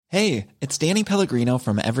Hey, it's Danny Pellegrino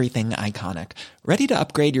from Everything Iconic. Ready to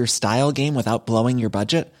upgrade your style game without blowing your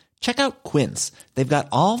budget? Check out Quince. They've got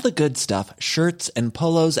all the good stuff, shirts and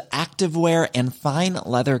polos, activewear, and fine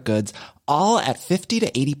leather goods, all at 50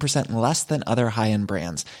 to 80% less than other high-end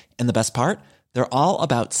brands. And the best part? They're all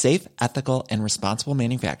about safe, ethical, and responsible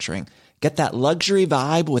manufacturing. Get that luxury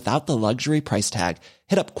vibe without the luxury price tag.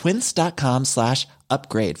 Hit up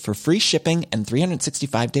quince.com/upgrade for free shipping and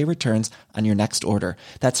 365-day returns on your next order.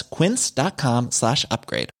 That's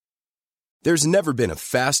quince.com/upgrade. There's never been a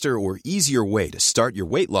faster or easier way to start your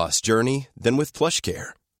weight loss journey than with PlushCare.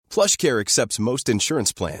 PlushCare accepts most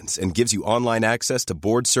insurance plans and gives you online access to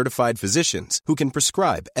board-certified physicians who can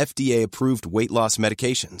prescribe FDA-approved weight loss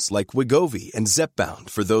medications like Wegovy and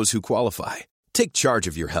Zepbound for those who qualify. Take charge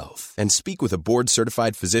of your health and speak with a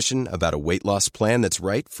board-certified physician about a weight loss plan that's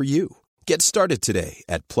right for you. Get started today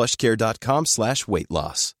at plushcare.com/weight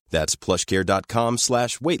loss. That's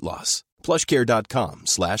plushcare.com/weight loss.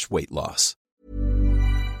 plushcare.com/weight loss.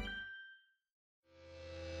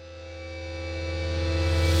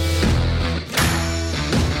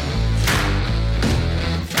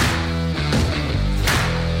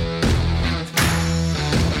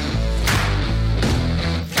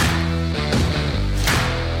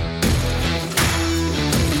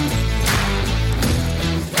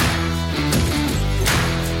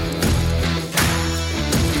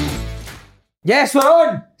 Yes, we're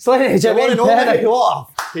on! Slaney, What a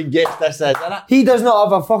fucking guest this is, isn't it? He does not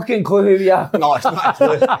have a fucking clue who we are. No, it's not a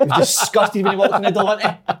clue. He was disgusted when he walked in the door,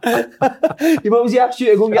 wasn't he? What was he asked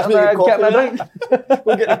you to go and get him a drink?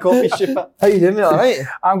 We'll get the coffee, shipper. How you doing, mate? All right?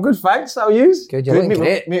 I'm good, thanks. How are you? Good, you're looking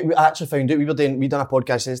great. Mate, we actually found out we done a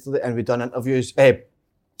podcast yesterday and we done interviews.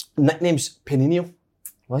 Nicknames Panino.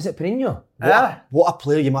 Was it Perino? What a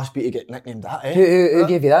player you must be to get nicknamed that, eh? Who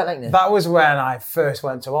gave you that nickname? That was when I first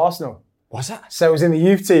went to Arsenal. Was it? So I was in the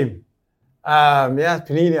youth team.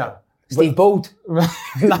 Panino. Steve Bold. No,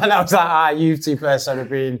 that was our youth team first. So it would have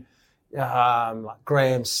been like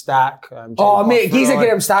Graham Stack. Oh, mate, he's a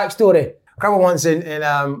Graham Stack story. I remember once in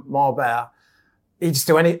Marbella, he'd just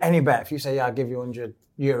do any bet. If you say, yeah, I'll give you €100,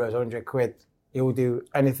 £100, he'll do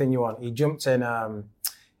anything you want. He jumped in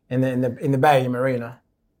the bay in Marina,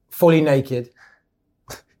 fully naked,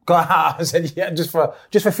 got out and said, yeah, just for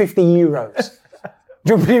 €50.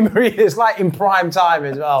 Jumping in Marina, it's like in prime time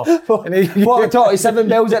as well. What, I taught you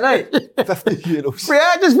 £7 at night? €50.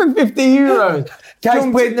 Yeah, just for €50.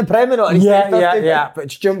 Guys played in the Premier not? Yeah. But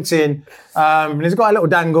jumped in, and he's got a little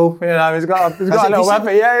dangle. You know, he's got a little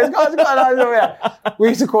weapon. Yeah, he's got a little. Yeah. We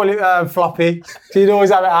used to call it floppy. So he'd always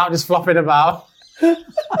have it out, just flopping about. Was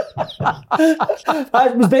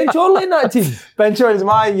Ben Chorley in that team? Ben Chorley's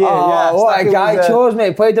my year. Oh, what a guy, Chors,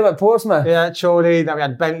 mate. Played him at Portsmouth. Yeah, Chorley. Then we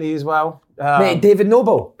had Bentley as well. Mate, David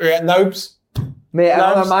Noble. Yeah, Nobes. Mate,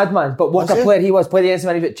 another madman. But what a player he was. Played against him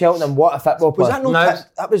when he was at Cheltenham. What a football player. Was that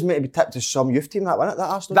that was maybe tipped to some youth team, that wasn't it? That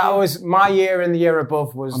Arsenal That team? was my year and the year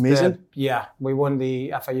above was amazing. We won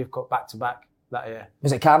the FA Youth Cup back-to-back that year.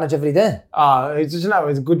 Was it carnage every day? It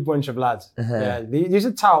was a good bunch of lads. Yeah, they used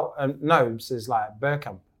to tout Nobes as like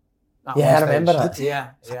Burkamp. Yeah, I remember that.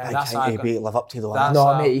 Yeah. That's how he live up to the line.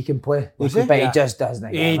 No, mate, he can play. But he just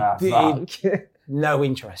doesn't No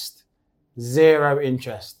interest. Zero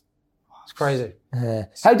interest. It's crazy.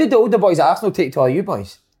 How did the older boys at Arsenal take to all you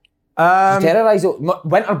boys? Terrorised?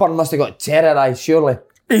 Winterburn must have got terrorised, surely.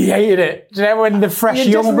 He hated it. Do you know when the fresh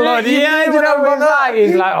young blood? Yeah, do you know when that?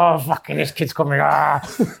 He's like, oh, fucking this kid's coming.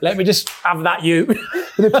 Let me just have that you.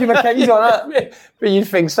 The Puma Kings on it. But you'd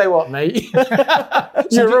think, say what, mate?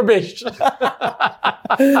 You're rubbish.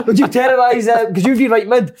 Would you terrorise because you'd be right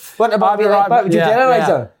mid? Winterburn be right back. Would you terrorise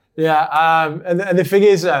her? Yeah. And the thing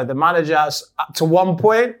is, the manager, to one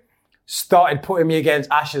point, started putting me against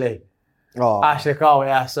Ashley. Oh. Ashley Cole,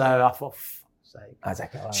 yeah. So I thought,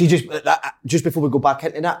 See, just before we go back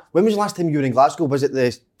into that, when was the last time you were in Glasgow? Was it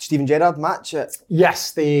the Steven Gerrard match?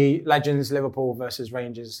 Yes, the Legends, Liverpool versus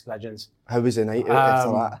Rangers Legends. How was the night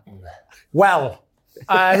after that? Well,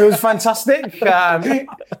 it was fantastic.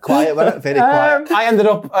 Quiet, wasn't it? Very quiet. I ended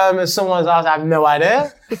up at someone's house, I have no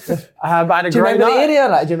idea. But I had a Do you great remember night. the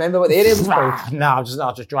area? Do you remember what the area was called? No, I was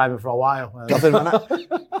just driving for a while. Dublin, wasn't it?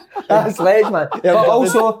 That's ledge, man. Yeah, but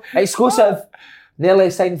also, exclusive, nearly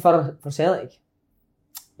signed for Celtic.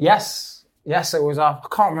 Yes, it was. I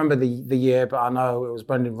can't remember the year, but I know it was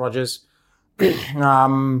Brendan Rodgers.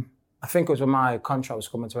 I think it was when my contract was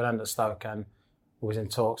coming to an end at Stoke, and we was in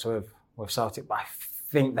talks with Celtic. But I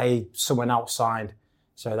think someone else signed,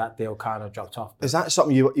 so that deal kind of dropped off. Is that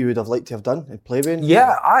something you would have liked to have done in playing?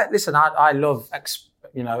 Yeah, I love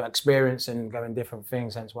experience and going different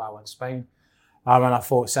things. Hence why I went to Spain. And I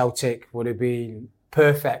thought Celtic would have been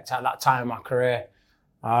perfect at that time in my career.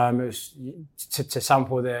 It was to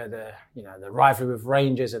sample the rivalry with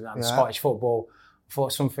Rangers and Scottish football. I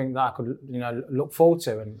thought something that I could look forward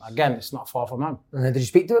to, and again, it's not far from home. And then did you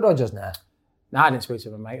speak to Rodgers now? No, I didn't speak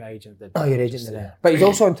to him. My agent did. Oh, your agent did. Yeah. But he's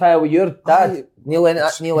also on trial with your dad, Neil Lennon.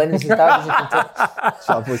 That's Neil Lennon's dad.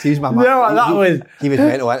 He's my man. He was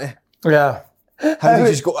mental, wasn't he? Yeah. How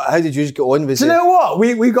did you just get on with it? Do you know what?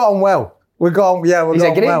 We got on well. He's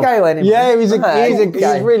a great guy, Lennon. Yeah, he's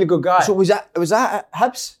a really good guy. So was that at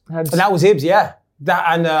Hibs? And that was Hibs, yeah.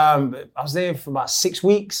 I was there for about 6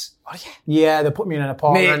 weeks. Oh yeah. Yeah, they put me in an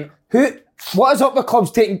apartment. Mate, what is up with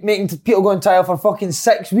clubs making people go on trial for fucking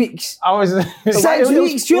 6 weeks? I was 6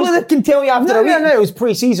 weeks. Surely they can tell you after a week. No, it was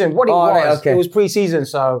pre-season. Right, it was pre-season.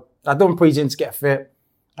 So I'd done pre-season to get fit,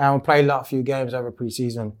 and we played a few games over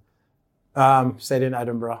pre-season. Stayed in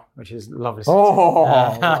Edinburgh, which is lovely.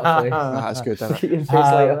 That's good. Look at your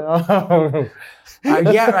face later.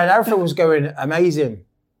 Yeah, and everything was going amazing,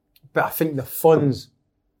 but I think the funds,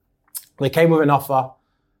 they came with an offer.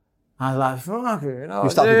 I was like, fuck it, you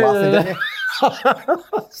started laughing, didn't you?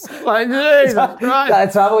 Like, Jesus Christ.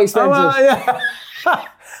 That's travel expenses.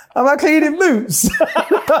 Am I cleaning boots? What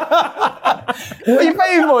are you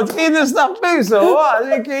paying for? To clean the stuffed boots or what?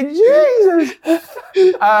 I'm thinking, Jesus.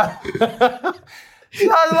 So I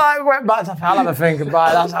was like, went back to I'll have a think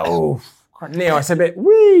about it. I was like, oh, Neil, it's a bit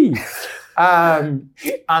wee. And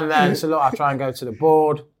then, so look, I'll try and go to the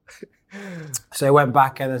board. So I went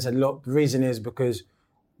back and I said, look, the reason is because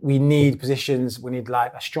we need positions. We need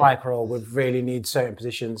like a striker, or we really need certain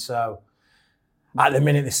positions. So at the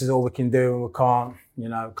minute, this is all we can do, and we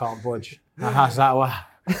can't budge. And I was like, well,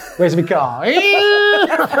 where's my car? I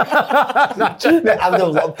would have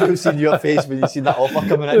loved to have seen your face when you seen that offer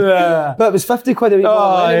coming in. Yeah. But it was 50 quid a week. He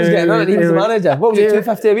was getting on, and he was the manager. What was it,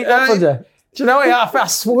 250 a week that for you? Do you know what? I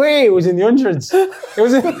swear it was in the hundreds. It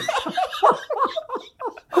was in...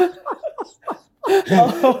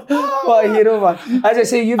 What a hero, man. As I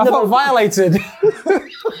say, you've never... felt violated.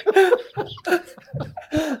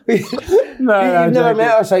 You've never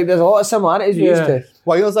met us, like, there's a lot of similarities we used to.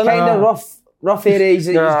 Wales, kind of rough areas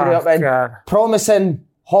that you grew up in. God. Promising,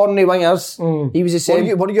 horny wingers. He was the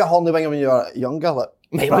same. What did you get a horny winger when you were younger? Like,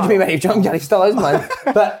 mate, what do you mean when he was younger? He still is, man.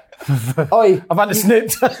 But... Oi. I've had it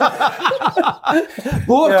snipped.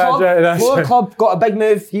 Lower club got a big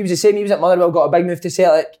move. He was the same. He was at Motherwell, got a big move to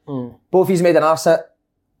Celtic. Both he's made an arse it,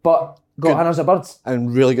 but got hands of birds.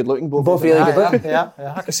 And really good looking, both really good looking. Yeah,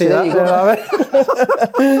 I can see that.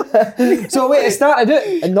 So wait, it started out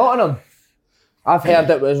in Nottingham. I've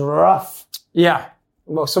heard it was rough. Yeah.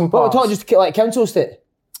 Well, some parts. But we're talking just like council estate?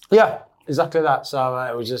 Yeah, exactly that. So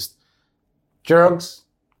it was just drugs,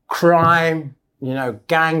 crime,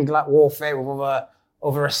 gang like warfare with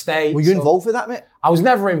other estates. Were you involved with that, mate? I was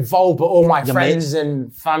never involved, but all my friends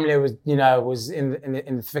and family was in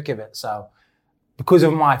the thick of it. So because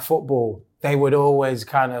of my football, they would always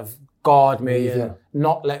kind of guard me and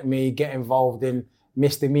not let me get involved in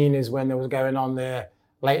misdemeanors when there was going on there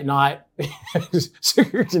late night,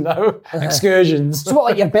 excursions. So what,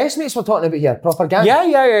 like your best mates we're talking about here? Proper gang?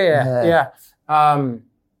 Yeah.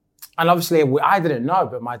 And obviously, I didn't know,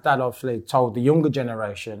 but my dad obviously told the younger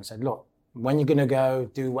generation, said, look, when you're going to go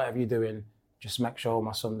do whatever you're doing, just make sure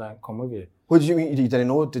my son don't come with you. What did you mean you didn't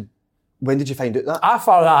know? When did you find out that? I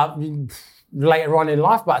found out later on in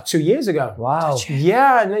life, about 2 years ago. Wow.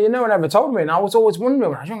 Yeah, and no one ever told me. And I was always wondering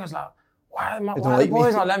when I was young, I was like, why are the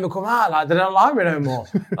boys not letting me come out? Like, they don't like me no more.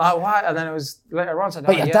 Like, why? And then it was later on. Said,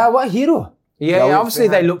 but your dad, what a hero. Yeah, obviously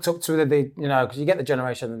they looked up to because you get the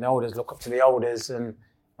generation and the elders look up to the elders, and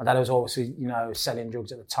my dad was obviously, selling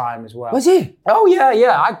drugs at the time as well. Was he? Oh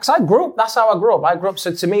yeah. Because I grew up. That's how I grew up.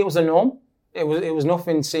 So to me, it was the norm. It was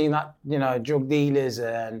nothing seeing that drug dealers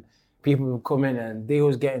and people would come in and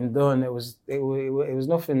deals getting done. It was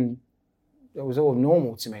nothing. It was all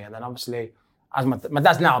normal to me. And then obviously, as my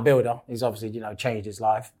dad's now a builder. He's obviously changed his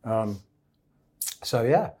life. So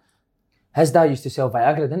yeah. His dad used to sell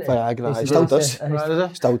Viagra, didn't he? Viagra, he still does.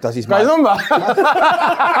 Still does. He's mad.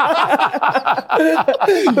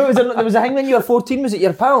 There was a thing when you were 14. Was it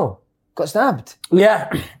your pal got stabbed? Yeah.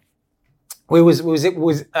 It was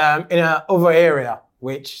in a other area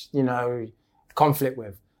which conflict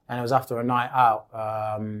with, and it was after a night out.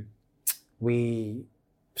 We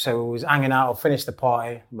was hanging out. I finished the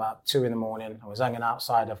party about 2 a.m. I was hanging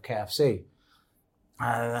outside of KFC.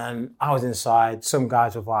 And then I was inside, some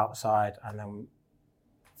guys were outside, and then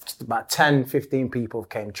just about 10, 15 people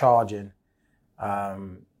came charging.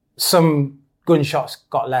 Some gunshots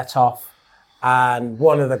got let off, and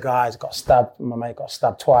one of the guys got stabbed, my mate got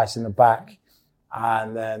stabbed twice in the back,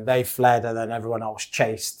 and then they fled, and then everyone else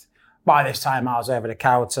chased. by this time I was over the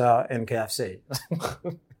counter in KFC.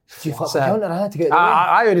 Do you flip the counter? I had to get it.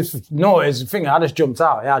 I heard this. No, it's a thing. I just jumped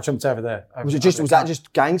out. Yeah, I jumped over there. Was that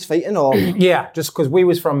just gangs fighting or? Yeah, just because we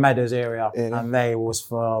was from Meadows area and they was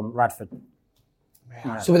from Radford.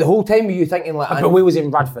 Yeah. So the whole time were you thinking like? But we was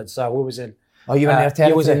in Radford, so we was in. Oh, you were in their territory.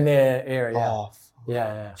 You was in their area. Yeah. Oh,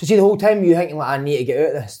 yeah. So see, the whole time were you thinking like, I need to get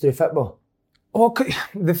out of this through football? Well,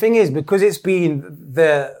 the thing is, because it's been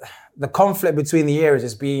the conflict between the eras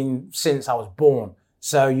has been since I was born.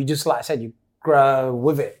 So you just, like I said, you grow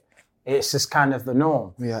with it. It's just kind of the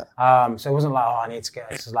norm. Yeah. So it wasn't like, I need to get.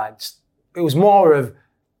 It's like it was more of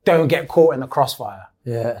don't get caught in the crossfire.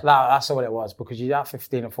 Yeah. That's all it was, because you're at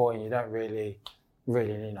 15 or 14, you don't really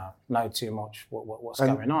know too much what's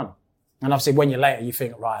going on. And obviously, when you're later, you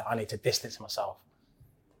think, right, I need to distance myself.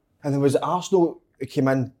 And then was it Arsenal? It came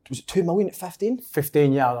in. Was it 2 million at 15?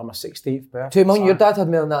 15, yeah, on my 16th birthday. 2 million. Your dad had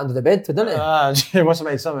more than that under the bed, didn't he? He must have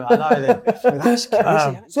made something. I know. That's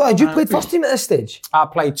crazy. So had you played first team at this stage? I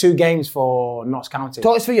played 2 games for Notts County.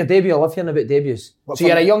 Talk us through your debut. I love hearing about debuts. So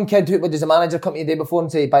you're a young kid. Does the manager come to you the day before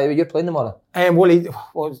and say, by the way, you're playing tomorrow? I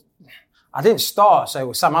didn't start, so it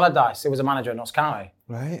was Sam Allardyce. It was a manager at Notts County.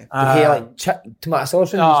 Right. Did he like tomato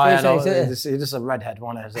sauce on his face? He's just a redhead,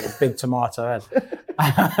 wasn't he? He's a big tomato head.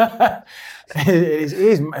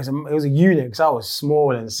 It was a unit, because I was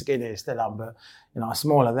small and skinny, still am, but I'm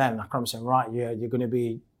smaller then. I come saying, right, you're going to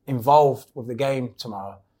be involved with the game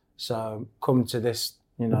tomorrow, so come to this,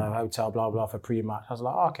 hotel, blah blah, for pre-match. I was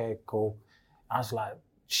like, okay, cool. I was like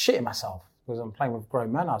shitting myself because I'm playing with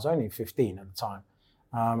grown men. I was only 15 at the time,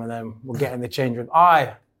 and then we're getting the change room.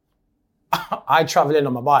 I travel in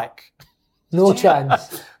on my bike. No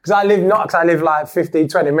chance. Because I live like 15,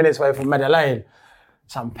 20 minutes away from Meadow Lane.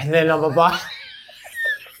 So I'm pedaling on my bike.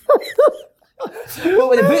 What,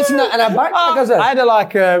 with the boots in a backpack? I had I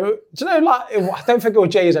don't think it was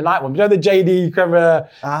JD's a night one. But the JD camera?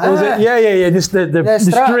 Yeah. Just the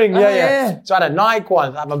string. Yeah. So I had a Nike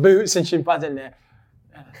one. I had my boots and shin pads in there.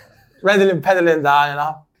 Rather than pedaling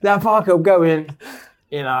down, that park up going.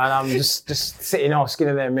 And I'm just sitting off,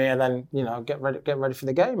 skinning there, me, and then get ready for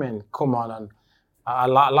the game and come on, and I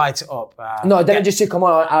light it up. No, I didn't just say come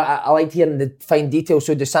on. I liked hearing the fine details.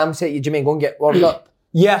 So the Sam said, "You mean go and get warmed up?"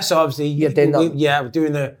 Yeah, so obviously you're doing that. We're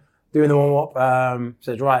doing the warm up.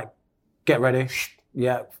 Said right, get ready.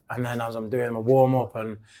 Yeah, and then as I'm doing my warm up,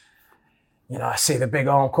 and I see the big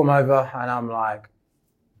arm come over, and I'm like,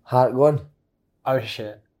 heart going. Oh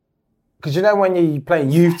shit. Because when you play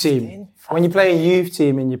youth team, and you play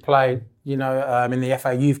in the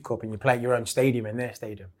FA Youth Cup and you play at your own stadium in their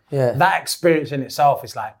stadium, that experience in itself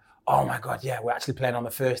is like, oh my God, yeah, we're actually playing on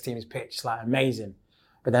the first team's pitch. It's like amazing.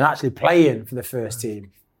 But then actually playing for the first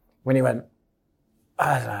team, when he went,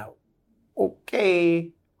 I was like,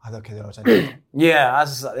 okay. I don't care. Yeah, I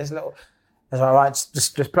was just like this little. I was like, right,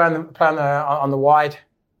 just play on the wide,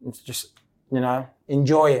 just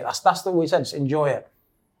enjoy it. That's what we said. Just enjoy it.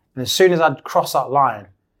 And as soon as I'd crossed that line,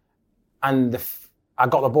 and I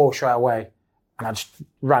got the ball straight away, and I just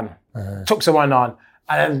ran, took someone on,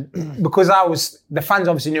 and then because the fans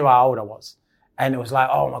obviously knew how old I was, and it was like,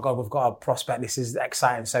 oh my God, we've got a prospect. This is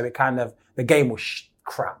exciting. So it the game was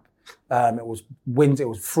crap. It was wind, it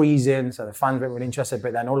was freezing, so the fans weren't really interested.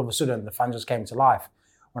 But then all of a sudden, the fans just came to life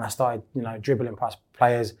when I started, dribbling past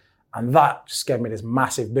players, and that just gave me this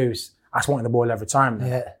massive boost. I just wanted the ball every time.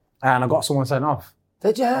 Yeah. And I got someone sent off.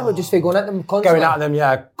 Did you? Or just going at them constantly? Going at them,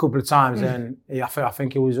 yeah, a couple of times, and I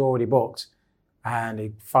think he was already booked, and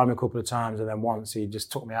he found me a couple of times, and then once he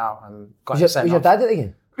just took me out and got sent off. Was your dad at the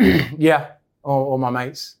game? Yeah, all my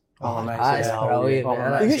mates. All my mates. That's brilliant.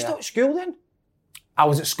 Were you still at school then? I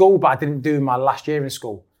was at school, but I didn't do my last year in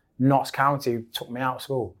school. Notts County took me out of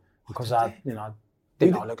school because I didn't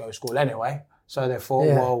want to go to school anyway. So they thought,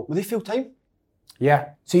 well, were they full time?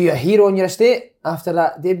 Yeah. So you're a hero on your estate after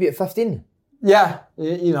that debut at 15? Yeah,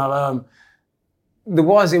 it was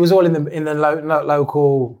all in the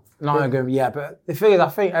local Nottingham. Yeah, but the thing is, I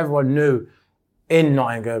think everyone knew in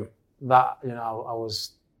Nottingham that I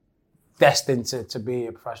was destined to be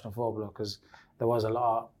a professional footballer, because there was a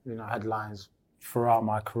lot of headlines throughout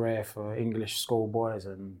my career for English schoolboys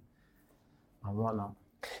and whatnot.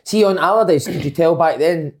 See, on Allardyce, could you tell back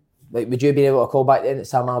then? Like, would you have been able to call back then that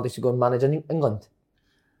Sam Allardyce would go and manage in England?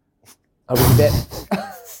 Or was he bet?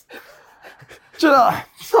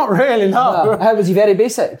 Not really, no. How was he? Very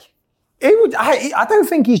basic? I don't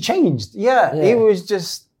think he's changed. Yeah. He was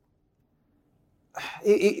just...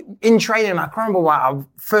 in training, I can remember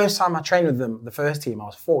first time I trained with them, the first team, I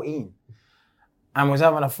was 14. And was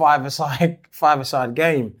having a five-a-side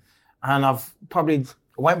game. And I've probably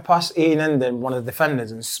went past Ian Enden, one of the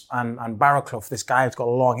defenders, and Barraclough, this guy who's got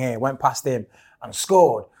long hair, went past him and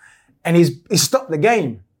scored. And he stopped the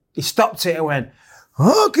game. He stopped it and went,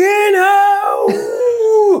 "Fucking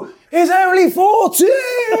hell! He's only 14!"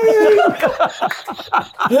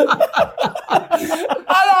 And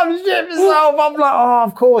I'm shit myself. I'm like, oh,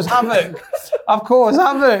 of course, Havoc.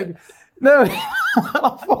 No. And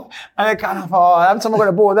I kind of thought, every time I got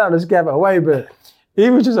a ball down, I just gave it away. But he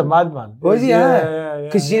was just a madman. Was he? Yeah.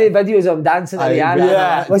 Because you see the videos of him dancing at the end.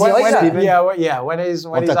 Yeah. Was he like that? Yeah. When he's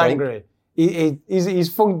angry, he's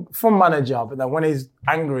fun manager. But then when he's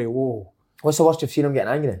angry, whoa. What's the worst you've seen him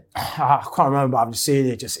getting angry? I can't remember, but I've just seen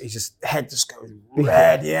it. His head just goes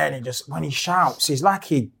red, yeah. And when he shouts, he's like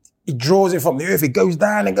he draws it from the earth. He goes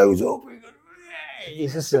down and goes up.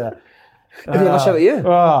 He's just. Did he ever shout at you?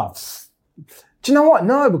 Do you know what?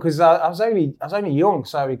 No, because I was only young,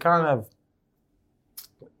 so he kind of,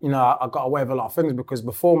 I got away with a lot of things because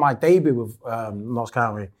before my debut with Notts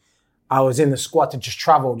County, I was in the squad to just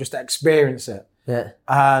travel, just to experience it. Yeah.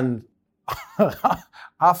 And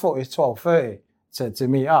I thought it was 12:30 to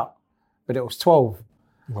meet up, but it was 12.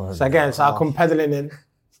 Oh, so again, I come pedaling in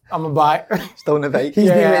on my bike. Still on the bike. He's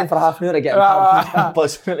been waiting for half an hour to get him.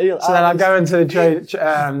 So then I go into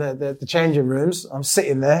the changing rooms. I'm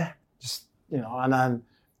sitting there, and then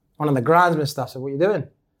one of the groundsmen stuff said, "What are you doing?"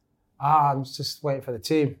 I'm just waiting for the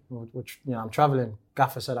team, which, I'm travelling.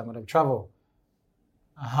 Gaffer said I'm going to travel.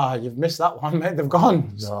 You've missed that one, mate. They've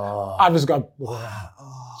gone. No. I just go,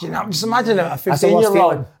 just imagine a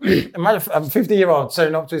 15-year-old. Imagine a 15-year-old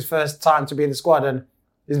turning up to his first time to be in the squad and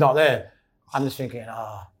he's not there. I'm just thinking,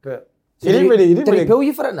 but he didn't really. Did he pull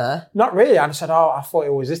you for it now? Not really. I just said, I thought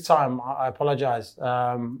it was this time. I apologise.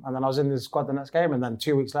 And then I was in the squad the next game, and then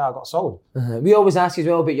 2 weeks later I got sold. We always ask as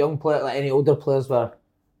well about young players, like any older players were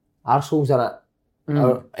arseholes in it.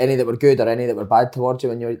 Or any that were good or any that were bad towards you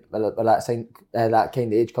when you were that kind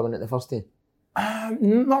of age coming at the first team?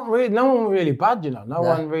 Not really. No one really bad, No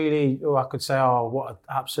one really, I could say, what an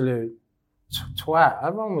absolute twat.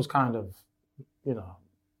 Everyone was kind of,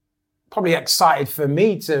 probably excited for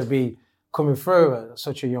me to be coming through at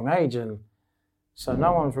such a young age. And so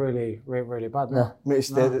no one's really bad. No. Mate,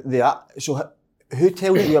 so who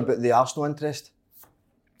tells you about the Arsenal interest?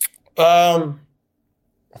 You've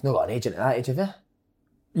not got an agent at that age, have you?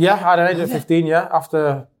 Yeah, I had an agent at 15,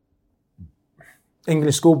 after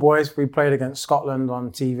English schoolboys, we played against Scotland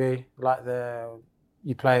on TV.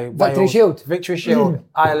 You play Victory Wales, Shield. Victory Shield,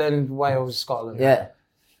 Ireland, Wales, Scotland. Yeah.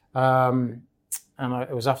 And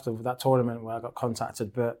it was after that tournament where I got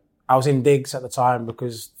contacted. But I was in digs at the time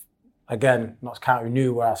because, again, Notts County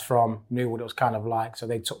knew where I was from, knew what it was kind of like. So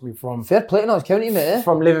they took me from... Fair play to Notts County, mate.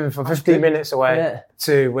 From living for 15 minutes away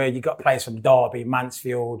to where you got players from Derby,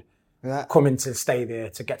 Mansfield, coming to stay there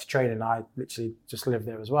to get to training. I literally just lived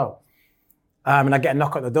there as well. And I get a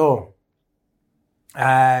knock at the door.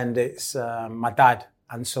 And it's my dad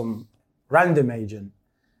and some random agent.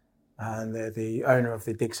 And the owner of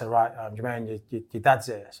the dig said, right, Jermaine, your dad's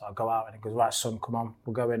here. So I go out and he goes, right, son, come on,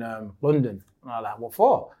 we'll go in London. And I'm like, what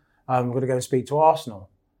for? We're going to go and speak to Arsenal.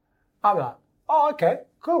 I'm like, oh, okay,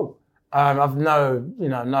 cool. I've no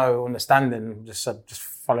understanding, just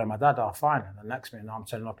following my dad, fine. And the next minute, I'm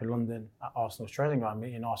turning up in London at Arsenal's training ground,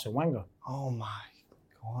 meeting Arsene Wenger. Oh my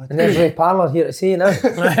God. And there's Ray Parlour here to see you now.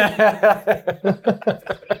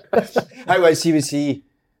 How was he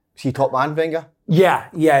top man, Wenger? Yeah.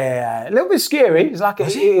 A little bit scary. It was like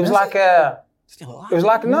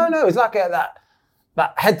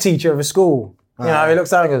that head teacher of a school. He looks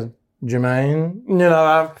down and goes, Jermaine,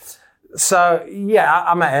 So yeah,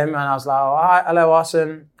 I met him and I was like, oh, hi, hello,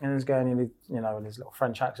 Arsene. And he's going, with his little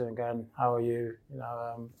French accent, going, how are you?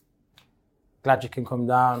 Glad you can come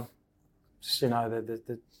down. Just,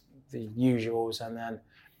 the usuals. And then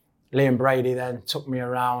Liam Brady then took me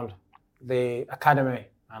around the academy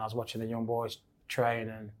and I was watching the young boys train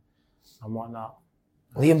and whatnot.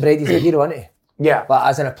 Liam Brady's a hero, isn't he? Yeah. But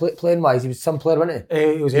as in a playing wise, he was some player, wasn't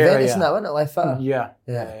he? He was here, Juventus and that, wasn't it? Left footer? Yeah,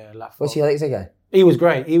 What's left foot. he like as a guy? He was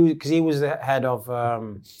great. Because he was the head of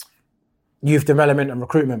youth development and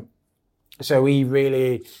recruitment. So he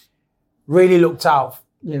really, really looked out.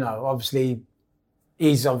 Obviously,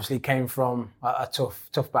 he's came from a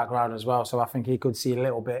tough background as well. So I think he could see a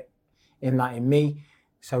little bit in me.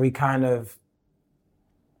 So he kind of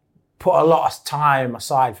put a lot of time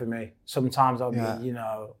aside for me. Sometimes I'll be,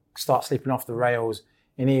 start sleeping off the rails,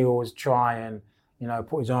 and he always try and,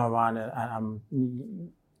 put his arm around and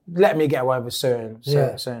let me get away with certain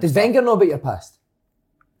Does Wenger know about your past?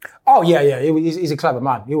 Oh, yeah. He's a clever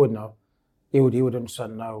man. He would know. He would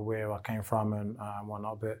understand know where I came from and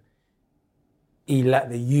whatnot. But he let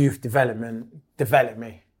the youth development develop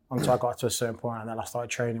me until I got to a certain point, and then I started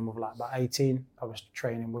training with like about 18. I was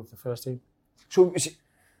training with the first team. So,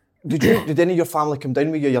 did any of your family come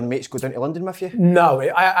down with you? Your mates go down to London with you? No,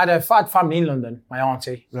 I had family in London, my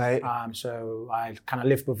auntie. Right. So I kind of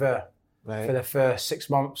lived with her Right. for the first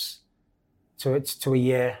 6 months to a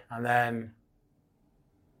year, and then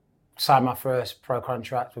signed my first pro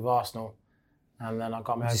contract with Arsenal, and then I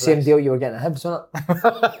got my own It's the same place. deal you were getting at Hibs, wasn't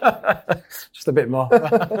it? Just a bit more.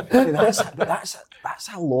 That's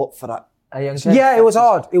a lot for that. A young kid. Yeah, it was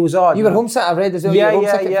hard. It was hard. You were homesick, I've read as well. Yeah, you were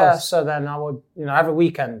homesick at yeah. first. So then I would, every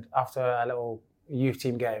weekend after a little youth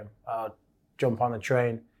team game, I'd jump on the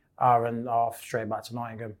train, hour and a half straight back to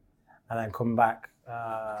Nottingham, and then come back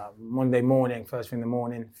Monday morning, first thing in the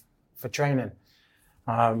morning, for training.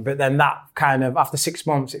 But then that kind of, after 6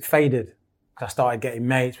 months, it faded. I started getting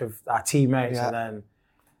mates with our teammates, and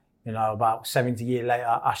then, about 70 years later,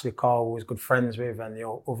 Ashley Cole was good friends with, and the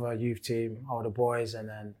other youth team, older boys, and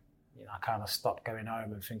then, I kind of stopped going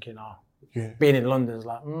home and thinking, being in London is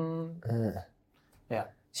like, yeah.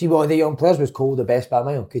 See, what the young players, was Cole the best by a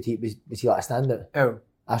mile? Was he like a standout? Oh,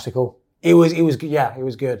 Ashley Cole? it was good. Yeah, it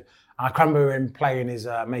was good. I can remember him playing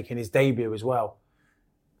making his debut as well,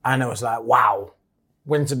 and it was like, wow,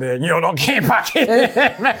 Winterburn, you're not getting back in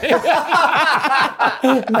there, mate.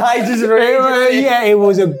 It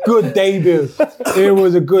was a good debut. It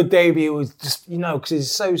was a good debut. It was just, because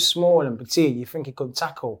he's so small and petite, you think he could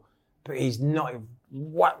tackle, but he's not.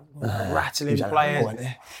 Rattling players,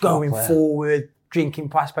 going forward, drinking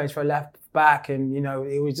past pace for a left back, and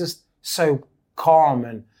it was just so calm.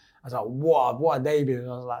 And I was like, what a debut. And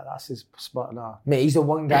I was like, that's his spot now. Mate, he's the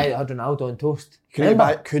one guy that had Ronaldo on toast. Could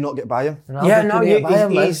not get by him.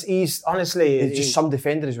 He's honestly... He's just some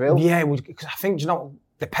defender as well. Yeah, because I think,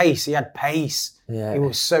 the pace, he had pace. Yeah. It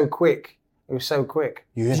was so quick.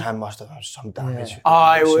 You and him must have had some damage. Did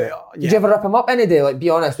you ever rip him up any day? Like, be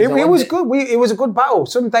honest. It was good. It was a good battle.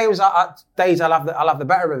 Some days, I'll have the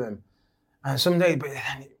better of him, and some days, but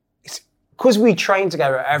then because we train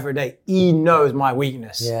together every day, he knows my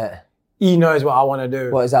weakness. Yeah. He knows what I want to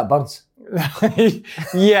do. What is that, Burns?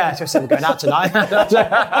 Yeah, so I said we're going out tonight.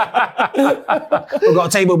 We've got a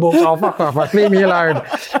table booked. Oh, fuck off! Leave me alone.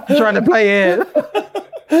 I'm trying to play here.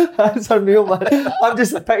 That's unreal, man. I'm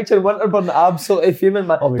just picturing Winterburn absolutely fuming,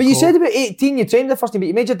 man. But you said about 18, you trained the first team, but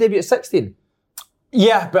you made your debut at 16.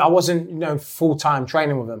 Yeah, but I wasn't, full-time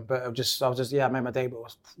training with them. But I made my debut. It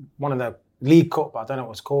was one of the League Cup, I don't know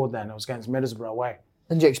what it's called then. It was against Middlesbrough away.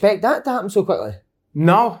 And did you expect that to happen so quickly?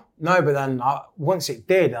 No, but then once it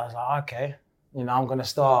did, I was like, okay, I'm going to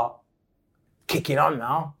start kicking on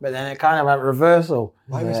now. But then it kind of went reversal.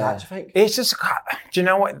 Why was that, do you think? It's just, do you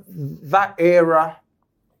know what? That era,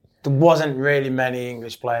 there wasn't really many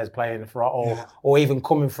English players playing for or even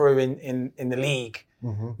coming through in the league.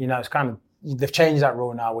 Mm-hmm. It's kind of, they've changed that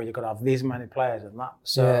rule now where you've got to have these many players and that.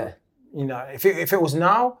 So, if it was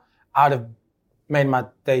now, I'd have made my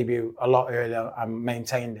debut a lot earlier and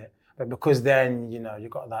maintained it. But because then, you've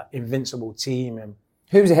got that invincible team. And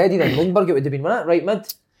who was ahead of you then? Lundberg, it would have been, wasn't it? Right mid?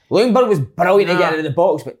 Lundberg was brilliant to get out of the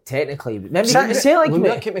box, but technically, remember you say like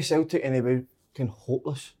Lundberg came to Celtic and he was kind of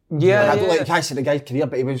hopeless. Yeah, I don't like I said the guy's career,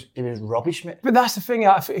 but he was rubbish, mate. But that's the thing.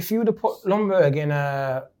 If you would have put Lundberg in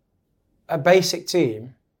a basic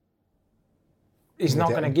team, he's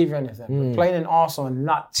not going to give you anything. But playing in Arsenal and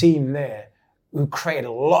that team there, who created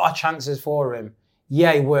a lot of chances for him.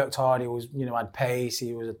 Yeah, he worked hard. He was, had pace.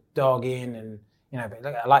 He was a dog in, and but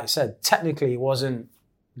like I said, technically he wasn't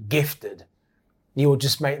gifted. He would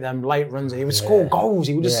just make them late runs. He would score goals.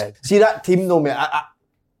 He would just see that team though, mate.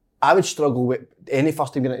 I would struggle with any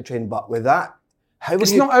first team going to train, but with that,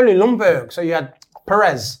 it's not only Lundberg. So you had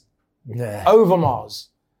Perez, Overmars.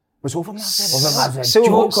 Was Overmars?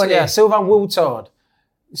 Sylvain Wiltord.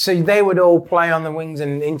 So they would all play on the wings,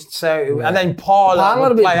 and then Parler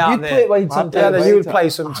would play out there. You would play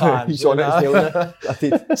sometimes. So there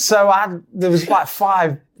was like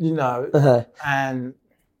 5, and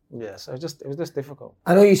so it was just difficult.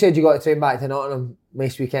 I know you said you got to train back to Nottingham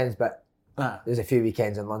most weekends, but there's a few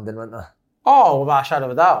weekends in London, weren't there? Oh, without a shadow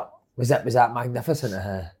of a doubt. Was that magnificent?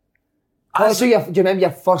 Do you remember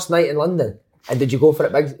your first night in London? And did you go for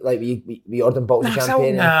it big? Like, we ordered bottles of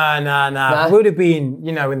champagne? Nah. It would have been,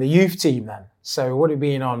 in the youth team then. So it would have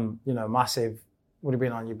been on, massive, would have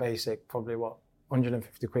been on your basic, probably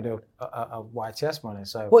 150 quid of YTS money.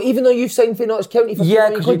 So. Well, even though you've signed for Notts County for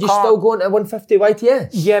could you still go into 150 YTS?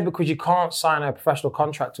 Yeah, because you can't sign a professional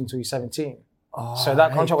contract until you're 17. So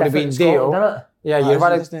that contract would have been deal. Yeah, you'd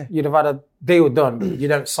have had a deal done, but you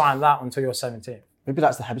don't sign that until you're 17. Maybe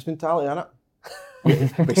that's the Hibs mentality, isn't it?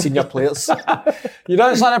 With senior players. You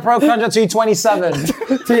don't sign a pro contract till you're 27.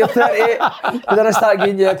 Till you're 38. We're going to start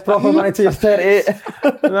getting you proper money till you're 38.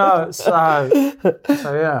 No, so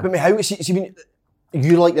yeah. But how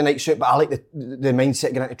you like the night shirt, but I like the mindset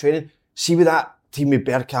of getting into training. See with that team with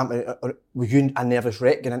Bergkamp, or were you a nervous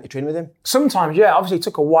wreck getting into training with them? Sometimes, yeah. Obviously, it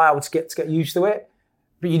took a while to get used to it,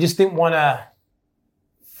 but you just didn't want to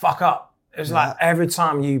fuck up. It was like every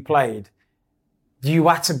time you played, you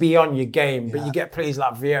had to be on your game, but you get players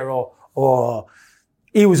like Vieira or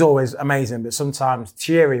he was always amazing, but sometimes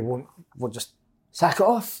Thierry would just sack it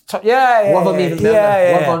off. Love him even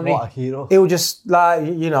better. Love on me. What a hero. He'll just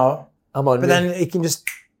I'm on. But then he can just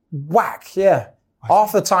whack. Yeah.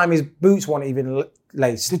 Half the time his boots weren't even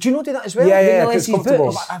laced. Did you not do that as well? Yeah, because it's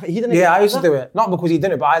comfortable. I used to do it. Not because he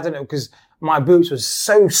did it, but I did it because my boots was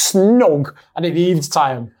so snug. I didn't need to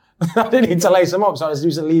tie them. I didn't need to lace them up, so I was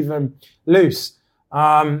used to leave them loose.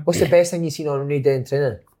 What's the best thing you've seen on a new day in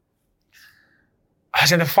training? I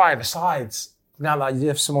was in the 5-a-sides. Now that you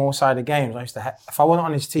have small-sided games, I used to if I wasn't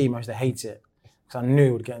on his team, I used to hate it because I knew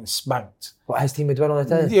he would get spanked. What, his team would win all the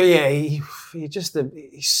time? Yeah.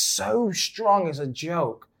 He's so strong as a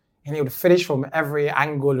joke, and he would finish from every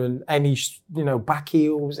angle and any back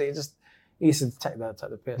heels. He used to take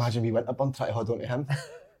the piss. Imagine we went up and tried to hold on to him,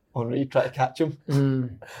 or really try to catch him.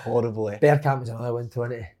 Horribly. Bergkamp was another one,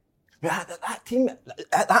 20. That team,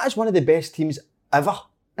 that is one of the best teams ever.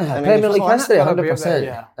 Premier League history, 100%.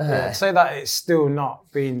 Yeah. I'd say that it's still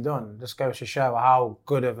not being done. Just goes to show how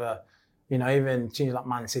good of a, even teams like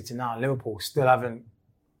Man City now, Liverpool still haven't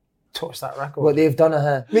touched that record. What they've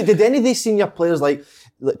done. Wait, did any of these senior players like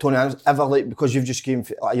Tony Adams ever, because you've just came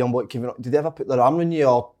a young boy came up, did they ever put their arm on you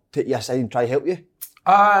or take you aside and try to help you?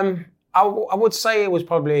 I would say it was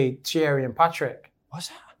probably Thierry and Patrick. What's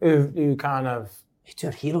that? Who kind of... Two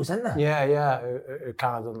heroes, isn't there? Yeah, who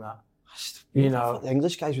kind of done that. The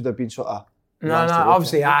English guys would have been sort of... No,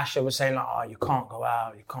 obviously Asher was saying like, you can't go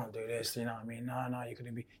out, you can't do this, you know what I mean? No,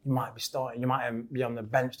 you might be starting, you might be on the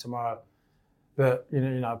bench tomorrow. But,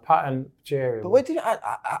 Pat and Thierry... But what do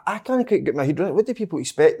I can't quite get my head around it. What do people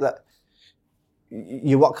expect that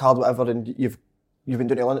you work hard, whatever, and you've been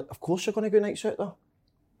doing it all? Of course you're going to go nights out though.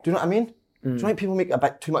 Do you know what I mean? Do you think people make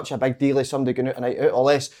too much a big deal of somebody going out a night out or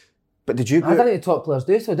less? But did you go? I don't think the top players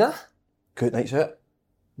do so, do they? Go out nights out?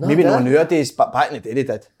 No, maybe not nowadays, but back in the day they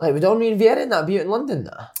did. Like, would Henry and Vieira and that be out in London?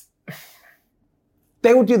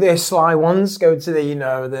 They would do their sly ones, go to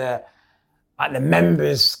the the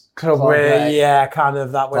members club where, kind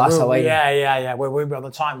of that. Glass of wine. Yeah, where we were on the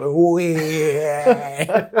time.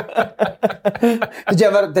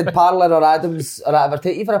 Did Parlour or Adams or ever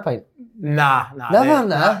take you for a pint? Nah. Never,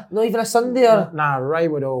 Not even a Sunday or... Nah, Ray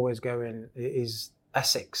would always go in. He's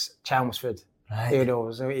Essex, Chelmsford. Right. He would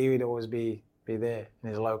always be there in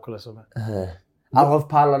his local or something. I love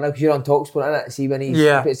Parlour now because you're on TalkSport, innit? See when he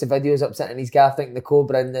puts the videos up sitting in his gaff, thinking the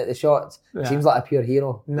Cobra and the shots. Yeah. Seems like a pure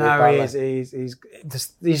hero. No, he's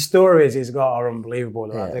these stories he's got are unbelievable.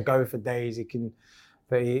 Like, they go for days.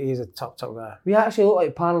 He's a top guy. We actually look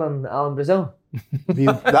like Parlour and Alan Brazil.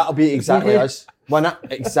 That'll be exactly us. Why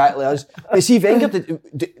not? Exactly us. But see, Wenger,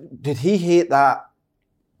 did he hate that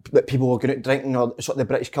people were going out drinking or sort of the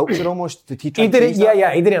British culture almost? Did he try to change that?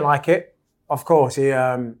 Yeah, he didn't like it. Of course, he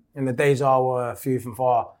in the days I were few from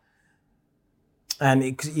far, and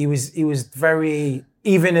he was very,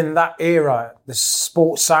 even in that era, the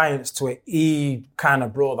sports science to it. He kind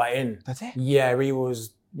of brought that in. Did he? Yeah, he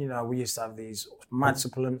was. We used to have these mad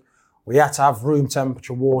supplement. We had to have room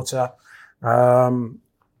temperature water.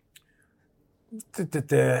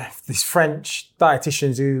 These French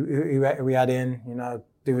dietitians who we had in,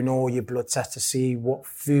 doing all your blood tests to see what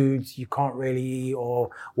foods you can't really eat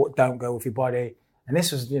or what don't go with your body. And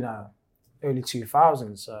this was, early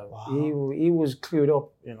 2000s. So he was clued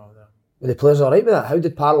up, Were the players all right with that? How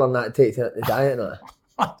did Parlour and that take to the diet and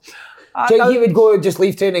that? Do you think he would go just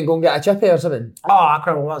leave training and go and get a chippy or something? Oh, I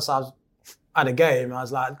can remember once I was at a game, I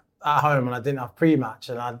was like at home and I didn't have pre-match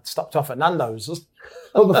and I stopped off at Nando's.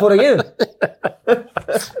 Oh, before a game?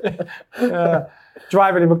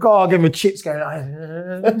 Driving in my car, giving me chips going.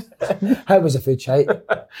 How was the food, shite?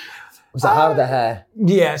 Was it hard to hear?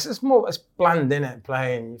 Yes, it's bland, innit,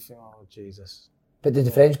 playing. You think, oh, Jesus. But did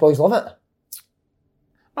the French boys love it?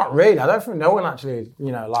 Not really. I don't think no one actually,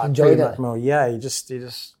 like enjoyed it. More. Yeah, you just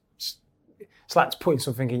it's like putting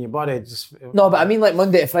something in your body. No, but I mean like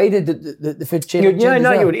Monday to Friday, the food changed.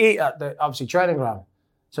 You would eat at the obviously training ground.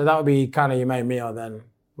 So that would be kind of your main meal. Then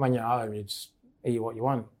when you're at home, you just eat what you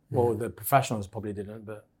want. Well, the professionals probably didn't,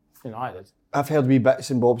 but I did. I've heard wee bits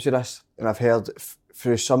and bobs of this, and I've heard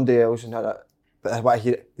through somebody else and that. But what I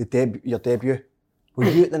hear, your debut. Were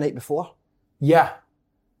you out the night before? Yeah.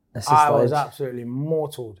 Assist I was ledge. absolutely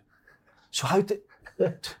mortaled. So how did...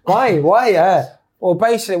 Why? Yeah. Well,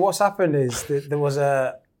 basically what's happened is that there was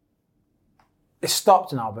it's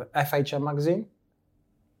stopped now, but FHM magazine.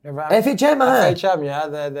 FHM, FHM, yeah,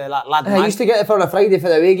 they're like lad I used to get it for a Friday for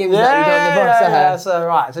the away games that we got on the bus. yeah. So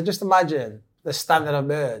right, so just imagine the standard of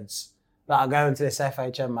birds that are going to this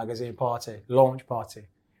FHM magazine party, launch party,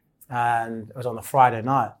 and it was on the Friday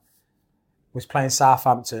night. Was playing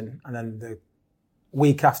Southampton, and then the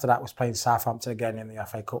week after that was playing Southampton again in the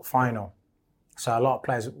FA Cup final. So a lot of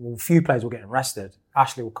players, well, a few players were getting rested.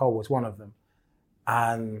 Ashley Cole was one of them,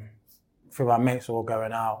 and a few of our mates were all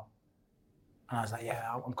going out. And I was like, yeah,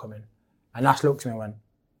 I'm coming. And Ash looked at me and went,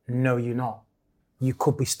 no, you're not. You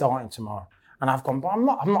could be starting tomorrow. And I've gone, but I'm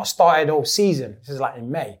not started all season. This is like in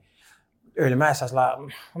May. Early May, so I was like,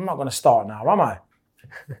 I'm not going to start now, am I?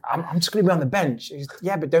 I'm just going to be on the bench. He's,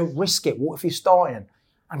 yeah, but don't risk it. What if you're starting?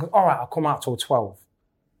 I go, all right, I'll come out till 12.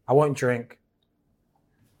 I won't drink.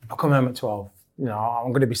 I'll come home at 12. You know,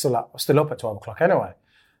 I'm going to be still up at 12 o'clock anyway.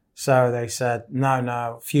 So they said,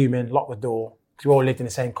 no, fuming, lock the door. Because we all lived in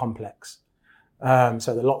the same complex.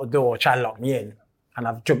 So they locked the door, tried to lock me in, and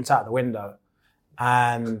I've jumped out the window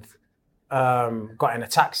and got in a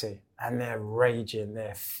taxi, and they're raging,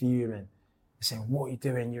 they're fuming. They're saying, what are you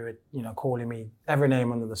doing? You're, calling me every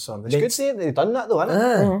name under the sun. It's good saying they've done that though, isn't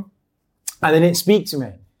it? And they didn't speak to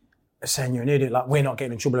me. They're saying, you're an idiot, like, we're not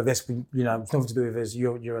getting in trouble of this, it's nothing to do with this,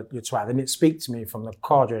 you're twat. They didn't speak to me from the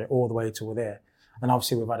car journey all the way to there. And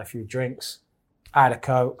obviously we've had a few drinks. I had a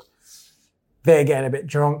Coke. They're getting a bit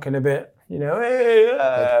drunk and a bit,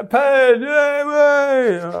 hey, pen,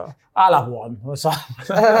 hey. I'll have one. So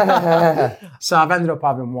I've ended up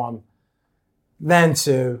having one. Then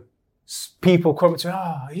two, people come to me,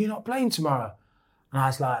 are you not playing tomorrow? And I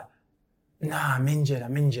was like, nah, I'm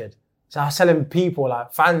injured. So I was telling people,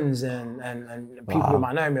 like fans and people who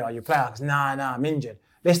might know me, are you playing? I was, nah, I'm injured.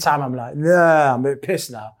 This time I'm like, nah, I'm a bit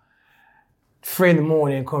pissed now. 3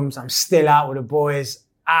 a.m. comes, I'm still out with the boys,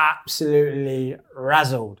 absolutely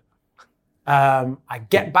razzled. I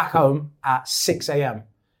get back home at 6 a.m.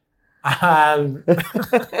 and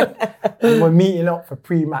we're meeting up for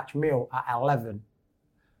pre-match meal at 11.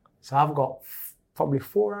 So I've got probably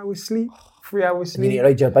 4 hours sleep, 3 hours sleep. You need to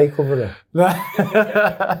ride your bike over there.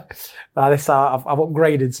 I've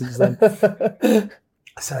upgraded since then.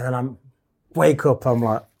 So then I wake up, I'm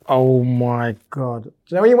like, oh my God. Do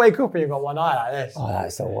you know when you wake up and you've got one eye like this? Oh,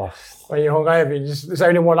 that's the worst. When you're hungover, there's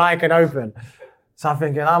only one eye can open. So I'm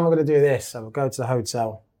thinking, I'm going to do this. So we'll go to the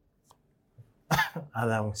hotel.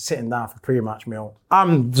 And then we're sitting down for pre-match meal.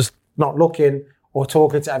 I'm just not looking or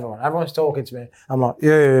talking to everyone. Everyone's talking to me. I'm like,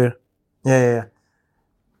 yeah.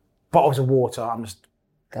 Bottles of water. I'm just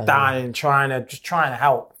dying, trying to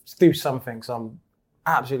help, do something. So I'm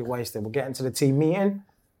absolutely wasted. We're getting to the team meeting.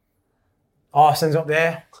 Arsenal's up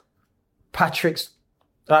there. Patrick's,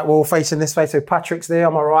 like, we're all facing this way. So Patrick's there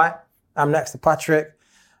on my right. I'm next to Patrick.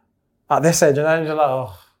 At this age, and I'm just like,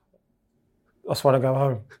 oh, I just want to go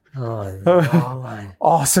home. Oh, no, man.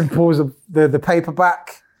 Arsenal pulls the paper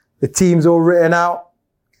back. The team's all written out.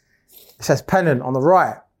 It says Pennant on the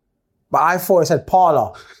right. But I thought it said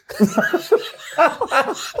Parlour. So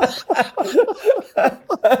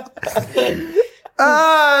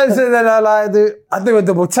then I do a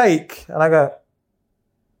double take, and I go,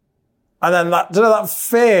 and then do you know that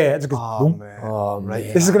fear? It just goes, boom. Man. Oh,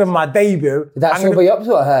 man. This is going to be my debut. Did that sober you up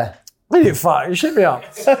to it, huh? He didn't fuck, you shit me up.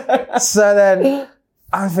 So then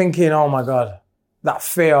I'm thinking, oh my God, that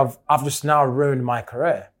fear of I've just now ruined my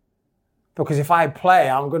career. Because if I play,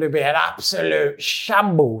 I'm going to be an absolute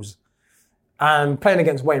shambles. And playing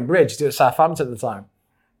against Wayne Bridge, at Southampton at the time.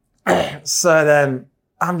 So then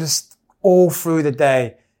I'm just all through the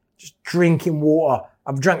day, just drinking water.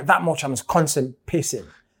 I've drank that much, I'm just constant pissing.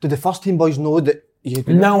 Did the first team boys know that you'd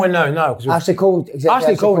been... No. Ashley Cole,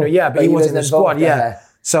 Ashley Cole knew, yeah, but he wasn't in the squad, yeah.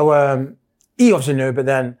 So he obviously knew, but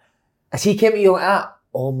then... As he came to you like that,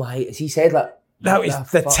 oh my, as he said like... No,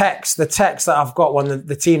 it's the text that I've got when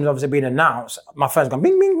the team's obviously been announced. My phone's gone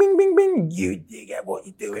bing, bing, bing, bing, bing. You get what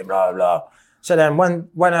you're doing, blah, blah. So then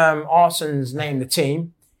when Arson's named the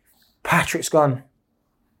team, Patrick's gone,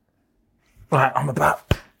 right, I'm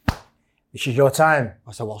about, this is your time.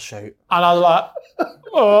 That's a worst shout. And I was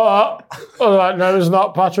like, no, it's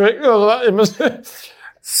not Patrick. It must.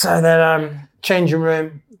 So then changing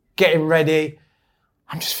room, getting ready.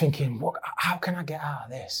 I'm just thinking, how can I get out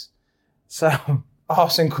of this? So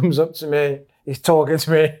Arson comes up to me, he's talking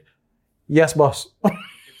to me. Yes, boss.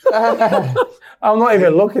 I'm not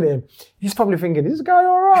even looking at him. He's probably thinking, is this guy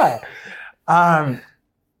all right?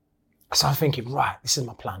 So I'm thinking, right, this is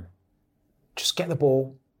my plan. Just get the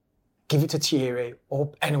ball, give it to Thierry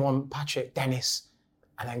or anyone, Patrick, Dennis,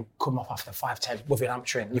 and then come off after 5-10 with your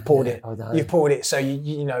hamstring. You pulled it. You've pulled it. So,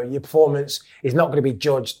 you know, your performance is not going to be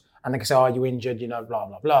judged. And they can say, oh, you injured, you know, blah,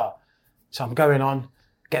 blah, blah. So I'm going on,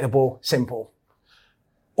 get the ball, simple.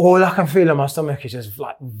 All I can feel in my stomach is just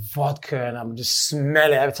like vodka, and I'm just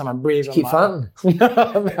smell it every time I breathe. Keep fanting. No, You did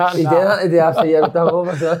that the day after you had done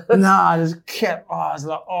over. So. no, I just kept, I was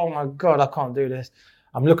like, oh my God, I can't do this.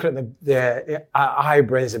 I'm looking at the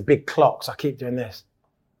hybrid, it's a big clock, so I keep doing this.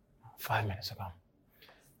 5 minutes ago.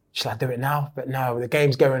 Should I do it now? But no, the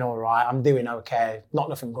game's going all right. I'm doing okay. Not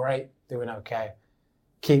nothing great, doing okay.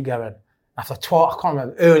 Keep going. After 12, I can't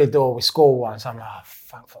remember, early door, we score one. So I'm like, oh,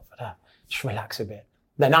 thank God for that. Just relax a bit.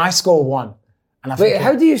 Then I score one. And Wait,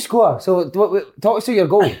 how do you score? So talk us through your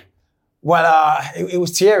goal. Well, it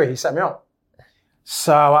was Thierry, he set me up.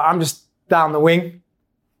 So I'm just down the wing.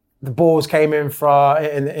 The balls came in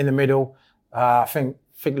in the middle. I think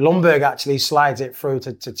Lundberg actually slides it through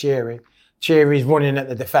to Thierry. Thierry's running at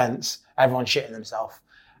the defence. Everyone's shitting themselves.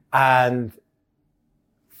 And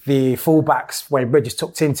the fullbacks, Wayne Bridges,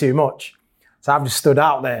 tucked in too much. So I've just stood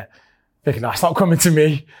out there thinking, it's not coming to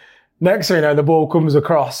me. Next thing you know, the ball comes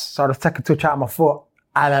across. So I just take a touch out of my foot.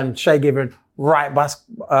 And then Shay Given, right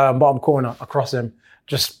bottom corner across him,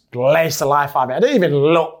 just laced the life out of it. I didn't even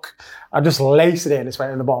look. I just laced it and it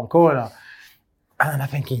went in the bottom corner. And then I'm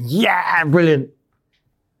thinking, yeah, brilliant.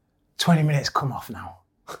 20 minutes, come off now.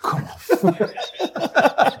 Come off.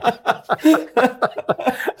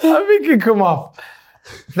 I'm thinking, come off.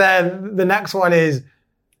 Then the next one is,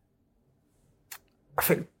 I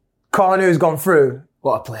think Carnu's gone through.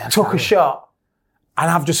 What a player. Took a shot, and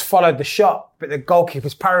I've just followed the shot, but the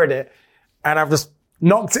goalkeeper's parried it, and I've just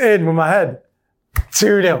knocked it in with my head.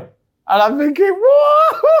 2-0. And I'm thinking,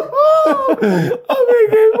 whoa! I'm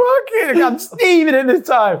thinking, fucking, I'm steaming at this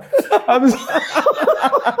time.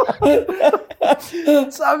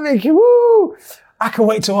 So I'm thinking, woo! I can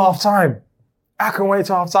wait till half time.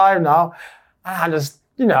 Now. And I just,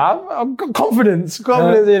 you know, I've got confidence, you know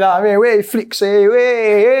what I mean? Way flixy,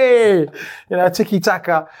 way, you know,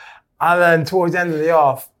 tiki-taka. And then towards the end of the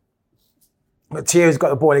half, Thierry's got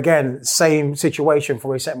the ball again, same situation for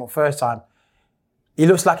where he set him up first time. He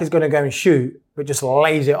looks like he's going to go and shoot, but just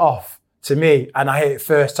lays it off to me, and I hit it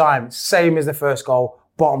first time. Same as the first goal,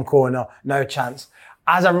 bottom corner, no chance.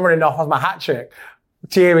 As I'm running off, was my hat trick.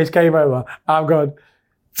 Thierry's came over. I'm going,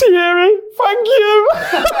 Thierry, thank you.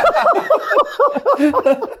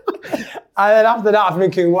 And then after that, I'm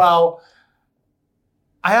thinking, well,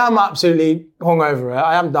 I am absolutely hungover.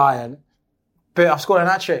 I am dying, but I've scored a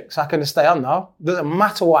hat trick, so I can stay on now. Doesn't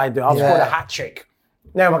matter what I do. I've scored a hat trick.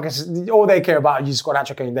 No, all they care about is you scored a hat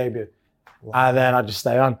trick on your debut. Wow. And then I just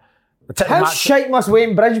stay on. How shite must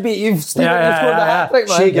Wayne Bridge be? You've scored a hat trick,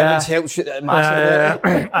 man. Shea Given's helped shoot the match.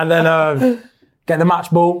 And then get the match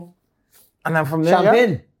ball. And then from there,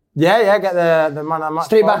 Champagne? Yeah, get the man of the match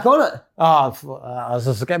straight ball. Back on it? Oh,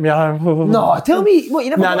 just get me home. No, tell me. What, you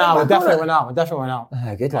never No, we definitely went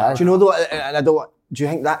out. Good lad. Do you know though, and I don't, do you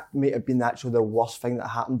think that might have been actually the worst thing that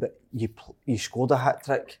happened, but you scored a hat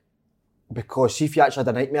trick? Because see if you actually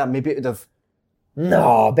had a nightmare, maybe it would have...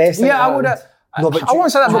 No, best thing. Yeah, I would have... I won't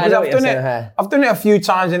say that because I've done it a few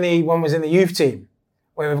times when I was in the youth team,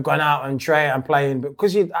 where we've gone out and train and playing, but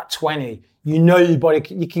because you're at 20, you know your body,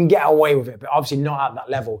 you can get away with it, but obviously not at that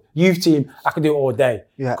level. Youth team, I could do it all day.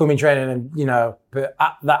 Yeah. Come in training and, you know, but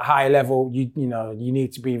at that high level, you know, you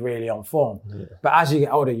need to be really on form. Yeah. But as you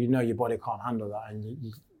get older, you know your body can't handle that, and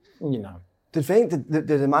you know. Did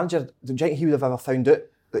the manager, do you think he would have ever found out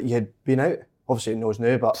that you had been out? Obviously, he knows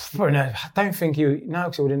now, but... No, I don't think he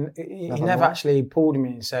never actually pulled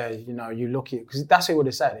me and said, you know, you lucky. Because that's what he would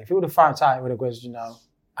have said. If he would have found out, he would have gone, you know,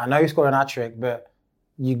 I know you scored an hat-trick, but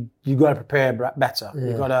you got to prepare better.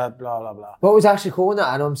 Yeah. You got to blah, blah, blah. What was actually calling that?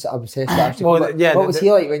 I know I'm obsessed with actually. What was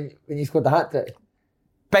he like when you scored the hat-trick?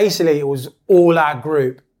 Basically, it was all our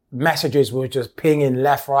group. Messages were just pinging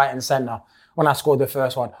left, right and centre. When I scored the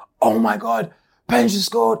first one, oh my God, Penge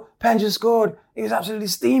scored. He was absolutely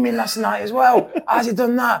steaming last night as well. How's he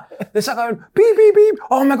done that? They're going, beep, beep, beep.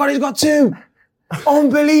 Oh my God, he's got 2.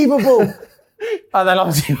 Unbelievable. And then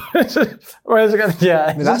obviously, that's the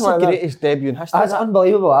greatest debut in history. That's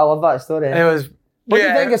unbelievable. I love that story. It was. What do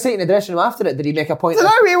you think of seeing the dressing room after it? Did he make a point? No,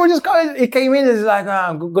 he came in as like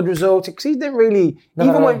good result because he didn't really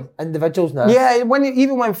when individuals now. Yeah,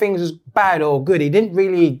 even when things was bad or good, he didn't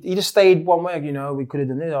really. He just stayed one way. You know, we could have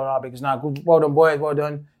done this all right because now, well done, boys, well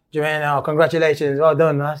done, Jermaine. Congratulations, well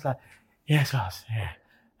done. And I was like, yes, boss,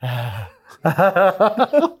 yeah.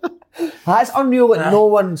 That's unreal that no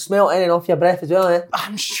one smelled anything off your breath as well, eh?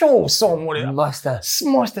 I'm sure someone would have. Must have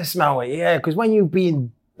smelled it, yeah, because when you've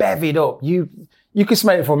been bevied up. You can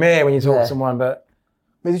smell it from here when you talk to someone, but...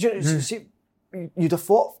 But did you see, you'd have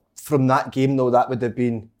thought from that game, though, that would have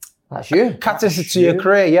been... That's you. Catalyst to your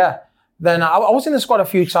career, yeah. Then I was in the squad a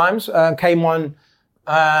few times, came on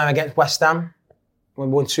against West Ham, we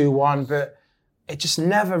won 2-1, but it just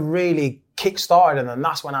never really kick-started, and then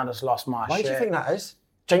that's when I just lost my shit. Why do you think that is?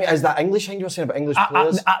 Do you think is that English thing you were saying about English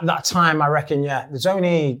players? At that time, I reckon, yeah. There's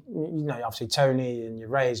only, obviously Tony and your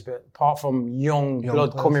Rays, but apart from young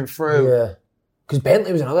blood players. Coming through. Yeah. Because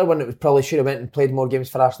Bentley was another one that was probably should have went and played more games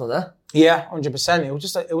for Arsenal there. Yeah, 100%. It was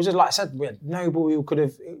just like I said, we had nobody who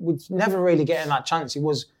would never really get in that chance.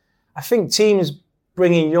 I think teams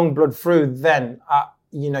bringing young blood through then,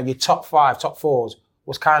 your top 5, top 4s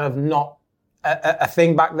was kind of not a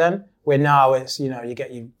thing back then. Where now it's, you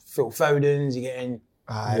get your Phil Fodens, you're getting,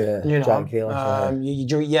 Jack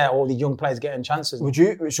Grealish, all the young players getting chances. Would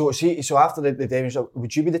you, so after the damage,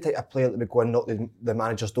 would you be the type of player that would go and knock the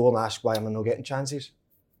manager's door and ask why am I not getting chances?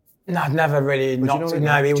 No, I've never really knocked it.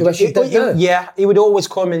 No, he would always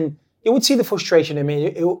come and he would see the frustration in me.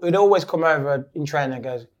 It would always come over in training and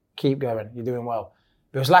goes, keep going, you're doing well.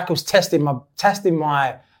 It was like it was testing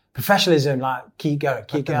my professionalism, like keep going.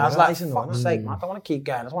 I was like, for fuck's sake, man, I don't want to keep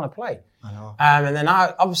going. I just want to play. I know. And then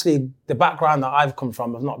obviously the background that I've come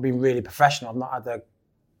from, I've not been really professional. I've not had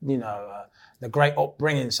the great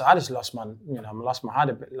upbringing. So I just lost my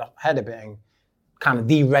head a bit and kind of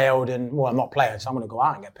derailed and, I'm not playing, so I'm going to go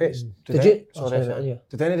out and get pissed. Did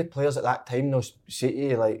any of the players at that time say to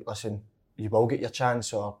you, like, listen, you will get your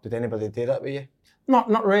chance, or did anybody do that with you?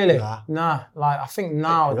 Not really. Nah. No. Like I think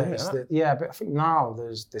now but I think now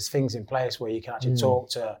there's things in place where you can actually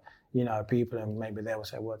talk to, people and maybe they will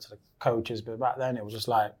say a word to the coaches, but back then it was just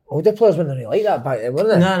like older players weren't really like that back then, were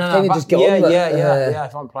they? No. Kind of just get on with it. Yeah.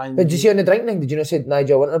 If I'm playing. But did you see on the drinking thing? Did you not say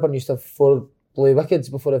Nigel Winterburn used to have 4 blue wickets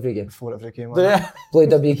before every game? Before every game, Blue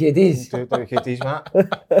WKDs. WKDs, Matt.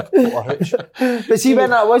 But see,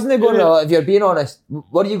 when that wasn't it going, if you're being honest,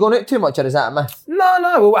 were you going out too much, or is that a myth?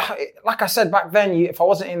 No. Like I said back then, if I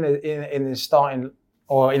wasn't in the starting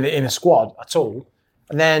or in the squad at all,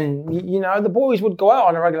 then the boys would go out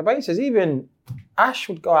on a regular basis. Even Ash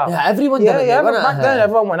would go out. Yeah, everyone did. Back then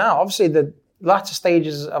everyone went out. Obviously, the latter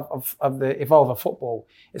stages of the evolve of football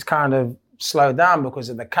is kind of slowed down because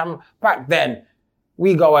of the camera. Back then,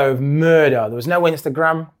 we go out with murder. There was no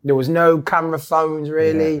Instagram. There was no camera phones,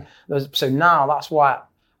 really. Yeah. So now that's why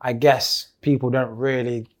I guess people don't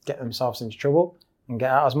really get themselves into trouble and get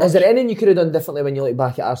out as much. Is there anything you could have done differently when you look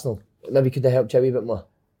back at Arsenal? Maybe could have helped you a wee bit more?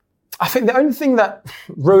 I think the only thing that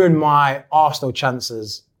ruined my Arsenal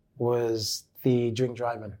chances was the drink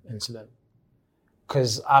driving incident.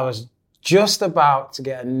 Because I was just about to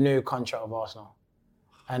get a new contract with Arsenal.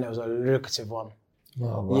 And it was a lucrative one.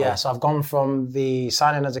 Oh, wow. Yeah, so I've gone from the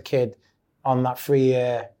signing as a kid on that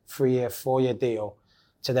 4-year deal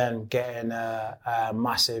to then getting a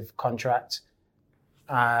massive contract.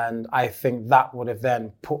 And I think that would have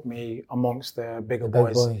then put me amongst the bigger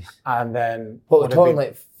boys. And then... What, we're talking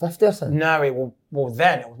like 50 or something? No,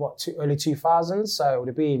 then it was early 2000s, so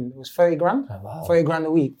it was 30 grand. Oh, wow. 30 grand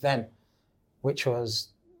a week then, which was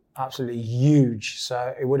absolutely huge.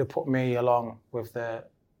 So it would have put me along with the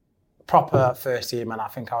proper first team, and I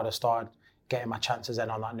think I would have started getting my chances then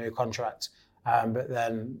on that new contract. But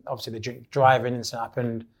then obviously the drink driving incident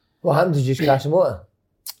happened. What happened? Did you just crash the motor?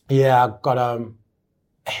 Yeah, I got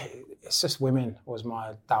it's just women was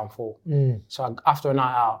my downfall. So after a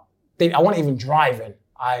night out, I wasn't even driving.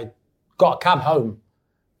 I got a cab home.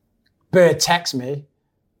 Bird texted me,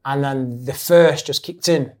 and then the first just kicked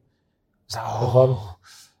in. It's like,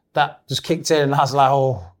 that just kicked in, and I was like,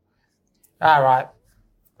 all right.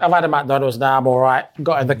 I've had a McDonald's now, I'm all right.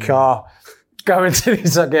 Got in the car, going to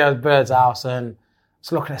this girl's Bird's house, and I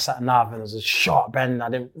was looking at sat nav, and there was a sharp bend. I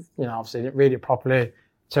obviously didn't read it properly.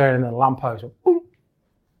 Turning the lamppost, boom.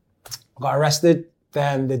 Got arrested.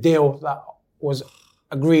 Then the deal that was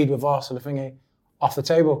agreed with Arsenal, off the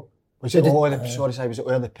table. Was it all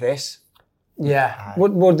the press? Yeah.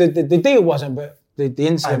 Well, the deal wasn't, but the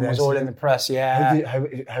incident was all in the press, yeah.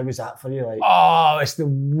 How was that for you? Like? Oh, it's the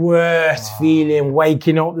worst feeling,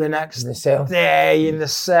 waking up the next day in the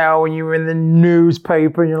cell and you're in the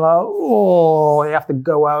newspaper and you're like, you have to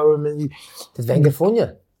go home. And Did Wenger phone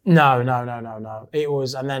you? No. It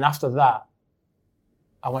was, and then after that,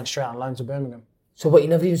 I went straight on loan to Birmingham. So what, you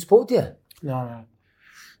never even spoke to you? No.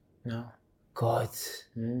 God.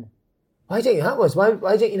 Why do you think that was? Why do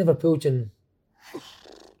you think you never pulled you?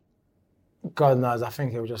 God knows. I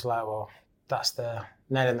think it was just like, well, that's the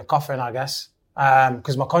nail in the coffin, I guess.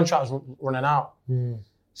 Because my contract was running out.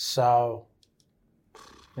 So,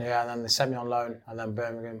 yeah, and then they sent me on loan, and then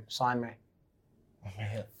Birmingham signed me.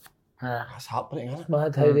 That's heartbreaking, isn't it?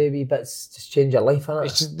 Mad how they wee bits just change your life, innit?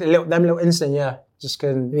 It's just them little incidents, yeah. Just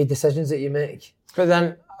can. Wee decisions that you make. But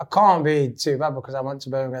then I can't be too bad because I went to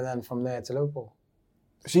Birmingham then from there to Liverpool.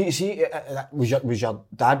 See, was your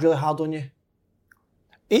dad really hard on you?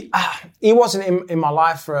 He wasn't in my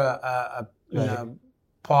life for a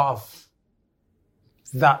part of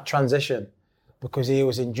that transition because he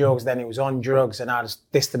was in drugs, then he was on drugs, and I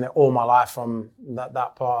just distanced it all my life from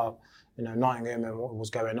that part of, Nottingham and what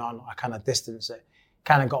was going on. I kind of distanced it.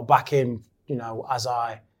 Kind of got back in, as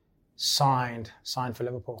I signed for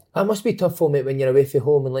Liverpool. That must be tough for mate when you're away from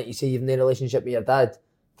home and like you say you've no relationship with your dad.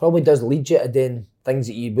 Probably does lead you to doing things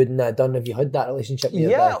that you wouldn't have done if you had that relationship with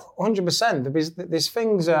your dad. Yeah, 100%. There's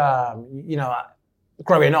things,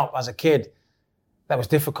 growing up as a kid, that was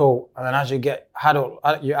difficult. And then as you get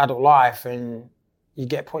your adult life and you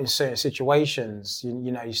get put in certain situations,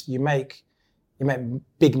 you make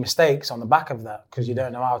big mistakes on the back of that because you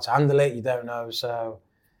don't know how to handle it. You don't know. So,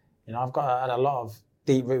 I've had a lot of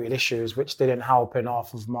deep-rooted issues which didn't help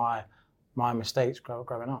enough of my mistakes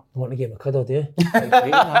growing up. I want to give him a cuddle, do you?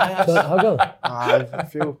 Huggle. I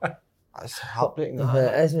feel that's heartbreaking.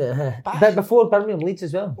 Isn't it? But before Birmingham, Leeds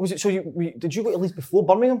as well. Was it? So did you go to Leeds before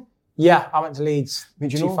Birmingham? Yeah, I went to Leeds in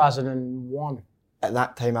Did you know? 2001. At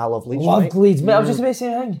that time, I loved Leeds. Loved Leeds, mate. I was just about to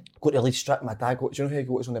say a thing. Go to Leeds strip. My dad. Do you know who he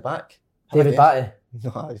goes on the back? David Batty.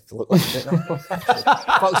 No, I used to look like it now.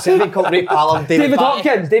 Fuck's sake, called Ray Palom.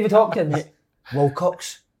 David Hopkins.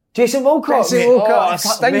 Wilcox. Jason Wilcox.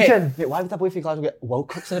 Stinking. Mate, why would a boy from Glasgow get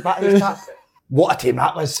Wilcox in the back of his chat? What a team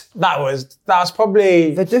that was. That was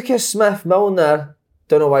probably Viduka, Smith, Milner.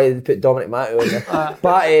 Don't know why they put Dominic Matteo in there.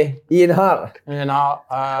 Batty, Ian Hart. Who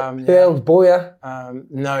else? Boyer.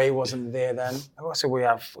 No, he wasn't there then. What else did we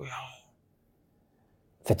have?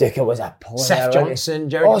 Viduka was a player. Seth Johnson,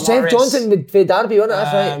 Jody Morris. Seth Johnson with Derby, wasn't it?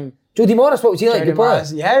 That's right. Jody Morris, what was he like? Good player?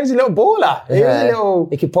 Yeah, he was a little baller. He was a little.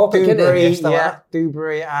 He could pop it, couldn't he?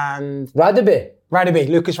 Dewberry and Radaby.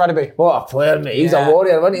 Lucas Radaby. What a player, mate. He was a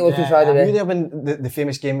warrior, wasn't he, Lucas Radaby? Were you there when the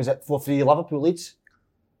famous game was at 4-3 Liverpool Leeds?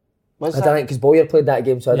 I don't think because Boyer played that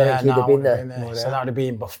game, so I don't think he'd have been there. So that would have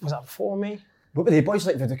been, was that before me? What were the boys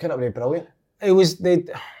like? Viduka, that were brilliant. It was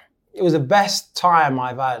the best time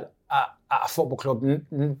I've had at a football club,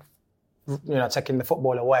 taking the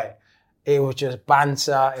football away. It was just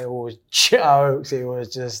banter, it was jokes, it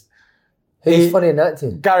was just... Who's funny in that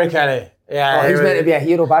team? Gary Kelly. Yeah, he's meant to be a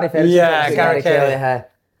hero, Barry Ferguson. Yeah, Gary Kelly.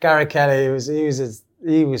 Gary Kelly,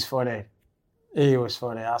 he was funny. He was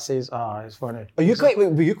funny. I see. Oh, it's funny. Were you quite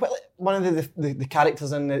like one of the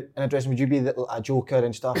characters in a dressing room? Would you be a joker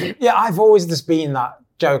and stuff? Yeah, I've always just been that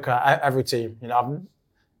joker at every team.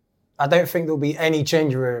 I don't think there'll be any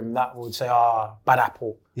change room that would say, bad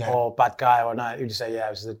apple or bad guy or no. It would just say, it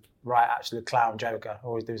was the right absolute clown joker.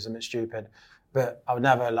 Always do something stupid. But I would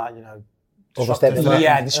never overstep the mark.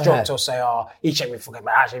 Yeah, destruct or say, he checked me fucking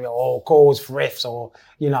bad, or cause for riffs or,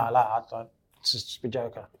 I'd just be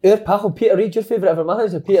joker. Your pal, Peter Reid, your favourite ever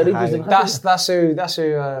manager? Peter Reid was the manager. That's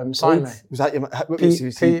who signed me. Was that your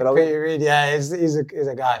Peter Reid, yeah, he's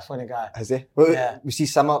a guy, funny guy. Is he? Well, was he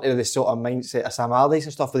similar to the sort of mindset of Sam Allardyce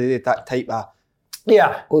and stuff? Where they did that type of...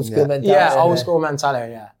 Yeah. Old school mentality. Yeah, old school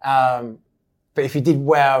mentality, yeah. But if he did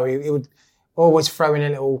well, he would always throw in a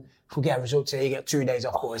little... If we get a result today, you get 2 days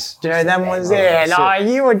off, boys. Do you know, them ones there?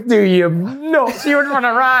 You would do your nuts. You would run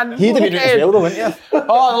around. He'd have been doing as well, though, wouldn't you?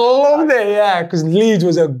 I loved it, yeah. Because Leeds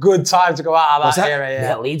was a good time to go out of that era,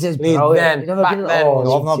 yeah. Leeds is brilliant. Back then.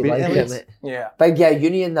 I've not been there, mate. Yeah. Big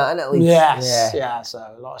union that, innit, Leeds? Yes. Yeah,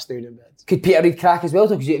 so a lot of student beds. Could Peter Reid crack as well,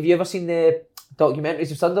 though? Because have you ever seen the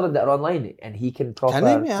documentaries of Sunderland that are online? And he can proper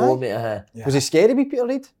form it. Was he scary, Peter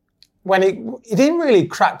Reid? When he didn't really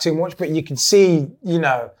crack too much, but you could see,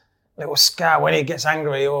 little scar when he gets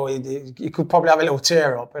angry, or you could probably have a little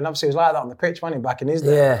tear up. And obviously, he was like that on the pitch, wasn't he, back in his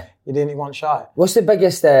day? Yeah. He wasn't shy. What's the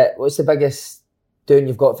biggest doing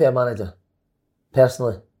you've got for a manager,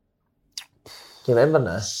 personally? Can you remember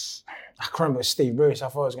now? I can't remember Steve Bruce. I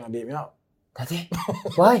thought he was going to beat me up. Did he?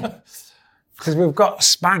 Why? Because we've got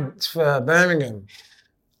spanked for Birmingham,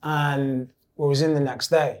 and we was in the next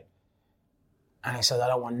day, and he said, "I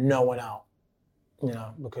don't want no one out,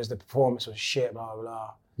 because the performance was shit." Blah blah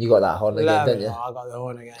blah. You got that horn again, didn't you? I got the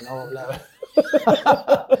horn again.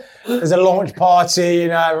 There's a launch party,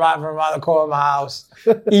 right from around the corner of my house.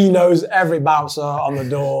 He knows every bouncer on the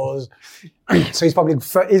doors. So he's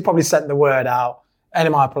probably sent the word out. Any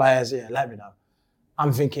of my players, let me know.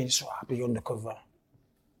 I'm thinking, I'll be undercover.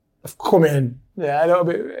 I've come in, a little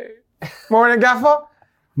bit. Morning, Gaffer.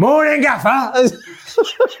 Morning, Gaffer.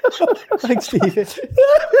 Thanks, Steve.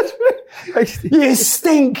 You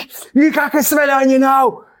stink. You can smell it on you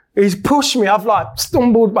now. He's pushed me. I've like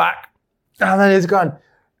stumbled back. And then he's gone,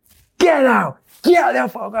 get out there,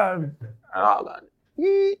 fuck home. And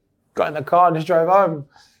I got in the car and just drove home.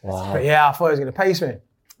 Wow. But yeah, I thought he was going to pace me.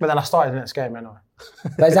 But then I started the next game anyway.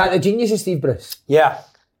 But is that the genius of Steve Bruce? Yeah.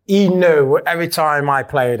 He knew every time I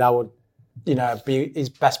played, I would, be his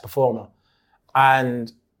best performer.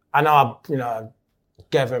 And I know I,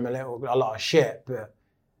 gave him a lot of shit, but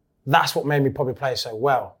that's what made me probably play so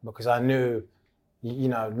well, because I knew,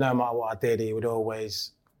 no matter what I did, he would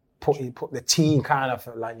always put the team kind of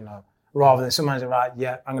like, rather than sometimes like,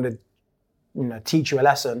 yeah, I'm going to, teach you a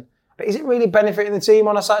lesson. But is it really benefiting the team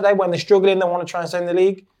on a Saturday when they're struggling, they want to try and stay in the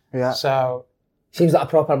league? Yeah. So seems like a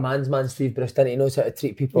proper man's man, Steve Bruce, doesn't he? He knows how to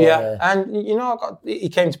treat people. Yeah, and he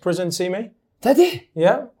came to prison to see me. Did he?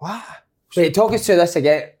 Yeah. Wow. Wait, talk us through this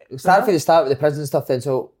again. Start from the start with the prison stuff then.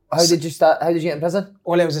 So how did you start? How did you get in prison?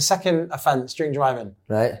 Well, it was a second offence, drink driving.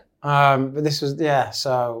 Right. But this was,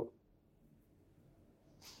 so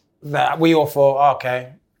that we all thought,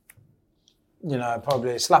 okay,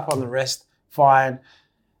 probably a slap on the wrist, fine,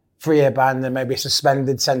 3-year ban, then maybe a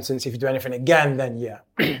suspended sentence. If you do anything again, then yeah.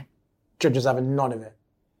 Judges having none of it.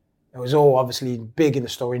 It was all obviously big in the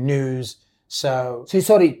story, news. So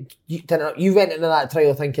sorry, you went into that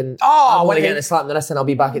trial thinking, I'm going to get a slap on the wrist and I'll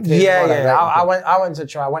be back at training. Yeah. Right? I went to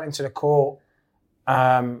trial. I went into the court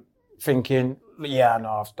thinking,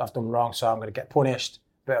 no, I've done wrong, so I'm going to get punished,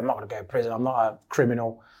 but I'm not going to go to prison. I'm not a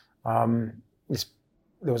criminal. There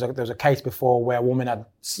was a case before where a woman had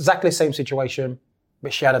exactly the same situation,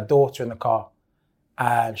 but she had a daughter in the car,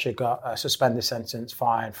 and she got a suspended sentence,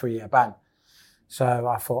 fine, 3-year ban. So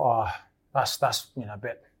I thought, that's a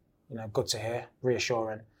bit, good to hear,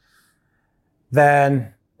 reassuring.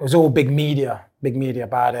 Then it was all big media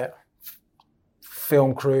about it.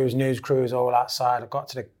 Film crews, news crews, all outside. I got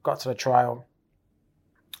to the trial.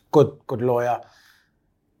 Good lawyer.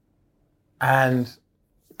 And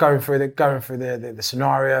going through the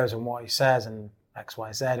scenarios and what he says and X,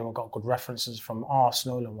 Y, Z, and we've got good references from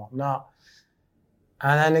Arsenal and whatnot.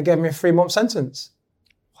 And then they gave me a 3-month sentence.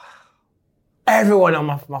 Wow. Everyone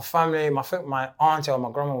on my family, I think my auntie or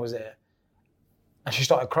my grandma was there. And she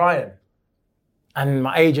started crying. And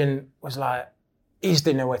my agent was like, he just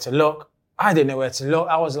didn't know where to look. I didn't know where to look.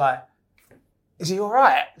 I was like, is he all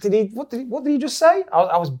right? What did he just say?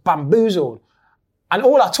 I was bamboozled. And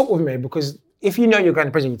all I took with me, because if you know you're going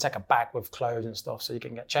to prison, you take a bag with clothes and stuff so you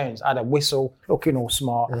can get changed. I had a whistle, looking all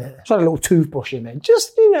smart. Yeah. Just had a little toothbrush in there,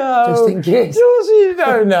 just in case.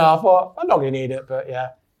 I thought, I'm not going to need it, but yeah.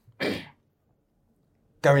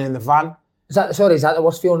 Going in the van. Is that the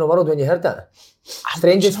worst feeling in the world when you heard that?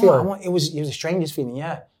 Strangest feeling? It was the strangest feeling,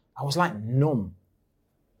 yeah. I was like numb.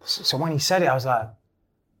 So when he said it, I was like,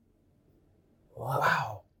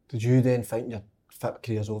 wow. Did you then think your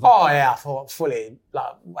career's over? Oh yeah, I thought fully,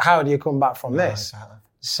 like, how do you come back from this? Exactly.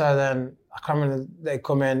 So then I come in, they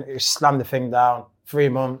come in, slam the thing down, 3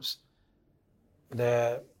 months.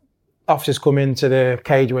 The officers come into the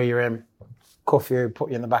cage where you're in, cuff you, put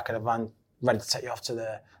you in the back of the van, ready to take you off to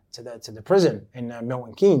the prison in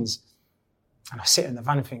Milton Keynes. And I sit in the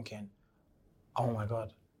van thinking, oh my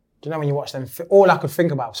God. Do you know when you watch them, all I could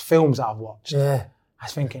think about was films that I've watched. Yeah. I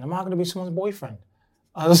was thinking, am I going to be someone's boyfriend?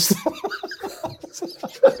 I was thinking, that's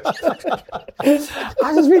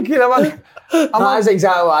exactly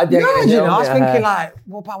what I did. Yeah, I was thinking like,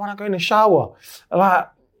 what about when I go in the shower? Like,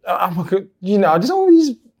 just all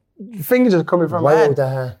these things are coming from my head.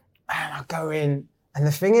 And I go in, and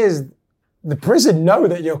the thing is, the prison know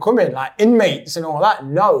that you're coming, like inmates and all that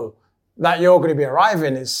know that you're going to be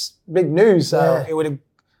arriving. It's big news, so it would have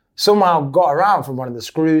somehow got around from one of the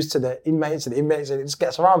screws to the inmates, and it just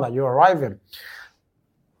gets around that you're arriving.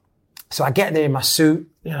 So I get there in my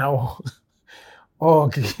suit, getting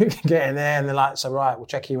there, and they're like, so right, we'll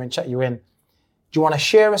check you in. Do you want to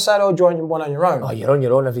share a cell or do you want one on your own? Oh, you're on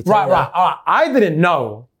your own every time. Right. All right. I didn't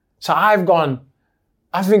know. So I'm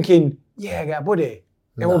thinking, yeah, get a buddy.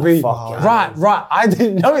 It will be, right. I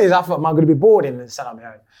didn't know this. I thought, am I going to be bored in the cell on my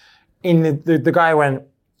own? And the guy went,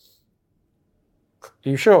 are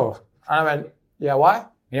you sure? And I went, yeah, why? And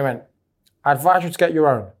he went, I advise you to get your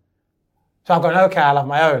own. So I've gone, okay, I'll have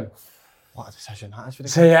my own. What a decision that is for the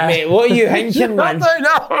so, yeah. Mate, what are you thinking, man? I don't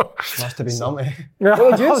know. Must have been nummy. What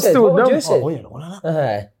would you say? Still what would you say? Oh, you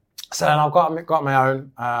know, so then I've got my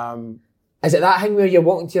own. Is it that thing where you're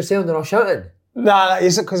walking to your cell and they're all shouting? No,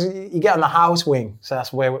 it's because you get on the house wing. So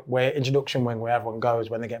that's where introduction wing, where everyone goes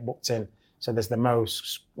when they get booked in. So there's the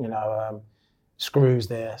most, screws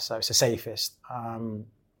there. So it's the safest.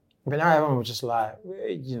 But now everyone was just like,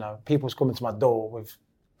 people's coming to my door with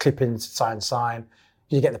clippings, sign.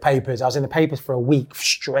 You get the papers. I was in the papers for a week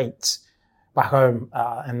straight back home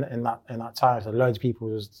in that time. So loads of people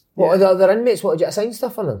was What are the other inmates? What, did you assign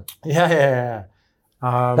stuff for them? yeah.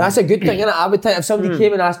 That's a good thing, innit? I would think if somebody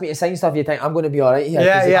came and asked me to sign stuff, you'd think I'm going to be all right here.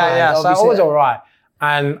 Yeah. So I was all right,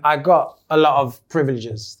 and I got a lot of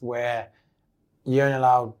privileges where you're only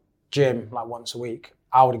allowed gym like once a week.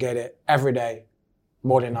 I would get it every day,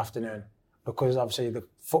 morning and afternoon, because obviously the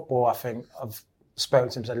football. I think I've spoken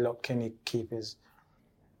to him, said, look, can you keep his?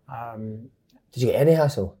 Did you get any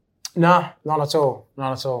hassle? No, none at all.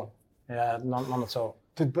 Yeah, none at all.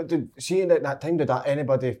 See at that time, did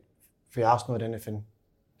anybody for Arsenal or anything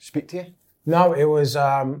speak to you? No, it was.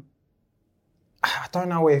 I don't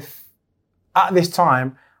know if at this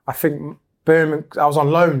time I think Birmingham. I was on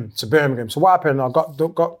loan to Birmingham. So what happened? I got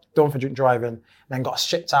done for drink driving, then got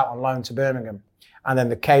shipped out on loan to Birmingham, and then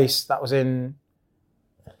the case that was in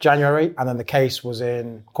January, and then the case was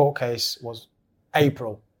in court case was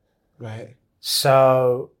April. Right.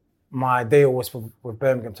 So my deal was with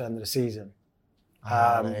Birmingham to the end of the season.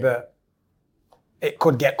 Right. But it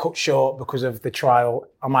could get cut short because of the trial.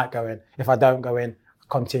 I might go in. If I don't go in,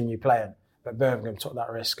 continue playing. But Birmingham took that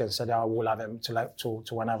risk and said, I will have him to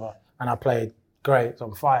whenever. And I played great, it was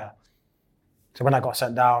on fire. So when I got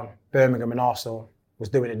sent down, Birmingham and Arsenal was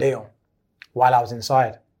doing a deal while I was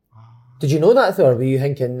inside. Did you know that, though, or were you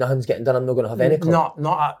thinking nothing's getting done, I'm not going to have any club?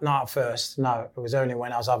 Not at first, no. It was only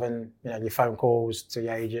when I was having your phone pals to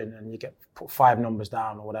your agent and you put 5 numbers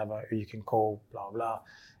down or whatever who you can call, blah, blah.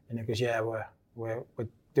 And it goes, yeah, we're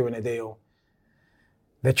doing a deal.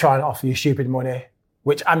 They're trying to offer you stupid money,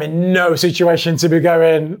 which I'm in no situation to be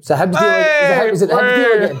going. So Hibs deal, is it the Hibs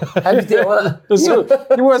deal again? Hibs deal,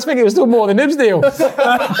 what? You weren't thinking it was still more than Hibs deal.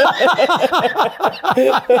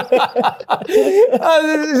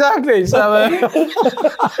 Exactly. So,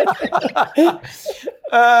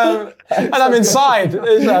 and I'm inside.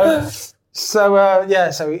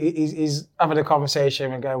 So he's having a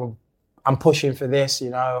conversation and going, well, I'm pushing for this,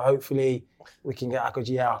 hopefully we can get,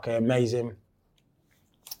 okay, amazing.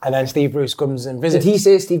 And then Steve Bruce comes and visits. Did he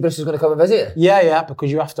say Steve Bruce was going to come and visit you? Yeah,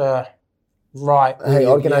 because you have to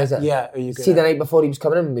organise it. Yeah. See, the night before he was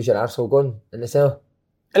coming in, was your arsehole gone in the cell?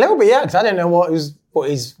 A little bit, yeah, because I didn't know what his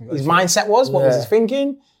mindset was, what was his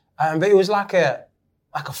thinking. But it was like a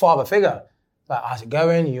father figure. Like, how's it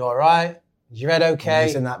going? You all right? Is your head okay?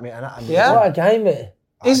 Amazing that, mate. Yeah. What a guy, mate.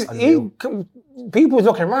 People was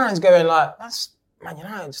looking around and going like, that's Man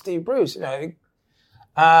United, Steve Bruce,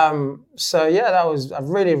 So yeah, I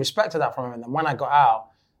really respected that from him. And then when I got out,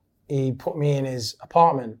 he put me in his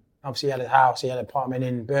apartment. Obviously he had a house, he had an apartment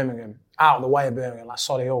in Birmingham, out of the way of Birmingham, like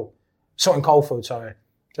Solihull. Sutton Coldfield, sorry.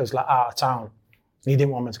 So it's like out of town. He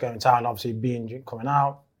didn't want me to go in town, obviously being coming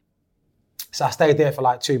out. So I stayed there for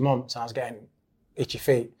like 2 months and I was getting itchy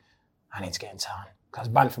feet. I need to get in town. I was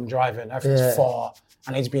banned from driving, everything's far.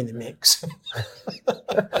 I need to be in the mix.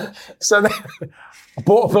 So then I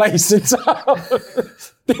bought a place in town.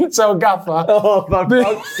 Didn't tell Gaffer. Oh, for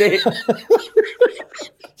fuck's sake.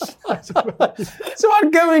 So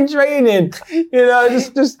I'd go in training,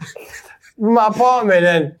 just from my apartment.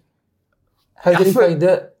 And how did he find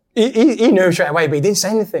it? He knew straight away, but he didn't say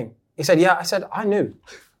anything. He said, yeah. I said, I knew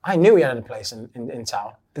he had a place in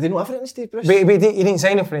town. Did they not have it in Steve Bruce? But he didn't say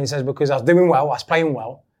anything. He says, because I was doing well, I was playing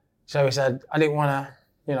well. So he said, I didn't want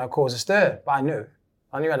to, cause a stir, but I knew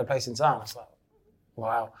he had a place in town. I was like,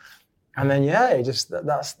 wow. And then,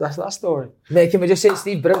 that's that story. Mate, can we just say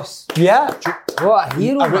Steve Bruce? Yeah. What a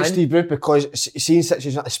hero, I wrote man. Steve Bruce because seeing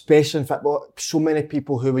situations, especially in football, so many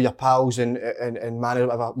people who were your pals and man or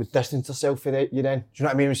whatever would distance themselves from you then. Do you know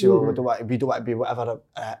what I mean? We say, we don't want to be whatever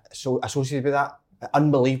so associated with that.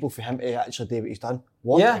 Unbelievable for him to actually do what he's done.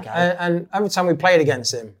 What a guy. And every time we played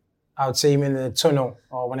against him, I would see him in the tunnel,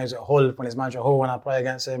 or when he was at Hull, when he's manager at Hull, when I play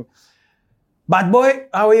against him. Bad boy,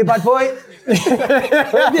 how are you, bad boy?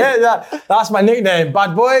 That's my nickname,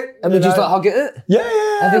 bad boy. And we just like hug it? Yeah.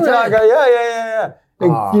 Every time? I go, yeah.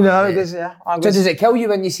 Oh, So does it kill you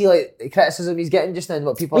when you see like the criticism he's getting just now and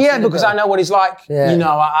what people are saying because about I know what he's like. Yeah.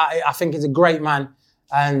 I think he's a great man.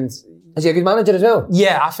 And is he a good manager as well?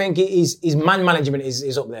 yeah, I think his man management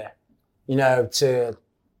is up there. To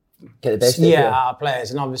Get the best our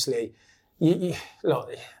players. And obviously,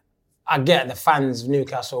 look, I get the fans of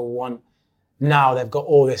Newcastle want, now they've got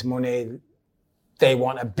all this money, they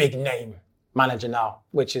want a big name manager now,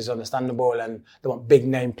 which is understandable, and they want big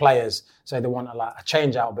name players, so they want a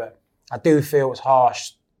change out. But I do feel it's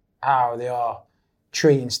harsh how they are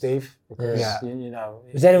treating Steve. Because,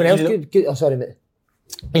 Was anyone else good? Oh, sorry, mate.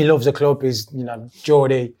 He loves the club, he's,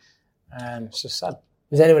 Geordie, and it's just sad.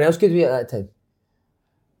 Was anyone else good with you at that time?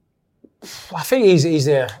 I think he's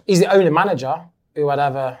the only manager who I'd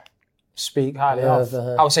ever speak highly of.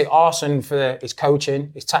 I would say Arsene for his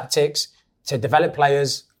coaching, his tactics, to develop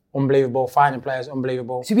players, unbelievable. Finding players,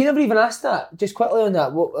 unbelievable. So we never even asked that. Just quickly on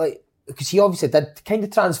that, because he obviously did kind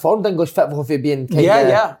of transformed English football for being kind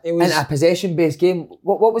of it was in a possession-based game.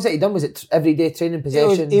 What was it he done? Was it everyday training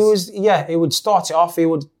possessions? He would start it off. He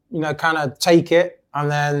would, kind of take it,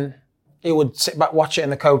 and then he would sit back, watch it,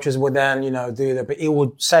 and the coaches would then, do that. But he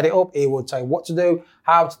would set it up. He would tell you what to do,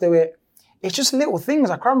 how to do it. It's just little things.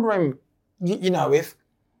 I can remember him, if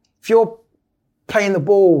you're playing the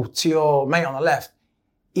ball to your mate on the left,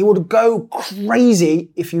 he would go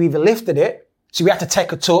crazy if you either lifted it, so you had to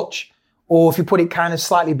take a touch, or if you put it kind of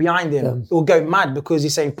slightly behind him, it will go mad because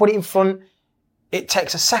he's saying, put it in front. It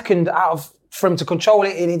takes a second for him to control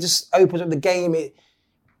it, and he just opens up the game.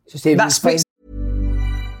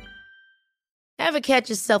 Ever catch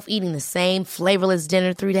yourself eating the same flavorless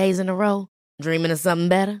dinner 3 days in a row? Dreaming of something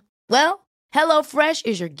better? Well, HelloFresh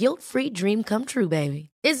is your guilt-free dream come true, baby.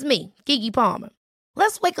 It's me, Keke Palmer.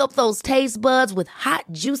 Let's wake up those taste buds with hot,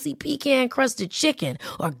 juicy pecan-crusted chicken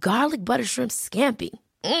or garlic butter shrimp scampi.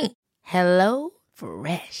 Hello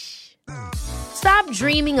Fresh. Stop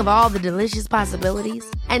dreaming of all the delicious possibilities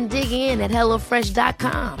and dig in at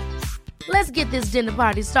HelloFresh.com. Let's get this dinner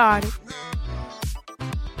party started.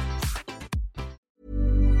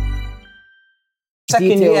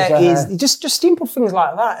 Second year is just simple things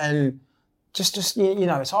like that, and just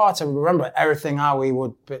it's hard to remember everything how he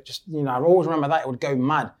would, but just I always remember that it would go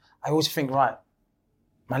mad. I always think, right,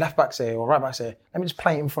 my left back's here or right back's here. Let me just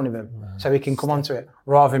play it in front of him so he can come onto it,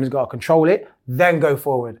 rather than he's got to control it, then go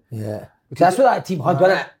forward. Yeah, because that's what that team had,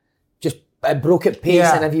 wasn't it? Just broke at pace,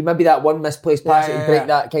 and if you maybe that one misplaced pass, it would break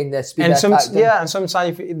that kind of speed. And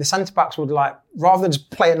sometimes if the centre backs would rather than just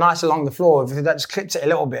play it nice along the floor, if that just clipped it a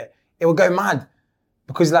little bit, it would go mad.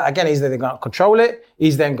 Because again, he's then got to control it.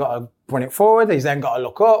 He's then got to run it forward. He's then got to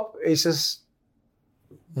look up. It's just.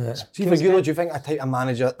 Yeah. So for you, do you think a type of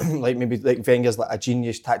manager like Wenger's like a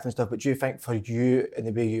genius tactic and stuff? But do you think for you in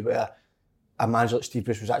the way you were, a manager like Steve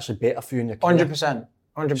Bruce was actually better for you in your career? 100%.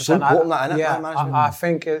 100%. So important that, innit? Yeah, I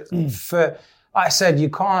think like I said, you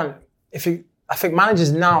can't. I think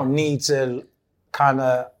managers now need to kind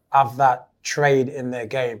of have that trade in their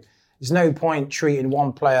game. There's no point treating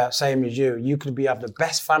one player same as you. You could have the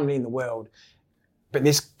best family in the world, but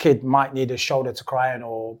this kid might need a shoulder to cry on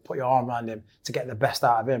or put your arm around him to get the best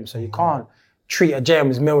out of him. So you can't treat a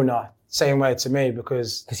James Milner same way to me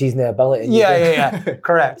because he's the ability. Yeah,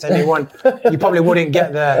 correct. And you probably wouldn't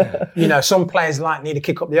get the, some players need to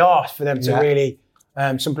kick up the arse for them to really,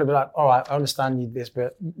 some people be like, all right, I understand you this,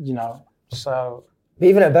 but, so. But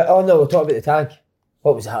even we'll talk about the tag.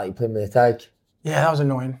 What was it like playing with the tag? Yeah, that was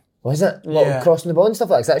annoying. Was it? Crossing the ball and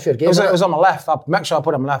stuff like that? That's your game. It was on my left. I make sure I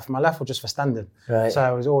put it on my left. My left was just for standing. Right.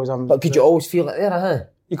 So it was always on. But could you always feel it there, huh?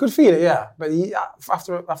 You could feel it, yeah. But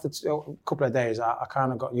after a couple of days, I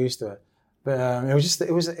kind of got used to it. But it was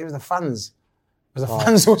the fans. It was the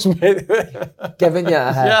fans who was made it. Giving you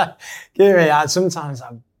a yeah, giving me. And sometimes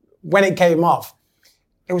when it came off,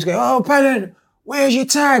 it was going, oh, Pennant, where's your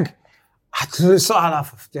tag? I sort of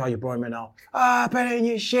laugh. Oh, you're boring me now. Ah, Pennant,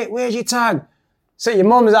 you shit, where's your tag? Sit your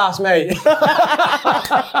mum's ass, mate.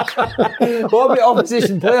 What about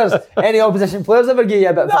opposition players? Any opposition players ever give you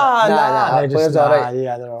a bit of Nah, players all right.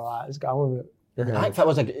 Yeah, they're all right. Let's go on with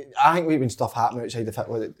it. I think when stuff happened outside the fit,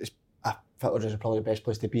 Fitler is probably the best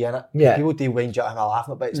place to be in it. Yeah. People do wind you up and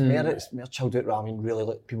laughing, but it's more chilled out rather than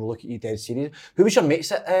really people look at you dead serious. Who was your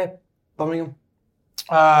mates at Birmingham?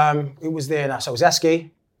 It was there now. So it was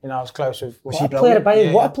Esky. I was close with. What a player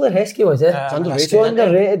Heskey was, eh? It's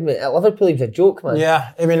underrated, mate. At Liverpool, he was a joke, man.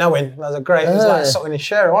 Yeah, I mean, that was a great. It was like something to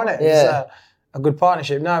share, wasn't it? Yeah. It's a good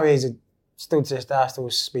partnership. Now still to this day, I still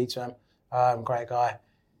speak to him. Great guy.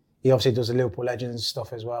 He obviously does the Liverpool Legends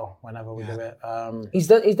stuff as well. Whenever we do it,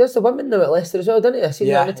 he does the women now at Leicester as well, doesn't he? I seen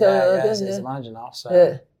that on the telly. He's the manager now,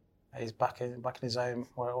 so he's back in his own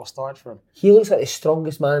where it all started from. He looks like the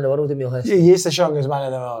strongest man in the world, Emile Heskey. He is the strongest man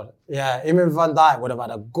in the world. Yeah, him and Van Dijk would have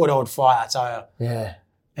had a good old fight, I tell you. Yeah.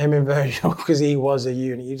 Him and Virgil, because he was a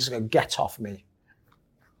unit. You just go, get off me.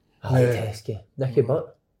 I like Heskey. Nicky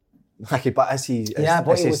Butt. Nicky Butt, is he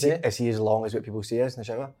as long as what people say is in the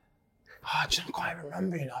shower? I just can't even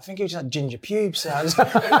remember. I think he was like ginger pubes. Because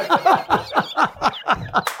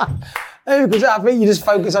I think you just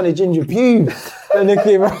focus on his ginger pube.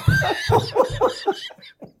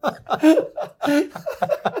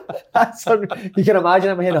 You can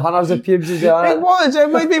imagine him hitting hundreds of pubes as well. It was.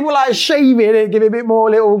 When people shave it and give it a bit more,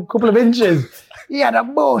 little couple of inches. He had a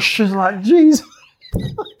bush. It's like, jeez.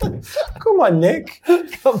 Come on, Nick.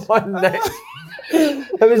 Come on, Nick.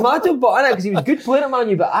 It was mad to but because he was good playing at Man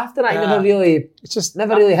U, but after that he never really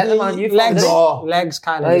hit the Man U. Legs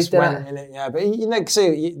kind of just went in it, yeah. But you know,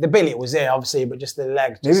 see, the ability was there, obviously, but just the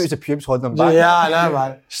legs. Maybe it was the pubes holding them back. Yeah, I know,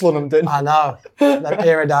 man. Slowing them down. I know. That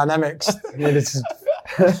aerodynamics. Yeah, this is...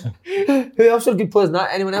 Who else are good players? Not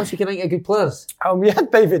anyone else you can think of good players? We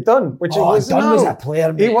had David Dunn, which was a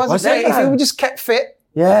player, mate. He was if he just kept fit,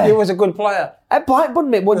 yeah, he was a good player. At Blackburn,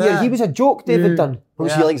 mate, one year he was a joke. David Dunn. What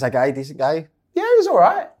was he like as a guy? Decent guy? Yeah, he was all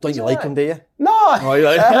right. Don't you like him, do you? No. Oh, you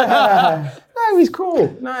like No, he's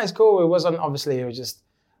cool. No, he's cool. He wasn't, obviously, he was just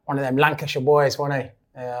one of them Lancashire boys, wasn't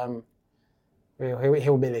he?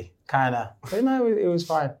 Hillbilly, kind of. But no, it was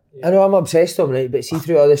fine. Yeah. I know I'm obsessed with him, right? But see,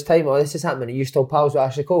 through all this time, all this is happening, are you still pals with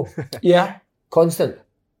Ashley Cole? Yeah. Constant?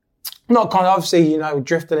 Not kind of, obviously, you know,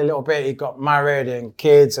 drifted a little bit. He got married and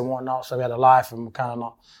kids and whatnot, so we had a life and we kind of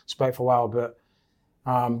not spoke for a while, but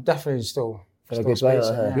definitely still... A good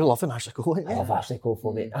player. You're loving Ashley Cole, aren't you? I love Ashley Cole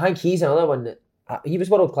for me. I think he's another one that he was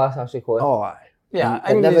world class. Ashley Cole. Oh, aye. Yeah,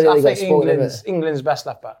 I think England's best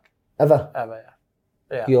left back ever.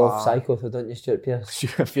 Yeah. You love psycho, so don't you, Stuart Pearce?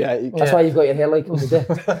 That's why you've got your hair like him today.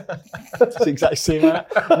 That's the exact same.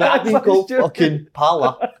 I think called fucking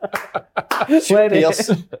Parla.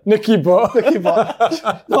 Pearce. Nicky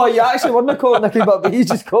Butt. No, you actually weren't called Nicky Butt, but he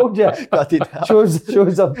just called you. I did.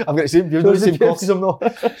 Shows up. I've got the same beard, the same costume though.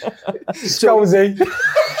 Scolzy.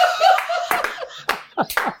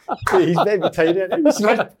 He's maybe tiny, isn't he? He's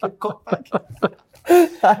got a cockback.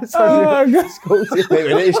 That's how you Mate,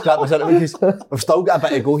 we need to scrap this interview because we've still got a bit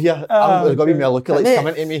to go here. There's got to be more lookalikes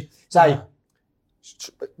coming to me. Say,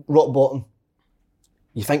 rock bottom.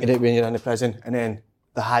 You think of it when you're in the prison, and then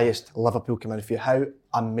the highest, Liverpool come in for you. How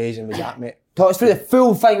amazing was that, mate? Talk us through the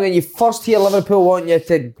full thing when you first hear Liverpool want you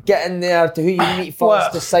to get in there, to who you meet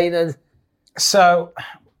first, to sign in. So,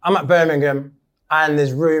 I'm at Birmingham, and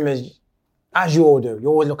there's rumours, as you all do. You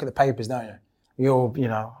always look at the papers, don't you? You're, you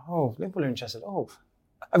know, oh, Liverpool are interested. Oh,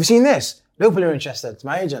 have you seen this? Liverpool are interested. It's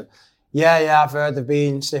my agent. Yeah, I've heard they've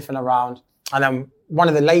been sniffing around. And then one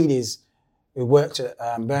of the ladies who worked at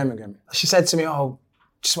Birmingham, she said to me, oh,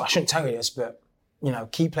 just I shouldn't tell you this, but, you know,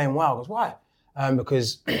 keep playing well. I goes, why?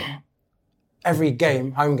 Because every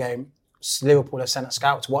game, home game, Liverpool have sent a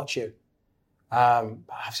scout to watch you.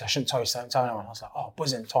 Obviously, I shouldn't tell you, don't tell anyone. I was like, oh,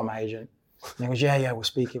 buzzing, told my agent. And he goes, yeah, we're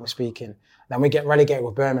speaking. Then we get relegated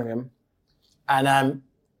with Birmingham. And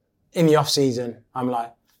in the off-season, I'm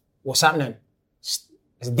like, what's happening? Is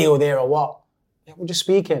a deal there or what? Yeah, we're just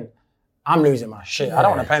speaking. I'm losing my shit. Yeah. I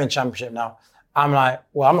don't want to play in the Championship now. I'm like,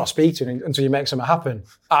 well, I'm not speaking until you make something happen.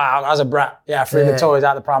 As a brat, I threw the toys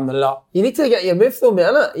out the pram the lot. You need to get your move though, mate,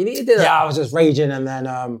 innit? You need to do that. Yeah, I was just raging and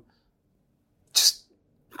then just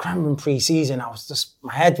cramping pre-season.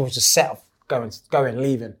 My head was just set off going,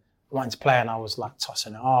 leaving, wanting to play, and I was like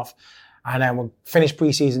tossing it off. And then we'll finish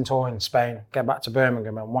pre-season tour in Spain, get back to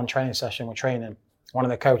Birmingham, and one training session, we're training. One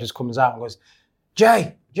of the coaches comes out and goes,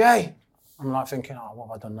 Jay. I'm like thinking, oh, what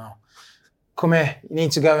have I done now? Come here, you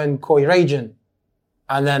need to go and call your agent.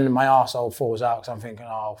 And then my arsehole falls out because I'm thinking,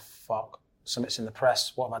 oh, fuck, something's in the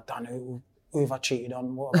press. What have I done? Who have I cheated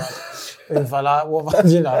on? What have I,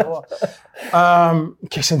 you know, what?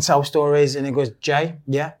 Kiss and tell stories. And he goes, Jay,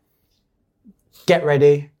 yeah, get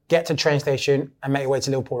ready. Get to the train station and make your way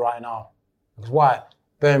to Liverpool right now. Because why?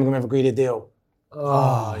 Birmingham have agreed a deal.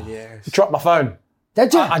 Oh, yes. Dropped my phone.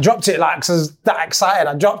 Did you? I dropped it like, because I was that excited.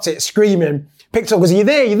 I dropped it screaming. Picked up, goes, are you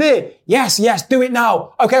there? Yes, do it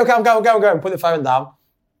now. Okay, I'm going. Put the phone down.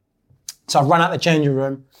 So I've run out the changing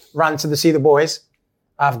room, ran to see the boys.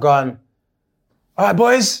 I've gone, all right,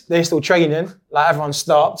 boys. They're still training. Like everyone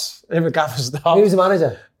stopped. Every gaffer stopped. Who was the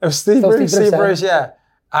manager? It was Steve Bruce, yeah.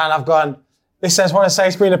 And I've gone, listen, I just want to say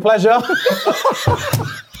it's been a pleasure.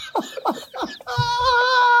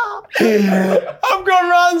 I've gone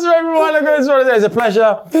round to everyone. I just want to say it's a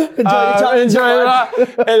pleasure. Enjoy it.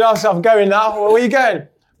 And also, I'm going now. Where are you going?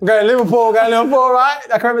 I'm going to Liverpool, right?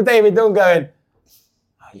 I can remember David Dunn going,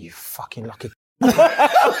 oh, you fucking lucky.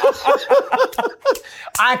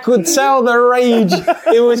 I could tell the rage.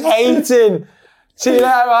 It was hating. See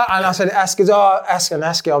that? And I said, ask it,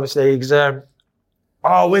 obviously, because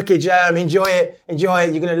oh, wicked, enjoy it. You're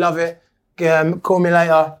going to love it. Call me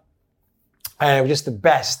later. And it was just the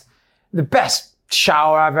best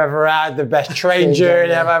shower I've ever had, the best train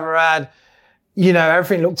journey I've ever had. You know,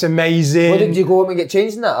 everything looked amazing. Well, did you go home and get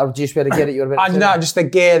changed in that, or did you just wear the gear that you were about to No, just the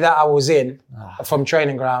gear that I was in from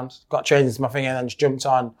training ground. Got changed into my thing and then just jumped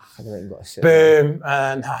on. Boom.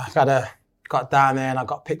 And I got down there and I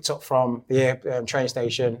got picked up from the train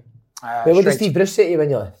station. Wait, what did Steve Bruce say to you when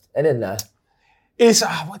you left? In there?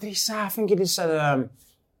 What did he say? I think he just said,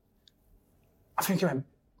 I think he went,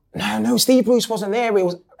 No, Steve Bruce wasn't there. It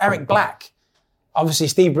was Eric Black. Obviously,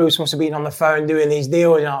 Steve Bruce must have been on the phone doing these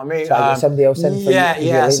deals, you know what I mean? Trying to get somebody else in for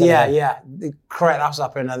Yeah. Correct, that's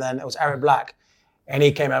happened. And then it was Eric Black. And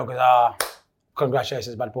he came out and goes,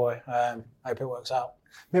 congratulations, bad boy. I hope it works out.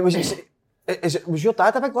 Mate, was your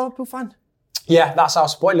dad a big Liverpool fan? Yeah, that's how I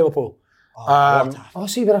supported Liverpool.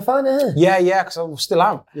 So you were a fan, eh? Yeah, because I still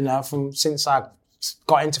am. You know, since I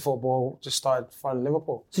got into football, just started following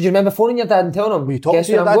Liverpool. So do you remember phoning your dad and telling him? Were you talking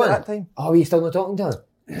to your dad at that time? Oh, were you still not talking to him?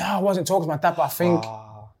 No, I wasn't talking to my dad, but I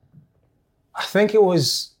think it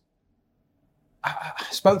was. I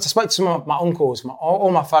spoke to some of my uncles, all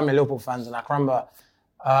my family Liverpool fans, and I can remember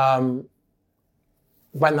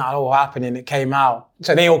when that all happened and it came out.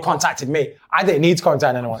 So they all contacted me. I didn't need to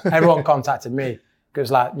contact anyone. Everyone contacted me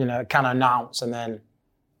because, like, you know, can I announce, and then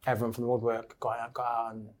everyone from the woodwork got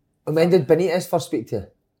out. And when did Benitez first speak to you?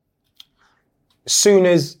 As soon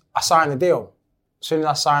as I signed the deal. As soon as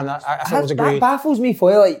I signed that, I thought it was agreed. That baffles me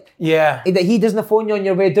for you, like, yeah. that he doesn't phone you on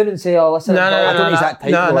your way down and say, oh, listen, I don't need that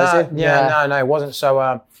title, is he? No, it wasn't.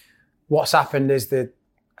 So what's happened is that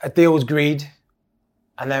a deal was agreed,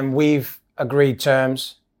 and then we've agreed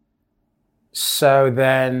terms. So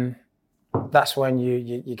then that's when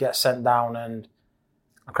you get sent down, and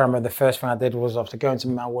I can remember the first thing I did was after going to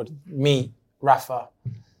Melwood, meet Rafa,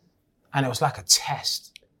 and it was like a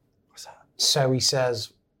test. What's that? So he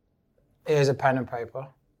says, here's a pen and paper.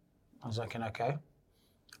 I was like, okay. I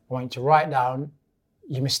want you to write down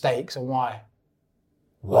your mistakes and why.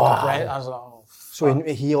 Wow. I was like, oh, fuck. So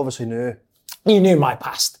he obviously knew. He knew my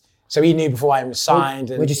past. So he knew before I even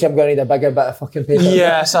signed. Would you say I'm going to need a bigger bit of fucking paper?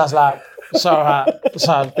 Yeah, so I was like, so I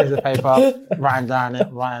gave the paper, writing down it,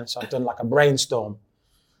 so I've done like a brainstorm.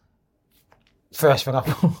 First thing I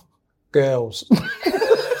put, girls.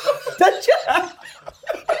 Did you?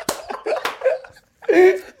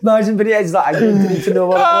 Imagine Benitez like, I need to know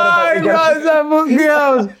what about the girls. I put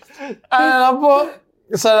girls. And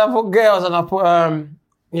I put girls and I put,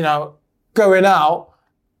 going out.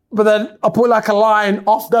 But then I put like a line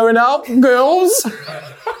off going out, girls.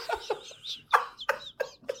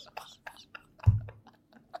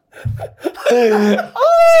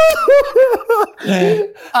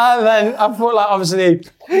 And then I put like, obviously,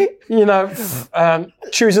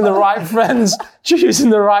 choosing the right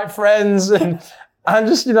friends, and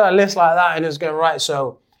just, a list like that, and it was going, right,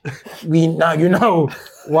 so we now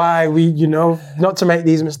why not to make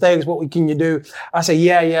these mistakes, what can you do? I say,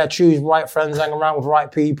 yeah, choose right friends, hang around with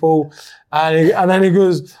right people. And then he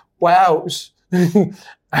goes, what else? I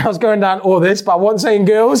was going down all this, but I wasn't saying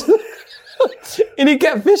girls. And he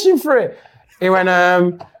kept fishing for it. He went, I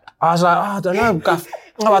was like, I don't know, Gaff.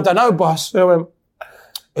 I don't know, boss. He went,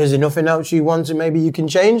 is there nothing else you want to maybe you can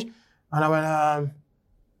change? And I went,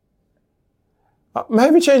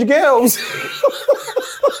 maybe change girls.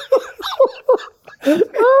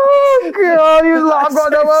 Oh, God, you laughed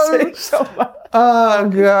on the one. Oh,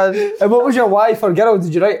 God. And what was your wife for girl?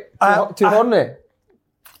 Did you write too horny?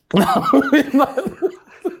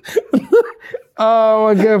 Oh,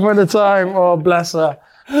 my girlfriend at the time. Oh, bless her.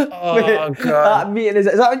 Oh, God. That meeting, is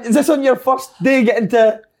this on your first day getting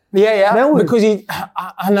to... Yeah. Melwood?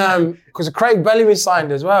 Because Craig Bellamy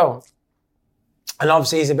signed as well. And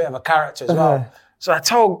obviously he's a bit of a character as well. So I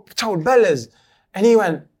told Bellas, and he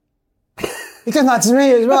went, he came back to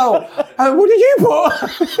me as well. What did you put?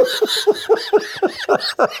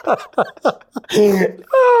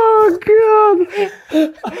 Oh, God.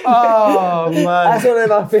 Oh, man. That's one of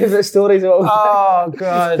my favourite stories. Oh,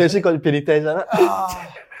 God. Especially got the Benitez in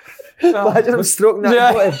it. Imagine him stroking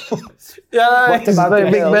that button. Yeah, What about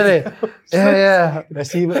big the belly. Yeah.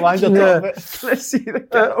 Let's see what Langer talking about. Let's see the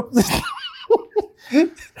girls.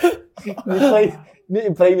 Need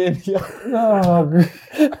to bring me in here. Oh,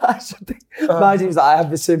 Imagine he's like, I have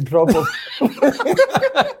the same problem.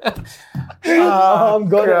 I'm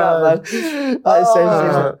going to that, man. That is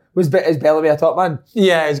sensational. Is Bellamy a top man?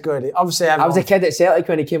 yeah, he's good. Obviously, I was a kid at Celtic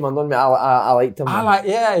when he came on, me. I liked him.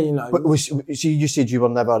 But you said you were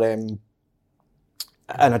never in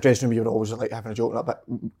a dressing room, you were always like having a joke, but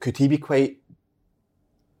could he be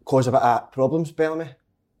cause a bit of problems, Bellamy?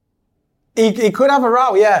 He could have a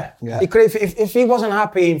row, yeah. Yeah. He could if he wasn't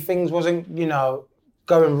happy and things wasn't,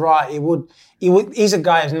 going right. He would. He's a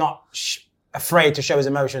guy who's not afraid to show his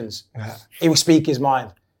emotions. Yeah. He will speak his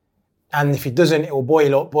mind, and if he doesn't, it will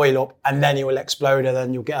boil up, and then he will explode, and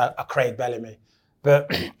then you'll get a Craig Bellamy. But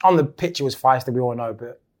on the pitch, he was feisty, we all know.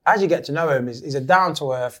 But as you get to know him, he's a down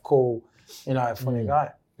to earth, cool, funny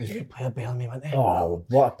guy. He's a good player, Bellamy, wasn't he? Oh,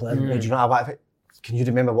 what a player. Do you know can you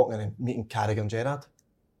remember walking in and meeting Carragher and Gerrard?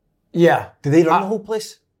 Yeah. Did they run the whole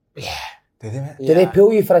place? Yeah. Did they, mate? Did they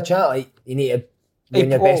pull you for a chat? Like, you need to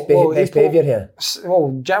Doing your best behaviour here.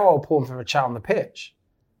 Well, Gerrard pulled him for a chat on the pitch.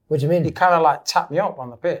 What do you mean? He kind of like tapped me up on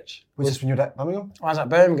the pitch. Was this when you were at Birmingham? I was at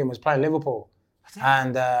Birmingham, was playing Liverpool.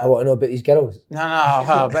 And I want to know about these girls. No,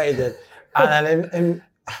 I bet he did. And then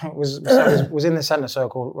was in the centre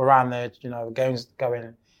circle around there, the game's going,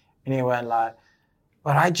 and he went like,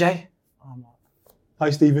 "All right, Jay." I'm like, "Hi,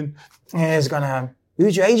 Stephen." Yeah, he's going,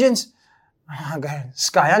 "Who's your agent?" I'm going,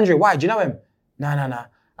 "Sky Andrew. Why? Do you know him?" No. And I'm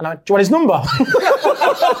like, "Do you want his number?"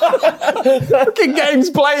 Fucking game's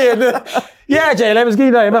playing. Yeah, Jay, let us give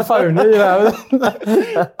you my phone.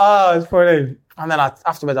 Oh, it's funny. And then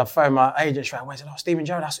afterwards, I phoned my agent straight away. I said, "Oh, Stephen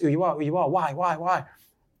Gerrard, that's who you are. Why?"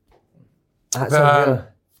 That's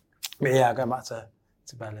But yeah, going back to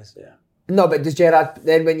Bellis, yeah. No, but does Gerrard,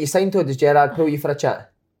 then when you signed to it, does Gerrard pull you for a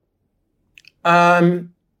chat?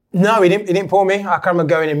 No, he didn't pull me. I can remember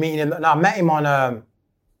going and meeting him. No, I met him on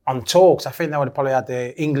talks. I think they would have probably had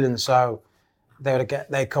the England, so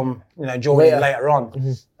they come, join me later on.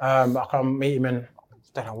 Mm-hmm. I can meet him in, I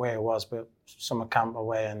don't know where it was, but summer camp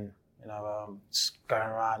away, and just going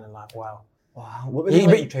around and like, wow. What was it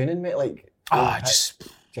like training, mate? Like, just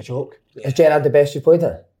a joke. Is Gerrard the best you played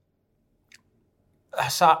at?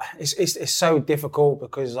 It's so difficult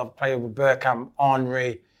because I've played with Bergkamp,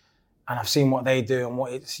 Henry, and I've seen what they do and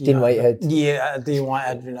what it's. Dean Whitehead. Yeah, Dean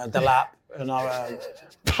Whitehead, Delap,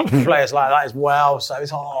 players like that as well. So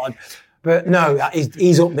it's hard. But no,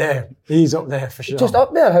 he's up there. He's up there for sure. Just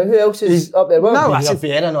up there? Who else is up there? Well, no, that's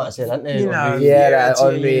Vieira, not I said, isn't he?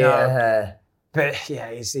 Henry. But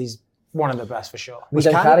yeah, he's one of the best for sure. We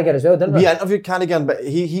done Carragher as well, didn't we? We interviewed Carragher, but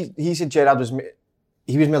he said Gerrard was more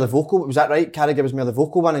the vocal. Was that right? Carragher was more the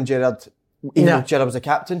vocal one, and Gerrard, though Gerrard was the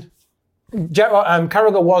captain.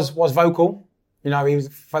 Carragher was vocal. He was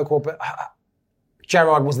vocal, but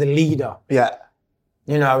Gerrard was the leader. Yeah.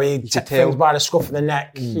 He took things by the scruff of the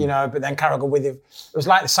neck, but then Carragher it was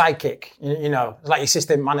like the sidekick, it was like your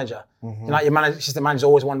assistant manager. Mm-hmm. Your assistant manager's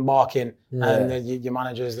always one barking, and your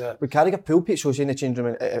manager's the... Would Carragher pull Pete Sosie in the change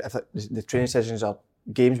room if the training sessions are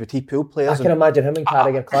games, would he pull players? I can imagine him and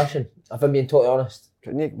Carragher clashing, if I'm being totally honest.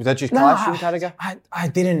 Couldn't you? Did you clash with Carragher? I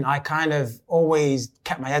didn't. I kind of always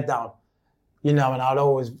kept my head down, and I'd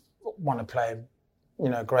always want to play,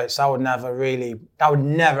 great. So I would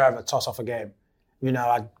never ever toss off a game.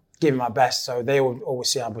 I'd give him my best, so they would always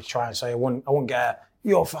see I was trying. So I wouldn't get,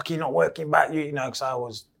 "You're fucking not working back," because I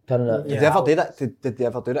was. Did they ever do that? Did they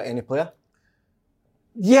ever do that? Any player?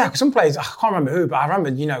 Yeah, because some players, I can't remember who, but I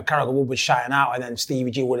remember, Carragher Wood was shouting out, and then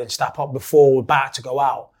Stevie G wouldn't step up before we're about to go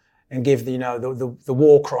out and give the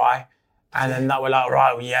war cry, and then that we're like,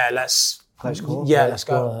 right, well, yeah, let's go. Yeah, let's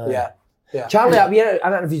go. Yeah. Charlie, I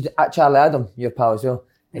interviewed at Charlie Adam, your pal as well.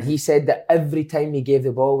 And he said that every time he gave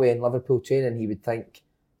the ball away in Liverpool training, he would think,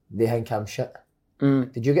 they think I'm shit.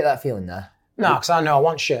 Did you get that feeling there? No, because I know I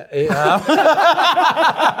want shit.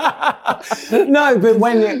 No, but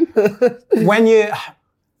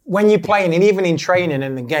when you're playing, and even in training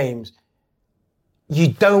in the games,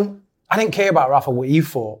 I didn't care about Rafa what you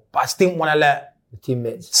thought, but I just didn't want to let the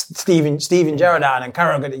teammates, Steven Gerrard and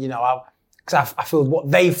Carragher, because I feel what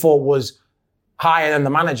they thought was higher than the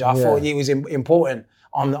manager. I thought he was important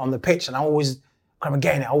on the pitch, and I always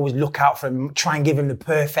look out for him, try and give him the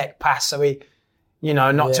perfect pass, so he,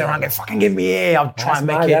 not turn around and go, "Fucking give me here." I'll try and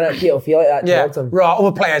make it. People feel like that towards him. Right,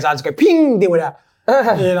 other players, I'd just go, "Ping, deal with that." I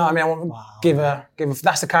want to give a.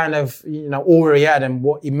 That's the kind of aura he had and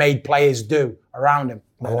what he made players do around him.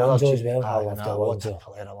 Alonso as well. I loved Alonso. What a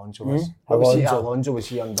player Alonso was. Alonso was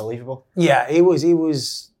he unbelievable? Yeah, he was. It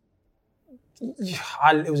was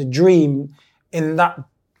a dream in that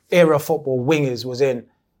era of football. Wingers was in.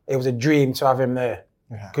 It was a dream to have him there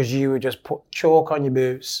because you would just put chalk on your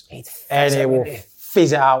boots and he will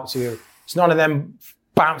fizz it out to you. It's none of them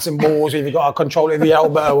bouncing balls if you've got to control it with your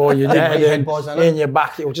elbow or your head in your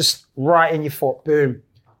back. It was just right in your foot, boom,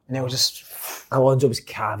 and it was just. Alonso was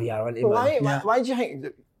caviar, wasn't he? Why do you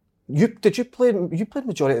think you played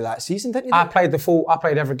majority of that season, didn't you? I played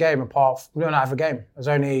every game not every game. It was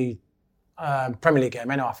only Premier League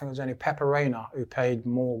game. I think it was only Pepe Reina who played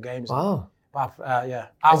more games. Wow.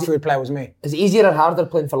 Outfield player was me. Is it easier or harder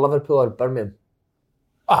playing for Liverpool or Birmingham?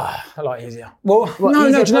 A lot easier. No.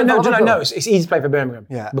 It's easy to play for Birmingham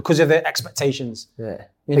because of the expectations. Yeah.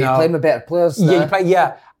 You play with better players. Yeah, you play.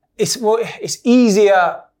 Yeah, it's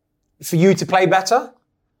easier for you to play better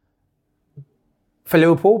for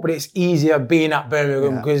Liverpool, but it's easier being at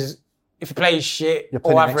Birmingham because if you play shit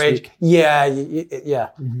or average, and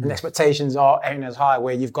the expectations ain't as high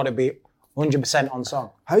where you've got to be 100% on song.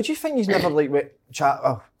 How do you think he's never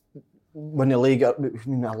when the league,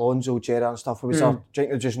 Alonso, Gerrard and stuff, do you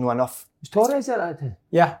think they just know enough? Was Torres at that time?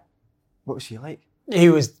 Yeah. What was he like? he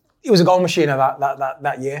was a goal machine of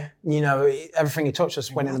that year. You know, everything he touched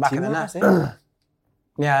just went in the back of the net.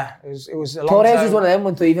 Yeah, it was a long Torres time. was one of them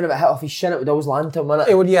ones, though, even if it hit off his shin, it would always land to him, wouldn't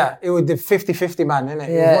it? It would the 50-50 man, innit?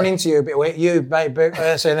 It Yeah. would run into you, but wait, you, babe,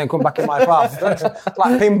 so then come back in my path.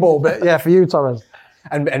 Like pinball, but yeah, for you, Torres.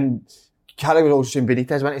 And Carrick was also saying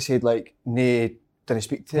Benitez when he said, like, nay, didn't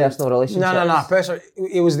speak to him. Personal relationship. No. Personally,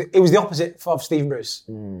 it was the opposite of Steve Bruce.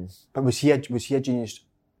 But was he a genius?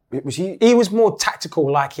 Was he? He was more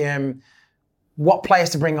tactical, like what players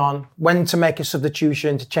to bring on, when to make a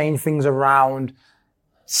substitution, to change things around,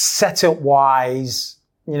 setup wise.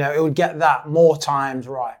 You know, it would get that more times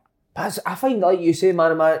right. But I find, like you say,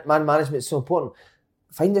 man management is so important.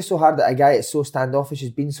 I find it so hard that a guy that's so standoffish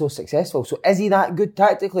has been so successful. So is he that good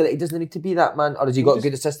tactically that he doesn't need to be that man? Or has he got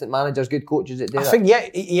good assistant managers, good coaches that do that? I think, yeah,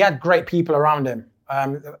 he had great people around him.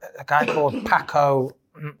 A guy called Paco,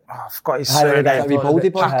 I forgot his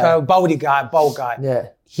surname. Baldy guy, bold guy. Yeah.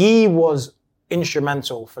 He was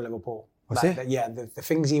instrumental for Liverpool. Was like, he? The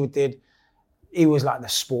things he did, he was like the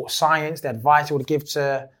sports science, the advice he would give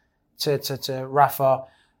to Rafa,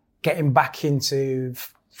 getting back into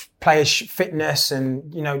players' fitness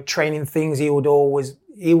and, you know, training things. He was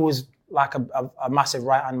like a massive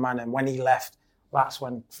right-hand man, and when he left, that's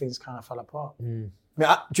when things kind of fell apart. Do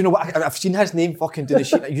you know what? I've seen his name fucking do the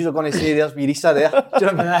sheet. You're going to say there's Risa there. Do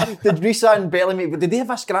you know what I mean? Did Risa and Bellamy, did they have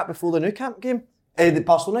a scrap before the Nou Camp game? The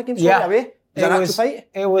Barcelona game, sorry, away? Was that an actual fight?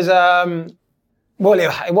 It was, well,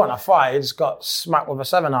 it wasn't a fight. He just got smacked with a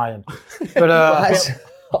 7-iron. But That's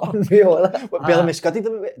unreal. What, Bellamy scudded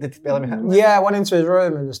him? Did Bellamy hit him? yeah, I went into his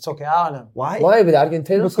room and just took it out on him. Why? Why were they arguing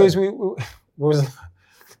Taylor? Because we was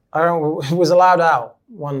allowed out.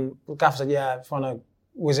 One gaffer said, yeah,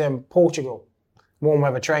 was in Portugal, warm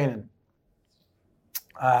weather training.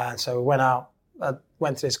 So we went out,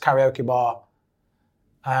 went to this karaoke bar,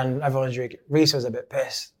 and everyone's drinking. Reece was a bit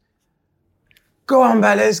pissed. Go on,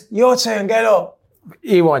 Bellas, your turn, get up.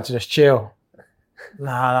 He wanted to just chill.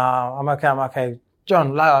 No, I'm okay.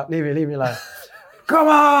 John, leave me alone. Come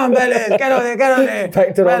on, Bellas, get on there.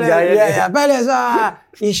 Picked it up, guy. Yeah, Bellas,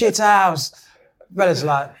 you shit house. Bellas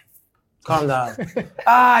like, calm down.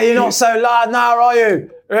 You're not so loud now, are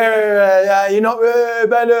you? Yeah, you're not,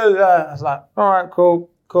 Bellas. I was like, all right, cool.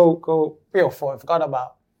 We all forgot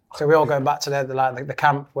about. So we all go back to the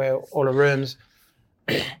camp where all the rooms.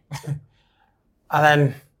 And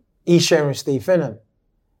then he's sharing with Steve Finnan.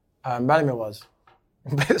 Bellamy was.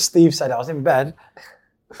 Steve said I was in bed,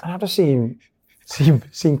 and I just seen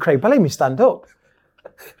Craig Bellamy stand up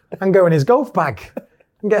and go in his golf bag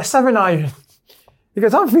and get a 7-iron. He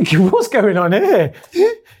goes, I'm thinking, what's going on here?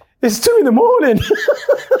 It's 2 a.m.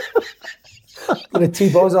 Got the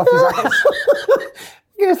 2 balls off his ass.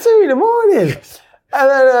 He goes, 2 a.m. And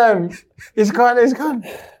then he's gone.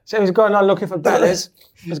 So he's going on looking for Bellas.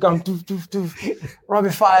 He's gone, doof, doof, doof. Robbie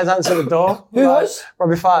Fowler's answered the door. Who was?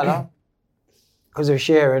 Robbie Fowler. Because of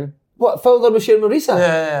sharing. What, Fowler was sharing with Risa?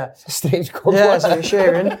 Yeah. It's a strange couple. Yeah, so he's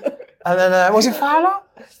sharing. And then, was it Fowler?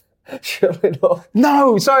 Surely not.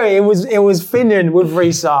 No, sorry, it was Finnan with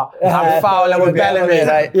Risa and Fowler with Bellamy.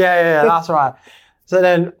 Right. Yeah, that's right. So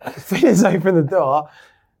then Finnan's opened the door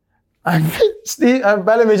and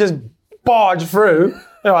Bellamy just barged through.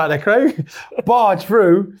 You know, like the crow, barged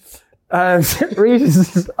through. And Reece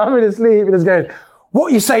is having a sleep and is going,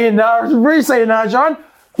 what are you saying now? What are you saying now, John?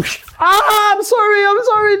 I'm sorry. Do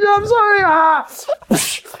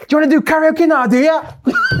you want to do karaoke now, do you?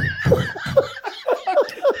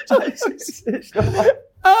 Is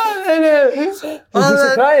he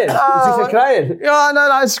crying? Is he crying? Yeah, no,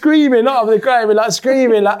 like screaming, not really crying, but like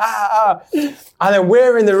screaming, like And then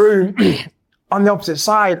we're in the room on the opposite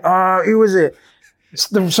side. Who was it?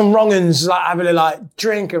 Some wrong-uns like having a like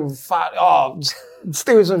drink and just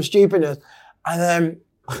doing some stupidness. And then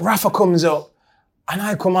Rafa comes up and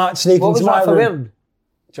I come out sneaking What was into my Rafa room. wearing?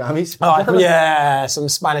 Jammies. Oh, yeah, some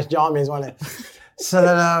Spanish jammies, wasn't it? So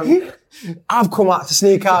then I've come out to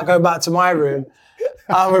sneak out, go back to my room.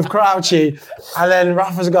 I'm with Crouchy. And then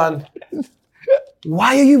Rafa's gone,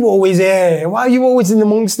 why are you always here? Why are you always in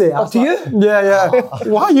amongst it? Up to you? Yeah.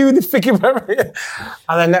 Why are you the thinking about it?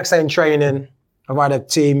 And then next day in training, I've had a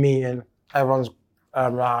team meeting. Everyone's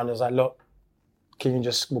around. I was like, look,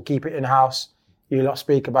 we'll keep it in-house. You lot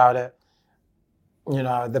speak about it. You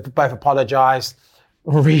know, they both apologised.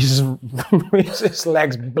 Reece's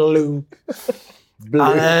legs blew.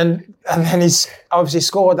 And then he's obviously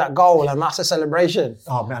scored that goal, and that's a celebration.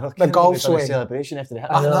 Oh man, the goal swing. Celebration after the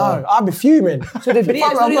hit. I know. I'd be fuming. So the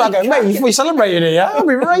Benitez I'm like, mate, we celebrating here. I'd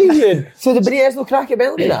be raging. So the Benitez no crack at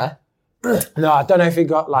Bellamy now? No, I don't know if he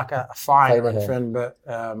got like a fine or Fine, anything, but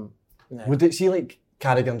Would it see like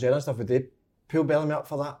Carragher and Jenner and stuff? Would they pull Bellamy up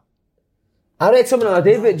for that? I read something the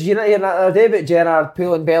other day, but did you not hear that the other day about Gerrard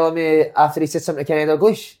pulling Bellamy after he said something to Kenny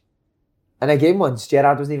Dalglish? In a game once,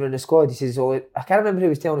 Gerrard wasn't even in the squad. He says, I can't remember who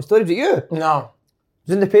was telling the story. Was it you? No. It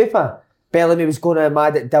was in the paper. Bellamy was going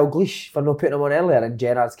mad at Dalglish for not putting him on earlier, and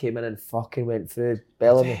Gerrard's came in and fucking went through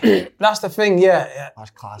Bellamy. That's the thing, yeah.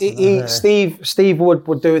 That's class. Steve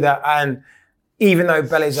would do that, and even though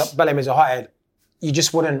Bellamy's a hothead, you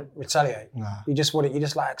just wouldn't retaliate. Nah. You just wouldn't. You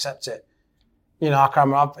just like accept it. You know, I can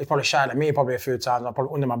remember he probably shouted at me probably a few times. I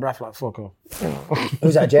probably under my breath like fuck off.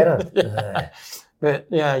 Who's that, Gerrard? But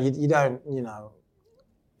yeah, you don't. You know,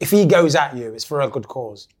 if he goes at you, it's for a good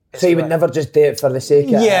cause. So you would never just do it for the sake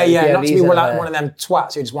of Yeah, not to be reason, like one of them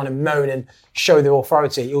twats who just want to moan and show the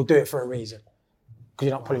authority. You'll do it for a reason. Because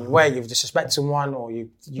you're not pulling your weight, you've disrespected someone, or you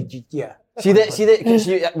yeah. See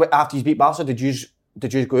that, after you beat Barca, did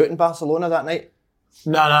you go out in Barcelona that night?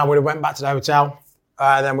 No, we went back to the hotel,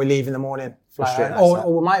 then we leave in the morning. Fly home.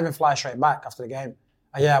 Or we might even fly straight back after the game.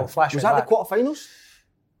 Yeah, we'll fly straight back. Was that the quarterfinals?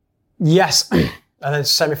 Yes. And then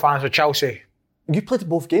semi-finals with Chelsea. You played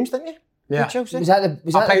both games, didn't you? Yeah. Was that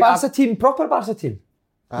the Barca team, proper Barca team?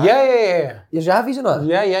 Yeah. Your Javis or not?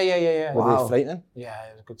 Yeah. Were they frightening? Yeah,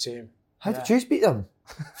 it was a good team. How did you beat them?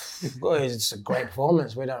 Well, it's a great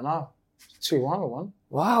performance. We don't know. 2-1 we won.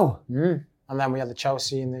 Wow. And then we had the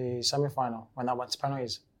Chelsea in the semi-final when that went to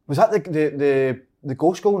penalties. Was that the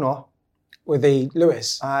ghost goal? No. With the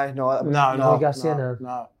Lewis? Aye, no. No.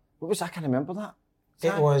 No. What was that? I can't remember that.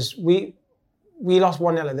 It was we lost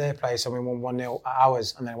 1-0 at their place and we won 1-0 at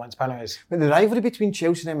ours, and then it went to penalties. But the rivalry between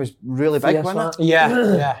Chelsea and them was really big, wasn't it?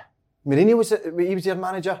 Yeah. Mourinho was their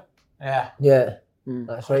manager. Yeah.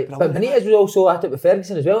 That's right. But Benitez was also at it with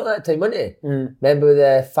Ferguson as well at that time, wasn't he? Remember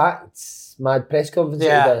the facts, mad press conference?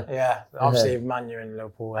 Yeah. Obviously, Man U and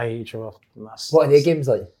Liverpool hate each other. What are their games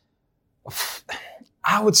like?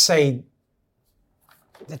 I would say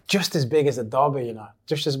they're just as big as the derby, you know,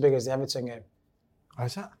 just as big as the Everton game.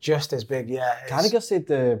 How's that? Just as big, yeah. Carragher said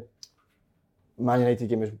the Man United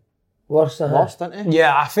game was Worse, didn't he?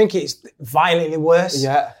 Yeah, I think it's violently worse.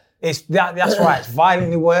 Yeah. That's right, it's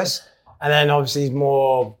violently worse. And then obviously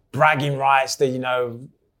more bragging rights that, you know,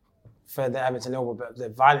 for the Everton Liverpool, but the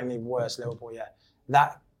violently worse Liverpool, yeah.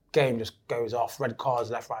 That game just goes off, red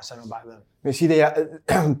cards, left, right, centre back then. You see,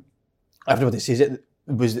 everybody says it.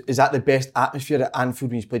 Is that the best atmosphere at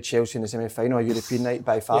Anfield when you played Chelsea in the semi-final, a European night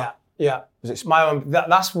by far? Yeah. Was it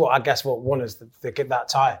that's what I guess what won us to get that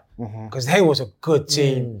tie. Because they was a good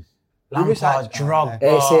team. Lampard,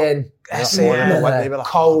 Drogba, SN,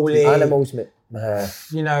 Coley, animals, mate.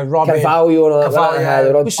 You know, Robin, Carvalho,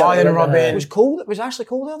 Robin. It was actually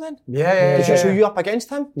cold there then? Yeah. Did you show you up against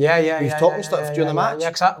him? Yeah. He was talking stuff during the match? Yeah,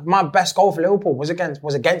 because my best goal for Liverpool was against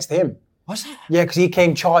him. Was it? Yeah, because he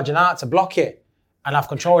came charging out to block it, and I've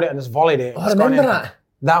controlled it and just volleyed it. I remember that.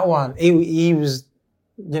 That one, he was,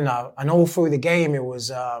 you know, and all through the game it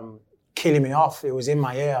was killing me off. It was in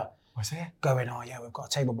my ear. Was it? Going, oh yeah, we've got a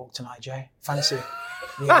table book tonight, Jay. Fancy it.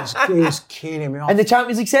 He was killing me off. In the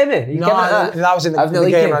Champions League semi? No, that was in the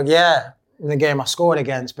game. In the game I scored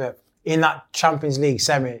against, but in that Champions League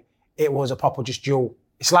semi, it was a proper just duel.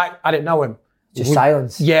 It's like I didn't know him. Just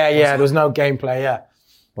silence. Yeah. There was no gameplay. Yeah.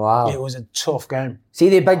 Wow. It was a tough game. See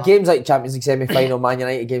the big games like Champions League semi-final, Man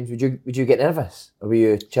United games. Would you get nervous, or were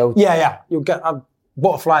you chilled? Yeah. You'll get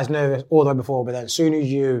butterflies nervous all the way before, but then as soon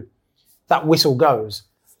as that whistle goes,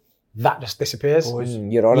 that just disappears.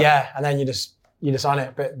 You're on it. Yeah, and then you're just on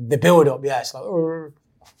it. But the build up, yeah, it's like.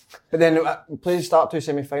 But then players start 2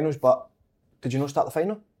 semi-finals, but did you not start the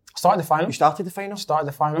final? Started the final. You started the final? Started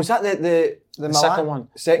the final. Was that the Milan? Second one?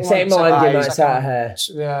 Second Milan game. That's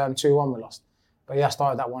 2-1 we lost. But yeah, I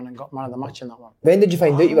started that one and got man of the match in that one. When did you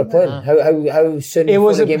find out you were playing? How soon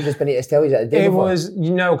before the game does Benitez tell you that? The day before? Was,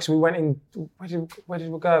 because we went in. Where did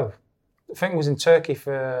we go? I think it was in Turkey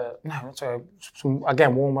not Turkey.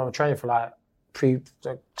 Again, warm weather training for like because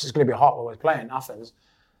it's going to be hot where we're playing Athens.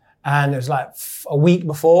 And it was like a week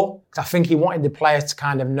before, because I think he wanted the players to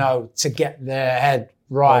kind of know to get their head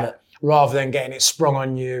right, rather than getting it sprung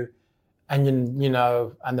on you, and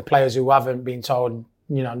and the players who haven't been told,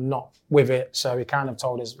 not with it. So he kind of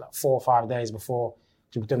told us like 4 or 5 days before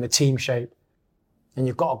we've done the team shape, and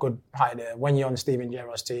you've got a good height there. When you're on Steven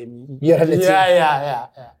Gerrard's team, you're in the team. Yeah.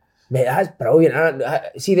 Mate, that's brilliant.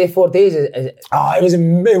 See, the 4 days. It was.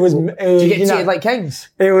 Did you get treated like kings?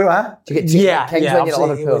 Did you get treated like kings when you're at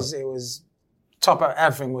Liverpool? It was top of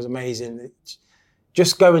everything was amazing.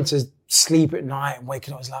 Just going to sleep at night and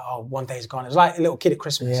waking up, it was like, oh, 1 day's gone. It was like a little kid at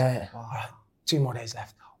Christmas. Yeah. Oh, 2 more days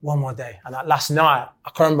left. 1 more day. And that last night, I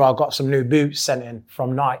can remember I got some new boots sent in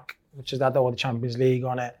from Nike, which is that all the Champions League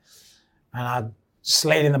on it. And I just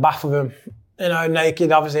laid in the bath of them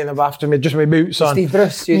naked, obviously in the bathroom with just my boots on. Steve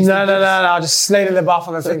Bruce. No. Just laying in the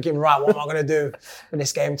bathroom and thinking, right, what am I going to do in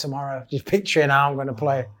this game tomorrow? Just picturing how I'm going to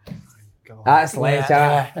play. That's legend.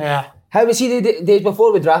 Yeah. How was he the days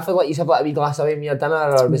before with Rafa? Like you have like a wee glass of wine with your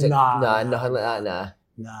dinner, or was it? Nah. Nothing like that.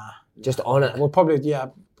 Nah. Just on it. We'll probably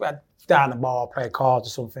down the bar, play cards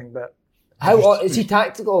or something. But how is he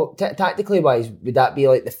tactically wise? Would that be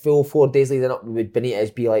like the full 4 days leading up? Would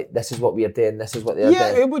Benitez be like, this is what we're doing, this is what they're doing?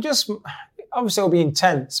 Yeah, it would just obviously it'll be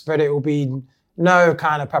intense, but it will be no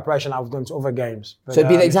kind of preparation I've done to other games. But, So it'd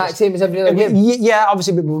be the exact same as every other game? Yeah,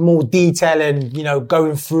 obviously with more detail and,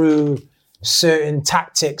 going through certain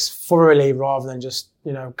tactics thoroughly rather than just,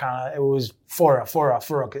 kind of, it was thorough.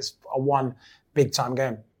 It's a one big time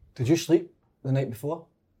game. Did you sleep the night before?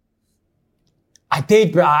 I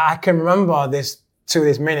did, but I can remember this to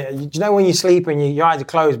this minute. You know when you sleep and your eyes are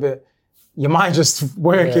closed, but your mind's just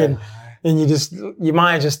working and your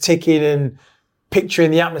mind's just ticking and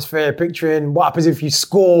picturing the atmosphere, picturing what happens if you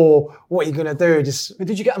score, what you're going to do. But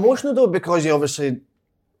did you get emotional though? Because you obviously,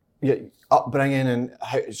 your upbringing and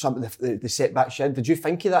how some of the setbacks you had. Did you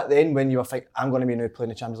think of that then when you were thinking, I'm going to be now playing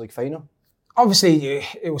the Champions League final? Obviously,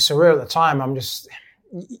 it was surreal at the time.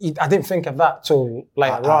 I didn't think of that till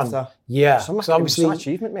later on. Yeah. So obviously, it's an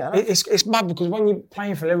achievement, mate. It's mad because when you're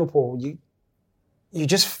playing for Liverpool, you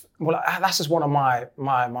just, that's just one of my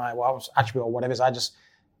attribute or whatever. I just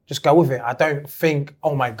go with it. I don't think,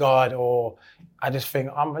 oh my God, or I just think,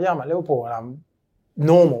 I'm at Liverpool and I'm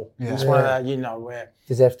normal. Yeah. It's one of the, where...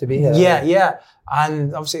 Deserve to be here. Yeah.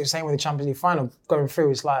 And obviously the same with the Champions League final, going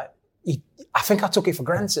through, it's like, I think I took it for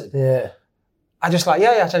granted. Yeah. I just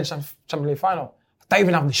Champions League final. I don't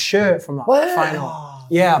even have the shirt from that final.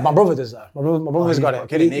 Yeah, my brother does that. My brother's got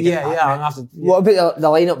it. I have to. What about the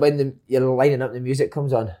lineup when you're lining up, the music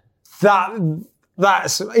comes on?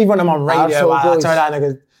 That's even when I'm on radio, I turn down and I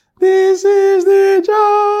go, "This is the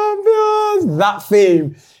champions." That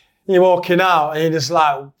theme, you're walking out and you're just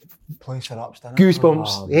like, place it up, stand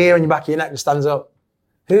goosebumps here on your back of your neck just stands up.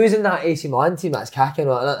 Who's in that AC Milan team? That's Kaká,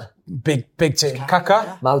 isn't it? Big team.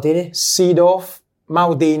 Kaká, Maldini, Seedorf,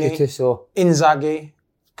 Maldini, Gattuso, Inzaghi,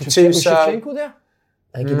 Was Gattuso. Shevchenko there?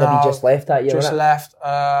 I think he maybe just left that year. Just left.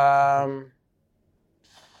 I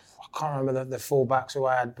can't remember the full-backs who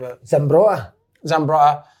I had, but... Zambrotta.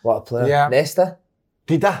 What a player. Yeah. Nesta?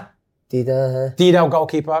 Dida,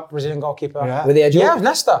 goalkeeper, Brazilian goalkeeper. Yeah. Were they a joke? Yeah,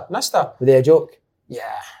 Nesta. Were they a joke?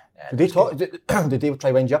 Yeah. Did they talk? Did they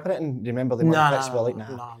try wind you up in it? And do you remember they were like,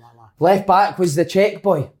 No. Left back was the Czech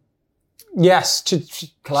boy. Yes.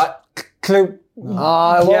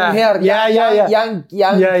 Long hair. Young.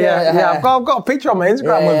 Yeah. I've got a picture on my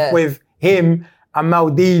Instagram with him and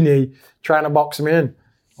Maldini trying to box me in.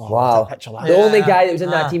 Wow. The only guy that was in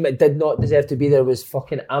that team that did not deserve to be there was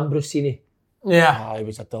fucking Ambrosini. Yeah. He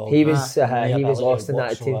was a dog. He was lost in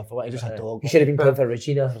that team. He was a dog. He should have been playing for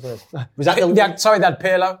Regina. Was that the... They had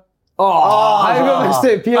Pirlo. I remember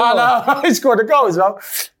Stuart Pirlo. I know. He scored a goal as well.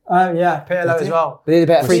 Pirlo as well. Were they the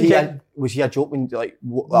better free kick? Was he a joke when like? Do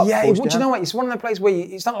you know what? It's one of the places where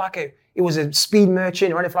it's not like it was a speed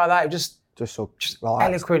merchant or anything like that. It was just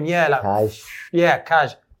eloquent. Yeah, like Cash. Yeah,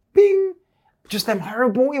 cash. Bing. Just them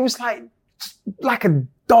horrible. It was like a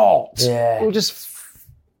dart. Yeah. It was just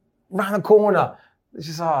round the corner. It's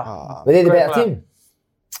just Were they the better team?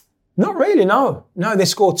 Not really. No. They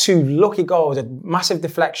scored 2 lucky goals. A massive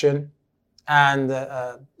deflection. And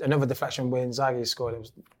another deflection where Inzaghi scored.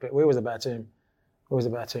 We was a better team.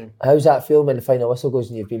 How's that feel when the final whistle goes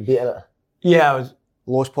and you've been beaten it? Yeah, it was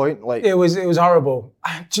lowest point. Like it was horrible.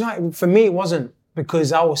 Do you know? For me, it wasn't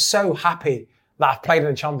because I was so happy that I played in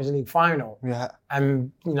the Champions League final. Yeah,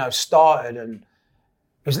 and started, and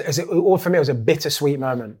all for me it was a bittersweet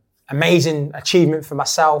moment. Amazing achievement for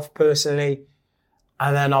myself personally,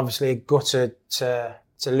 and then obviously gutted to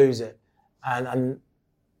lose it. And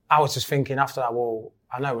I was just thinking after that, well,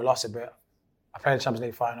 I know we lost it, but I played the Champions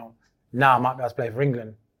League final. Now I might be able to play for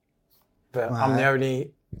England. But I'm the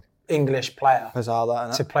only English player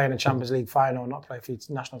to play in the Champions League final and not play for the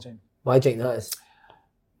national team. Why do you think that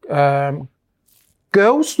is?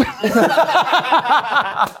 Girls? I'd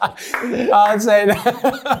say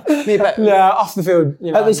that. Yeah, off the field.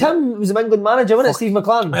 It was him, it was the England manager, wasn't it? Steve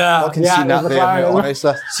McLaren. I can see that there, mate,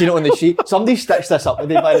 honestly. Seen it on the sheet. Somebody stitched this up with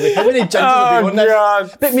me, by the way. How many jinxes have been on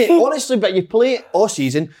this? But mate, honestly, you play all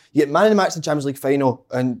season, you get man of the match in the Champions League final,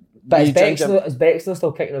 and but is Bexley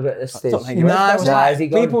still kicking about this stage?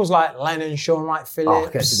 People was like Lennon, Sean Wright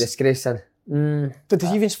Phillips. It's a disgrace, son. Did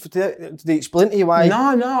they explain to you why?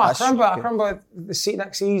 No. I remember the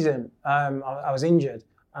next season. I was injured,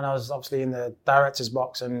 and I was obviously in the director's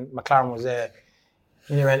box, and McLaren was there,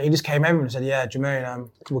 And he just came over and said, yeah, Jermaine,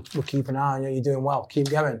 we'll keep an eye on you. You're doing well. Keep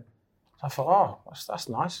going. So I thought, that's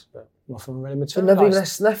nice, but nothing really So materialised. never even a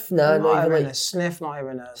sniff? No, not even like a sniff, not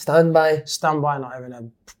even a standby? standby, not even a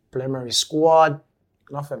preliminary squad,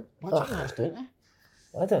 nothing. What do you think that's doing there?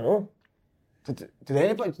 I don't know.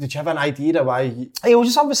 Did you have an idea of why? It was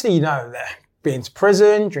just obviously, being to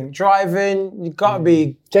prison, drink driving, you've got to be...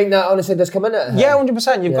 Do you think that honestly does come in it? Yeah,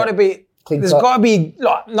 100%. You've got to be... Clean there's cut. got to be,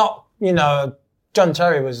 like, not, John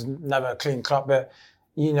Terry was never a clean cut, but,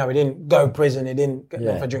 he didn't go to prison, he didn't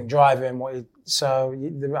get for drink driving. I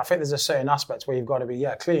think there's a certain aspect where you've got to be,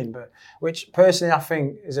 clean, but which personally I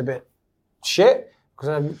think is a bit shit,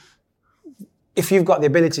 because if you've got the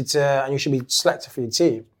ability to, and you should be selected for your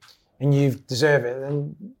team, and you deserve it,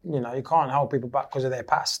 then, you can't hold people back because of their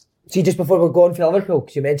past. See, just before we go on for Liverpool,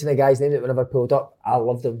 because you mentioned the guy's name that we never pulled up, I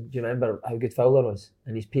loved him. Do you remember how good Fowler was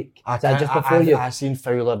in his peak? Is that just before you? I seen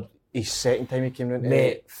Fowler his second time he came round.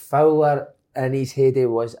 Mate, Fowler in his heyday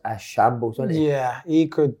was a shambles, wasn't he? Yeah, he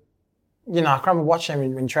could. I can remember watching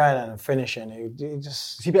him in training and finishing. He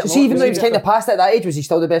just. So see, even though he was kind of past at that age, was he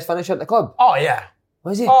still the best finisher at the club? Oh yeah.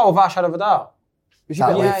 Was he? Oh, without a shadow of a doubt. Was he That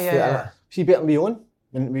better? way, Yeah. Was he better than Wion?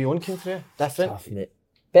 When Wion came through, different. Tough, mate.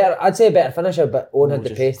 Better, I'd say a better finisher, but Owen had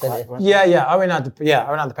the pace, didn't he? Yeah. Owen had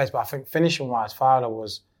the pace, but I think finishing wise, Fowler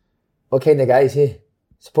was. What kind of guy is he?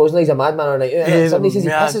 Supposedly he's a madman on a night out. He is Somebody a says he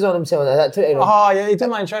mad- pisses on himself. Is that true? Oh yeah, he did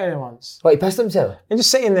mine training once. What, he pissed himself? You're just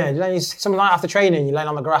sitting there, something like after training, you're laying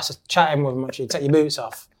on the grass chatting with him, you take your boots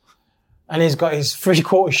off. And he's got his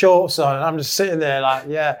 3/4 shorts on, and I'm just sitting there like,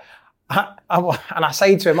 yeah. And I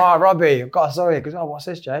say to him, Robbie, I've got a story. He goes, what's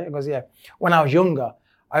this, Jay? He goes, yeah. When I was younger,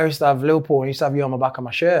 I used to have Liverpool and I used to have you on the back of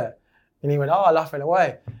my shirt. And he went, laughing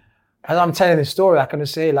away. As I'm telling this story, I can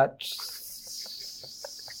just see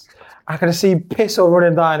I can see piss all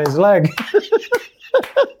running down his leg.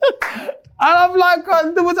 And I'm like,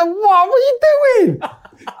 God, there was what are you doing?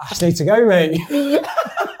 I just need to go, mate.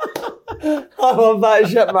 I love that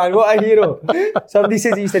shit, man. What a hero. Somebody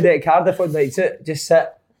says he used to do it at Cardiff on night suit, just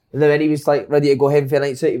sit. And then when he was like ready to go home for a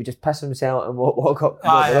night suit, he would just piss himself and walk up.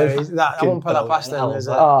 I won't put that past him.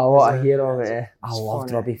 Oh, what a hero, mate. I loved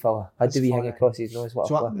funny. Robbie Fowler. Had to be hanging across his nose.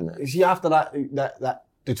 What a player. See, after that,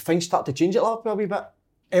 did things start to change at Liverpool a wee bit?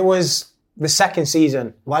 It was the second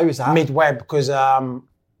season. Why was that? Midway, because I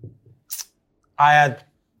had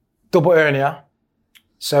double hernia.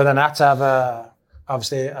 So then I had to have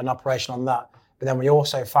obviously an operation on that. But then we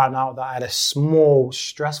also found out that I had a small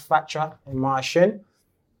stress fracture in my shin.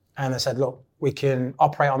 And they said, look, we can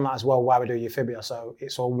operate on that as well while we do your fibula. So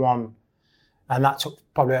it's all one. And that took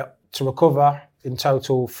probably to recover in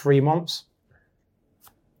total 3 months.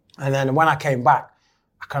 And then when I came back,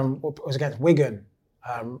 it was against Wigan.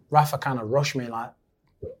 Rafa kind of rushed me like,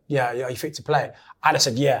 yeah, are you fit to play? I just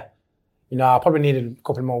said, yeah. I probably needed a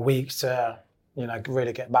couple more weeks to,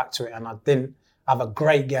 really get back to it. And I didn't have a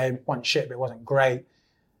great game. It wasn't shit, but it wasn't great.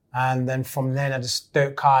 And then from then, I just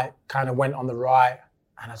dirt kite kind of went on the right.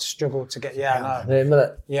 And I struggled to get, Wait a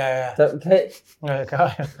minute. Yeah. Okay.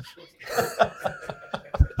 Okay.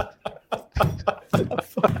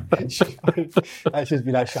 That's just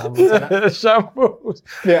been a shambles, isn't it? Shambles.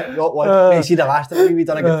 Yeah, not one. You see the last time we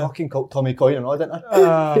done a good fucking Tommy Coyne and all, didn't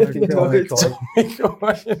I? Fucking Tommy Coyne.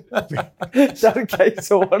 That guy's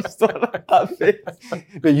the worst one. That face.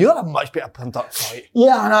 But you had a much better punt-up fight.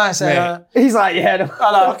 Yeah, I know. I said, He's like, yeah, no.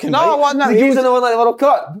 Fucking no, right. I wasn't. He was in the one like the World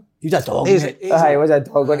Cup. You did dog, He's mate. He was a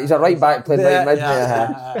dog. He's a right back playing right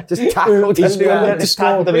mid. Just tackled him. Just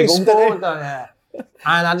tackled him.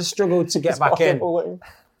 And I just struggled to get back in.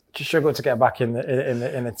 Just struggled to get back in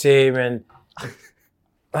the team, and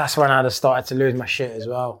that's when I just started to lose my shit as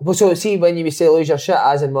well. Well, so see, when you say lose your shit,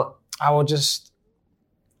 as in what? I will just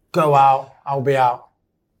go out. I'll be out.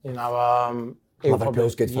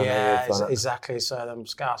 Liverpool's good for yeah, me. exactly. So them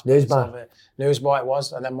scouts. Newsboy. Newsboy it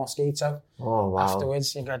was, and then Mosquito. Oh wow!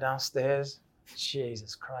 Afterwards, you go downstairs.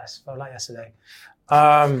 Jesus Christ, felt like yesterday.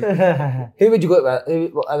 Who would you go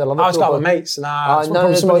with? I was got with mates. Nah,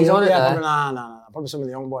 none of the boys on it. Probably some of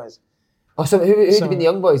the young boys. Oh, so who'd have been the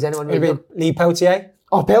young boys? Anyone? It'd be Lee Peltier.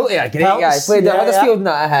 Oh, Peltier, great Pelts, guy. Played at yeah, Huddersfield and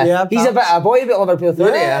that. Yeah, he's a bit of a boy, a bit Liverpool,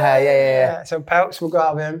 isn't he? Yeah. So Pelts will go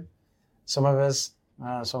out with him. Some of us,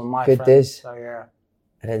 some of my Good friends. days. So yeah.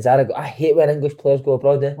 And then Zara, I hate when English players go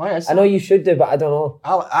abroad. Why is I know you should do, but I don't know.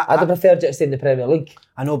 I'd have preferred you to stay in the Premier League.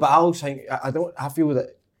 I know, but I also think I feel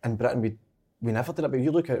that in Britain we never did it. But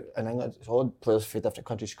you look at in England, it's all players from different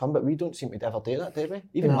countries come, but we don't seem to ever do that, do we?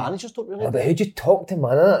 Even managers don't really. Yeah, but who'd you talk to,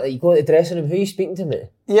 man? Like, you go to the dressing room, who are you speaking to,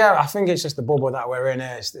 mate? Yeah, I think it's just the bubble that we're in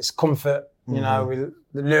here. It's comfort, we're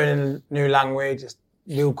learning new language,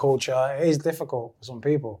 new culture. It is difficult for some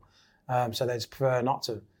people. So they just prefer not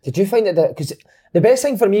to. Did you find that? Because the best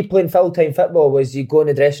thing for me playing full-time football was you go in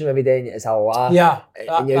the dressing room every day and it's a laugh. Yeah,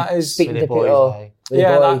 and you're that is... speaking With to the boys, people. aye. with the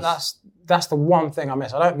Yeah, boys. that's the one thing I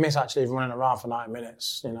miss. I don't miss actually running around for 90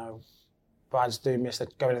 minutes, but I just do miss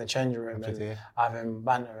going in the changing room and having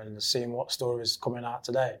banter and seeing what stories coming out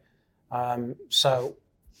today. So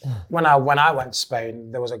when I went to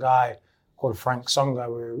Spain, there was a guy called Frank Songa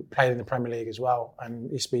who played in the Premier League as well,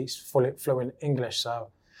 and he speaks fluent English. So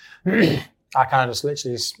I kind of just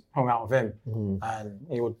literally hung out with him, and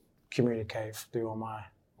he would communicate, do all my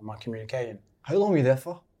communicating. How long were you there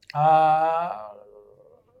for? I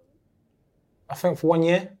think for 1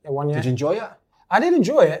 year. Yeah, 1 year. Did you enjoy it? I did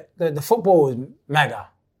enjoy it. The football was mega.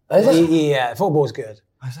 Is it? Yeah, the football was good.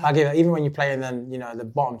 I give it. Even when you're playing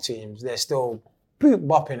the bottom teams, they're still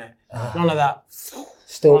bopping it. None of that.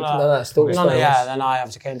 Stoke, none of that Stoke None of, styles. yeah, then I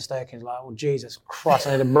have to came to Stoke and it's like, oh Jesus Christ,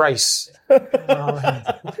 I need a brace.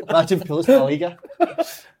 Imagine Pulis La Liga.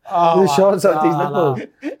 Oh, The shorts up these no.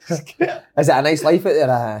 nipples. Is it a nice life out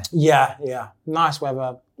there? Yeah. Nice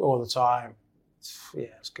weather all the time. Yeah,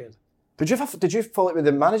 it's good. Did you fall out with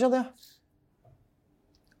the manager there?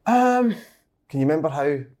 Um, Can you remember how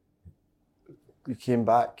you came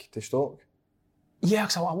back to Stoke? yeah,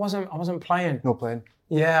 because I wasn't playing. No playing.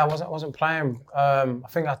 Yeah, I wasn't playing. I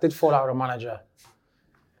think I did fall out with a manager.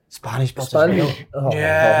 Spanish boss. Spanish. Oh,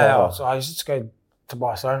 Yeah, so I used to go to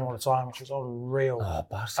Barcelona all the time, which was unreal. Oh,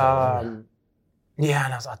 Barcelona. Yeah,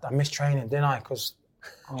 and I missed training, didn't I? Because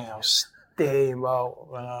I was steamboat.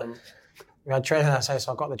 We had training that day,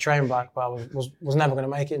 so I got the train back, but I was never going to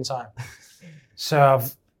make it in time. So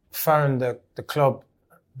I've phoned the club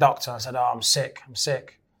doctor and said, "Oh, I'm sick.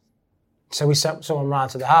 So we sent someone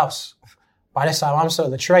round to the house. By this time, I'm still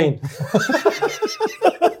on the train.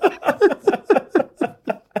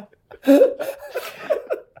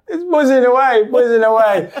 It's buzzing away.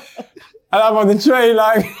 And I'm on the train,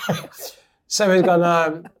 like... So he's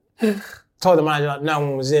gone, told the manager that no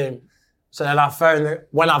one was in. So then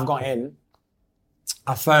when I've got in,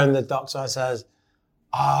 I phoned the doctor and says,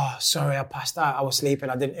 "Oh, sorry, I passed out. I was sleeping.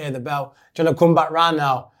 I didn't hear the bell. Do you want to come back round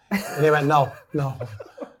now?" And he went, no.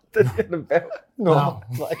 Didn't get the bell. No.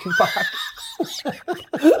 Let it come back.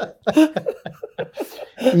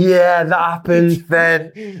 Yeah, that happened.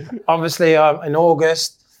 Then, obviously, in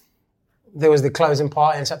August, there was the closing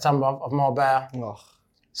party in September of Marbella. Oh.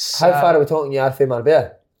 So, How far are we talking you are from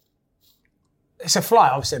Marbella? it's a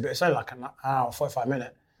flight, obviously, but it's only like an hour, 45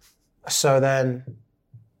 minutes. So then,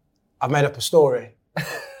 I made up a story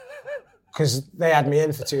because they had me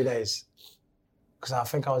in for 2 days because I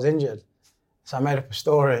think I was injured. So I made up a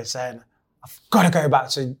story saying, I've got to go back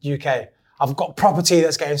to UK. I've got property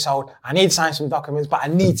that's getting sold. I need to sign some documents, but I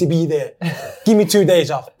need to be there. Give me 2 days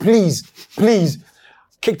off, please.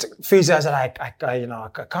 Kicked physio. I said, I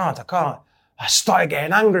can't. I started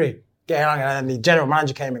getting angry. And then the general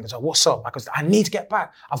manager came in and said, "What's up?" I goes, "I need to get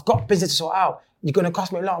back. I've got business to sort out. You're going to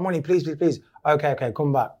cost me a lot of money. Please. Okay,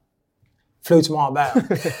 come back." Flew to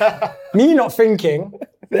Marbella. Me not thinking,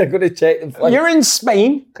 They're going to check them. you're in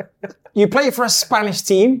Spain. You play for a Spanish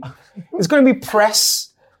team. There's going to be press.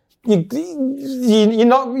 You're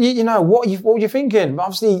not. What are you thinking? But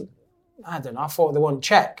obviously, I don't know. I thought they wouldn't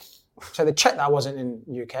check. So they checked that I wasn't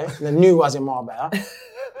in UK. They knew I was in Marbella.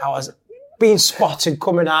 I was being spotted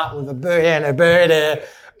coming out with a bird here and a bird here,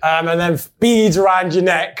 and then beads around your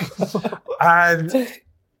neck. And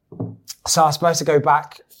so I was supposed to go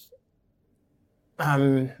back.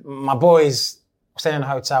 My boys were staying in a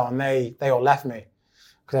hotel, and they all left me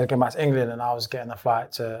because they were going back to England, and I was getting a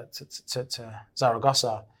flight to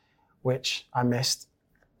Zaragoza, which I missed.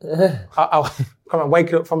 I come and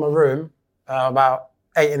waking up from my room about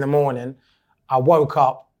 8 in. I woke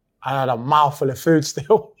up and I had a mouthful of food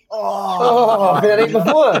still. Oh, the night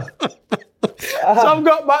before. So I've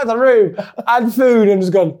got back to the room, had food, and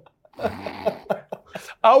just gone.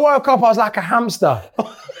 I woke up, I was like a hamster.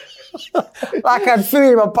 Like I had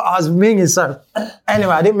food in my pot, I was minging. So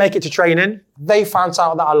anyway, I didn't make it to training. They found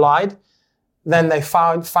out that I lied. Then they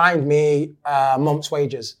fined me a month's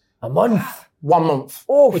wages. A month? 1 month,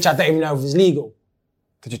 which I don't even know if was legal.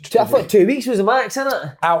 I thought 2 weeks was the max,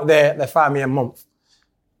 innit? Out there, they fined me a month.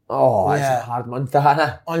 Oh, that's Yeah. a hard month,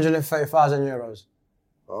 Hannah. 130,000 euros.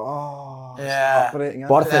 Oh. Yeah. Operating,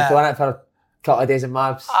 Worth it Yeah. for it for a couple of days in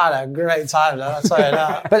Marbs. I had a great time though, I'll tell you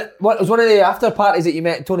that. But what was one of the after parties that you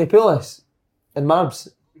met Tony Pulis in Marbs?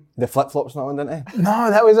 The flip-flops and that one, didn't he? No,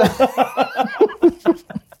 that was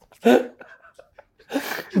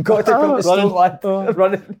Got to come to Stoke, lad.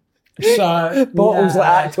 Running so bottles yeah.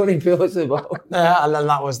 like that, Tony Pulis as well. Yeah, and then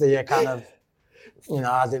that was the kind of,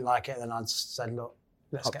 I didn't like it. Then I just said, look,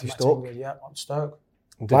 let's Up get to back Stoke. to England. Yeah, up to Stoke.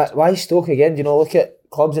 Why Stoke again? Do you know, look at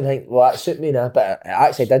clubs and think, well, that suit me now, but it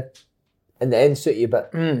actually did in the end suit you,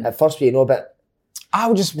 but at first you know, but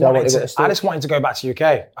I just wanted to go back to UK.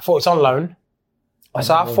 I thought it's on loan.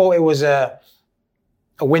 So I thought it was a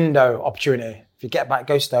window opportunity. If you get back,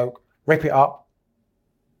 go Stoke, rip it up,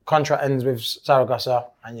 contract ends with Zaragoza,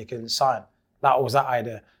 and you can sign. That was that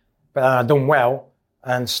idea. But then I done well,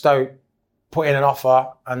 and Stoke put in an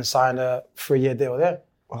offer and signed a 3-year deal there.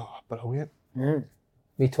 Oh, brilliant.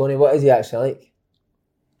 Me, Tony, what is he actually like?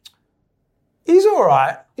 He's all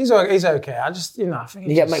right. He's okay. I just, I think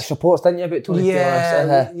you get mixed reports, didn't you, about Tony?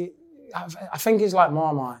 Yeah. I think he's like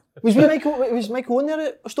Marmite. Was Michael on there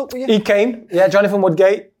at Stoke with you? He came. Yeah, Jonathan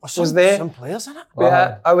Woodgate was there. Some players in it.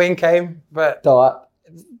 Yeah, Owen came, but Dalat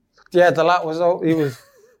was all. He was.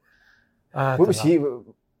 What was he?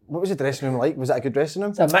 What was the dressing room like? Was that a good dressing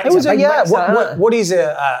room? It was Woody's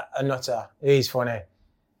a nutter. He's funny.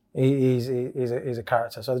 He's a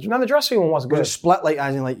character. So the dressing room was good. Was it split like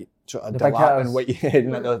as in like sort of Dalat and what you had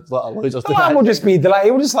and like the little losers? Dalat would just be Dalat.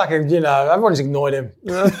 He was just like everyone just ignored him.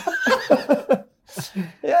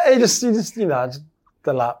 Yeah, he just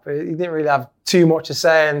Dalat. He didn't really have too much to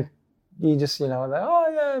say, and he just like, oh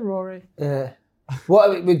yeah, Rory. Yeah.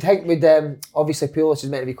 What would think? Obviously Pulis is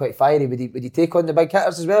meant to be quite fiery. Would he take on the big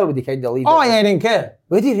hitters as well, or would he kind of leave? Oh yeah, he didn't care.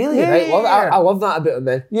 Would he really? Yeah, right? yeah. I love that about him,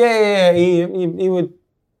 man. Yeah.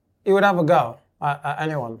 He would have a go at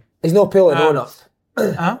anyone. He's no Pulis own up.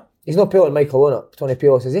 Huh? He's no Pulis Michael own up. Tony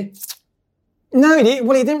Pulis, is he? No, he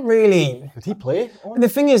didn't really. Did he play? The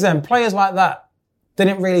thing is, then players like that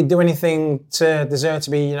didn't really do anything to deserve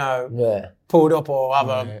to be, pulled up or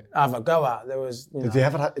have a go at. There was. Did they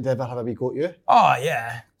ever have a wee go at you? Oh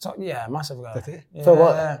yeah, massive go. Did they? Yeah. For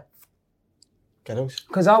what? Girls.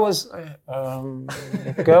 Because I was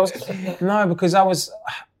girls. No, because I was.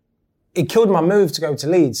 It killed my move to go to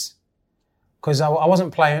Leeds because I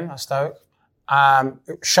wasn't playing at Stoke.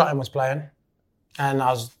 Shotton was playing, and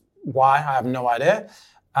why I have no idea.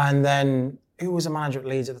 And then who was the manager at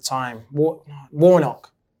Leeds at the time?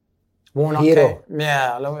 Warnock. Warnock. Hero.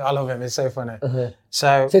 Yeah, I love him. It's so funny.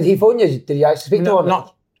 So did he phone you? Did you actually speak to him?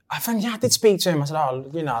 I did speak to him. I said,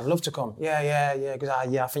 I'd love to come. Yeah, because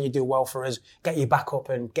I think you do well for us. Get you back up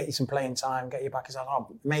and get you some playing time. Get you back. He said,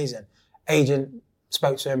 amazing. Agent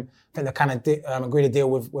spoke to him. I think they kind of agreed a deal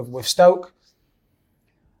with Stoke.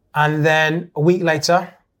 And then a week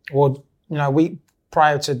later, or a week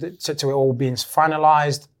prior to it all being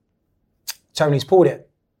finalised, Tony's pulled it.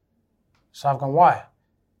 So I've gone, why?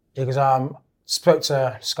 He goes, spoke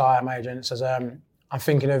to Sky, my agent, says, I'm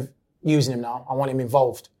thinking of using him now. I want him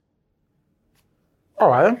involved. All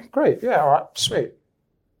right, then. Great. Yeah, all right. Sweet.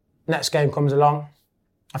 Next game comes along.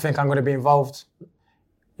 I think I'm going to be involved.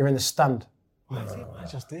 You're in the stand. I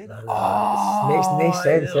just did. Makes no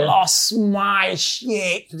sense. I lost my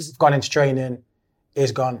shit. Gone into training.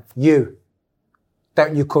 He's gone.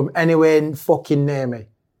 Don't you come anywhere fucking near me.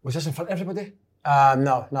 Was this in front of everybody?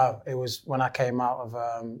 No. It was when I came out of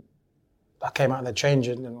the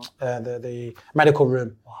changing, the medical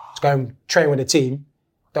room. To go and train with the team.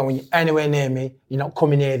 Don't want you anywhere near me. You're not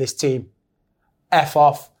coming near this team. F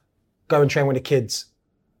off. Go and train with the kids.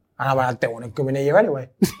 And I went, I don't want to go near you anyway.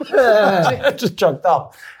 Just chugged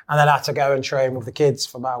up. And then I had to go and train with the kids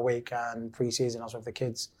for about a week. And pre-season I was with the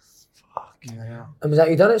kids. Fuck. Yeah. And was that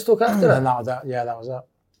you done it, Stoke, after that? And that was that. Yeah, that was it.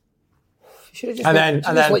 You should have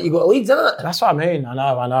just let you go to Leeds, innit? That's what I mean. I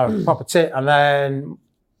know. Proper tit. And then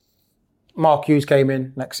Mark Hughes came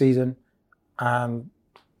in next season. And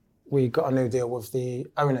we got a new deal with the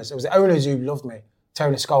owners. It was the owners who loved me.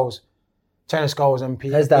 Tony Scholes and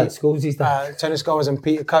Peter. His dad, Scholes' dad. Tony Scholes and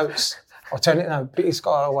Peter Coates. Peter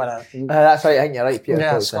Scholes or whatever. That's right, I think you're right, Peter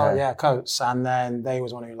Coates. Coates. And then they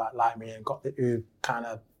was one who liked me and who kind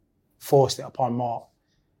of forced it upon Mark.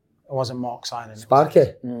 It wasn't Mark signing.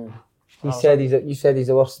 Sparky. You said he's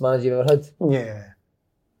the worst manager you've ever had. Yeah.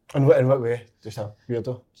 In what way? Just a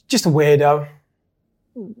weirdo? Just a weirdo.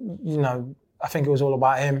 I think it was all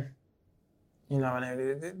about him.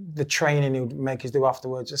 And the training he would make us do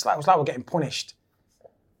afterwards. It was like we're getting punished.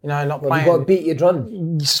 Not playing. You got to beat your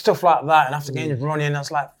run. Stuff like that. And after getting running, I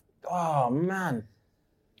was like, oh man.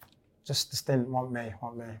 Just didn't want me.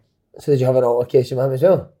 So did you have an altercation with him as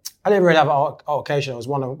well? I didn't really have an altercation. I was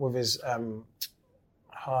one with his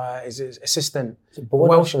assistant,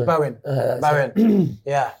 Bowen. Bowen.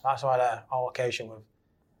 Yeah, that's what I had an altercation with.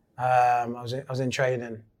 I was in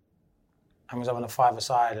training and was having a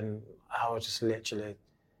five-a-side, and I was just literally,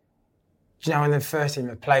 when the first team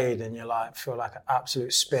have played and you feel like an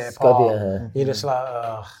absolute spare part. You're just like,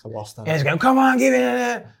 ugh. He's going, come on, give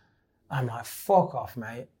it. I'm like, fuck off,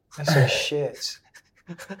 mate. This is shit.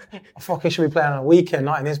 I fucking should be playing on a weekend,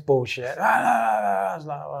 not in this bullshit. I was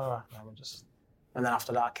like, and then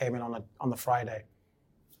after that, I came in on the Friday.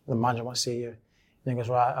 The manager wants to see you. And he goes,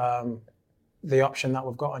 right, the option that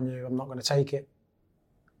we've got on you, I'm not going to take it.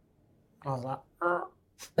 I was like,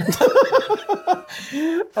 I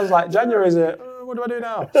was like, January is it? What do I do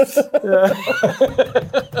now?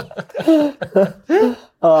 Yeah.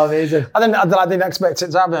 Oh, amazing. I didn't expect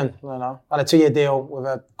it to happen. You know, I had a 2-year deal with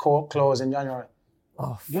a court clause in January.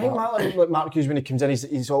 Oh, Do you think Mark Hughes, when he comes in,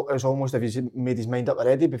 it's almost if he's made his mind up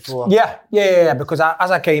already before? Yeah. Because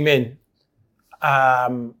as I came in,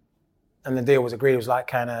 and the deal was agreed, it was like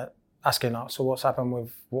kind of asking, so what's happened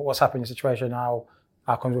with what's happened in your situation? How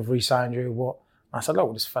comes we've re-signed you? What? And I said, look,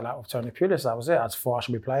 we just fell out with Tony Pulis. That was it. I just thought I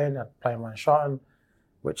should be playing. I'm playing Ryan Shotton,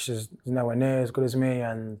 which is nowhere near as good as me.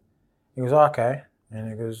 And he goes, okay. And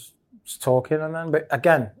he goes, just talking. And then, but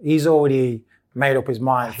again, he's already made up his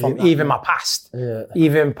mind from even my past. Yeah.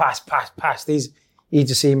 Even past. He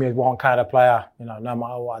just see me as one kind of player, you know, no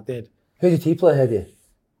matter what I did. Who did he play ahead of you?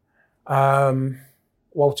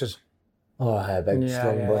 Walters. Oh, yeah, big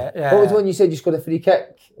strong boy. Yeah. What was the one you said you scored a free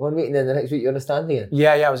kick one week and then the next week you're on a stand again?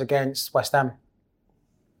 Yeah, it was against West Ham.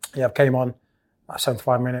 Yeah, I came on at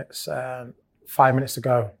 75 minutes, 5 minutes to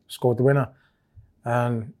go, scored the winner.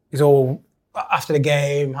 And he's all, after the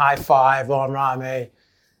game, high five, on around me.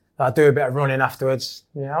 I do a bit of running afterwards.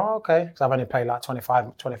 Okay. Because I've only played like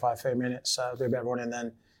 25, 30 minutes. So I do a bit of running,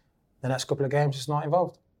 then the next couple of games, just not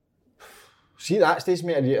involved. See, at that stage,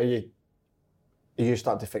 mate, are you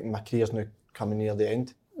starting to think my career's now coming near the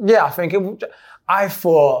end? Yeah, I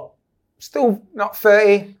thought, still not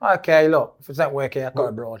 30. Okay, look, if it doesn't work here, I've got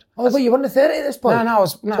abroad. Oh, but you weren't 30 at this point? No, I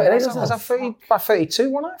was 30, about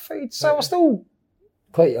 32, wasn't I? 30, so I was still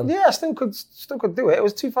quite young. Yeah, I still could do it. It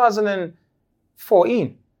was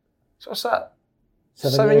 2014. So what's that?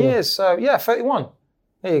 7 years. So yeah, 31.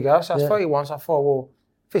 There you go. So I was 31. So I thought, well,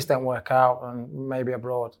 if this don't work out, and maybe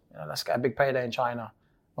abroad, let's get a big payday in China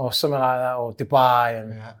or something like that, or Dubai.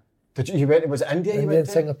 And Did you went? Was it India? You went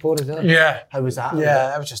to Singapore as well. Yeah. How was that?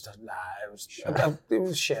 Yeah, it was just it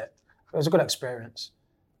was shit. It was a good experience.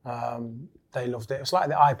 They loved it. It was like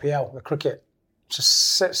the IPL, the cricket.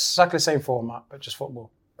 Just exactly the same format, but just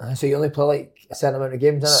football. So you only play like a certain amount of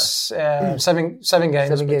games, didn't it? Seven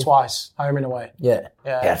games, but twice, home and away. Yeah.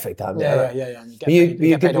 Perfect. Yeah. Were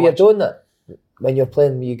you good with your doing that? When you're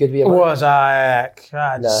playing, were you good with your Was I?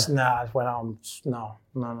 I just went out. No.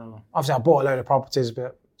 Obviously, I bought a load of properties,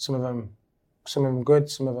 but some of them good,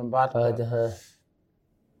 some of them bad.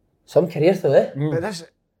 Some career though, eh? But this,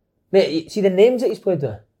 mate, see the names that he's played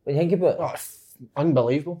with when you think about it.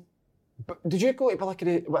 Unbelievable. But did you go to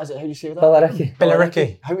Billericay? What is it? How do you say that?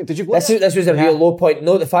 Billericay. How did you go? This was a real low point.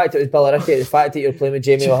 Not the fact it was Billericay, the fact that you're playing with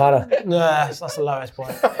Jamie O'Hara. Yeah, that's the lowest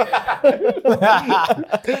point.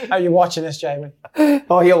 Are you watching this, Jamie?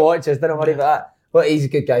 Oh, he'll watch us. Don't worry about that. Well, he's a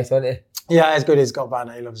good guy, isn't he? Yeah, he's good. He's got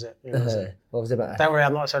banner. He loves it. What was it about? Don't worry,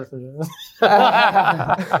 I'm not saying anything.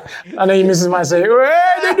 I know your missus might say, "Hey, do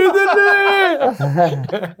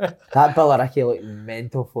that Billericay looked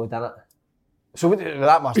mental for, didn't it? So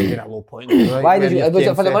that must have been at a low point. Right? Why did you? Was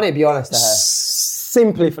it for the money? Be honest.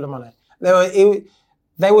 Simply for the money.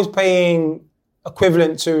 They was paying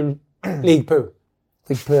equivalent to League Poo.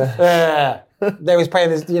 League Poo. Yeah, they was paying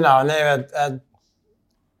this, and they were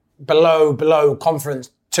below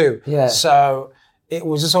Conference 2. Yeah. So it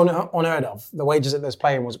was just unheard of. The wages that they was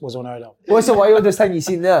paying was unheard of. What's the wildest thing you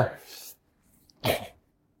seen there? I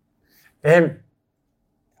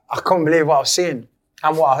couldn't believe what I was seeing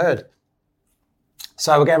and what I heard.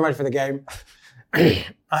 So we're getting ready for the game. And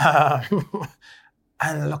I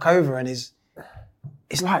look over and he's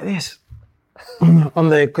like this.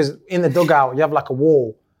 Because in the dugout you have like a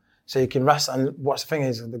wall so you can rest, and what's the thing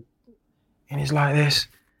is, and he's like this.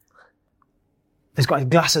 He's got his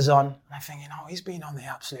glasses on, and I'm thinking, he's been on the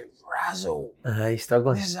absolute razzle. He's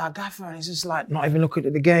struggling. This is our gaffer, and he's just like not even looking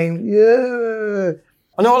at the game. Yeah.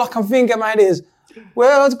 And all I can think in my head is,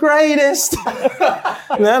 world's greatest. No.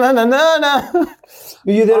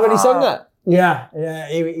 Were you there when he sung that? Yeah.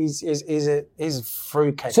 He's a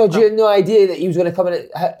fruitcake. So, you had no idea that he was going to come in?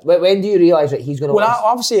 When do you realise that he's going to? Well,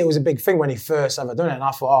 obviously it was a big thing when he first ever done it, and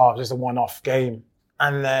I thought, just a one-off game.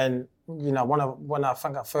 And then, when I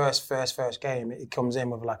think at first game, he comes in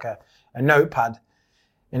with like a notepad,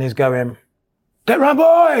 and he's going, "Get round,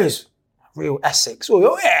 boys!" Real Essex.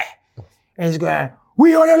 Oh yeah. And he's going,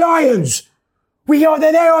 "We are the lions. They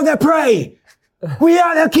are the prey. We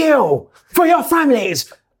are the kill for your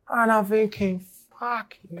families." And I'm thinking,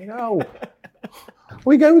 fucking hell.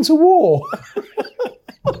 We're going to war.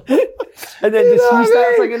 And then he starts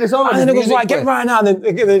singing the song. And then it goes, right, get right now. And then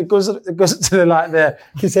it goes to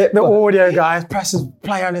the audio guy, presses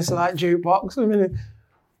play on this like jukebox. I mean,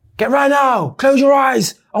 get right now, close your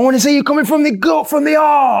eyes. I want to see you coming from the gut, from the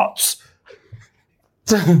arts.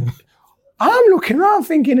 I'm looking around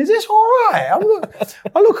thinking, is this all right?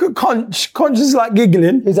 I look at Conch is like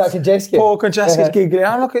giggling. Who's that, Konchesky? Paul Konchesky's giggling.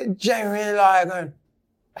 I look at Jamie like going,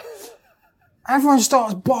 everyone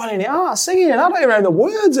starts bawling it out, singing it. I don't even know the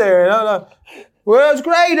words here. World's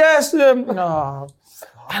greatest. No.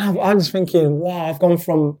 And I'm just thinking, wow, I've gone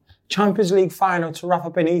from Champions League final to Rafa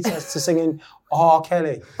Benitez to singing R.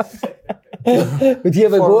 Kelly. Would you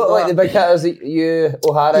ever go at like the big hitters that you,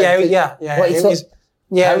 O'Hara? Yeah.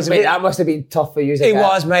 That must have been tough for you. It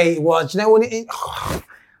was, mate. It was. You know, when I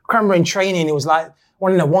remember in training, it was like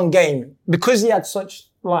one game, because he had such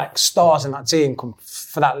like stars in that team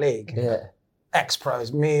for that league. Yeah.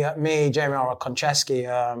 Ex-pros, me, Jamie Ora, Konchesky,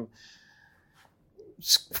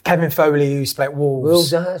 Kevin Foley, who used to play at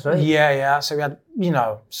Wolves. That's right. Yeah. So we had,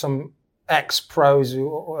 some ex-pros,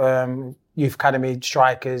 youth academy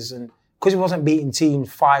strikers, and because he wasn't beating teams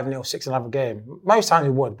 5-0, 6-0 a game, most times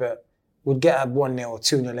he would, but we'd get a 1-0 or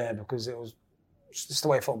 2-0 there because it was just the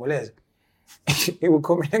way football is. He would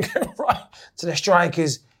come in and go, right, to the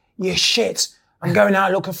strikers, you shit, I'm going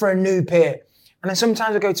out looking for a noob here. And then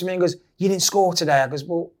sometimes I go to me and goes, you didn't score today. I goes,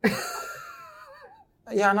 well,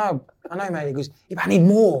 yeah, I know, mate. He goes, yeah, but I need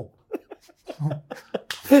more.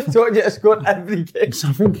 So you just scored every game. So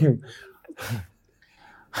I'm thinking,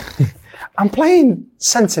 I'm playing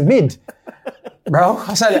centre mid, bro.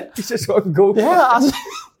 I said, He's just got to go. yeah.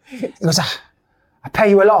 He goes, I pay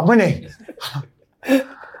you a lot of money.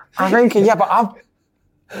 I'm thinking, yeah, but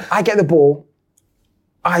I get the ball.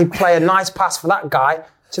 I play a nice pass for that guy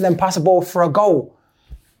to then pass the ball for a goal.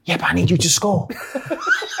 Yeah, but I need you to score.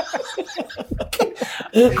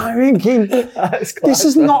 I'm thinking, this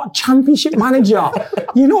is not Championship Manager.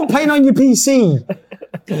 You're not playing on your PC.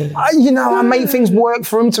 I make things work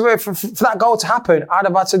for him for that goal to happen. I'd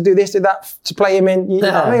have had to do this, do that to play him in. You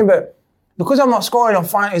know what I mean? But because I'm not scoring, I'm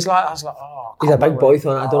fine. I was like, oh, he's a big boy,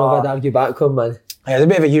 so I don't know if I'd argue back with him, man. Yeah, he's a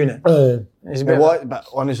bit of a unit. But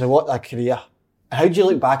honestly, what a career. How do you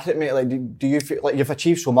look back at it, mate? Like, do you feel like you've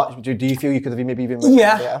achieved so much? Do you feel you could have maybe even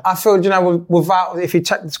better? I feel, without, if you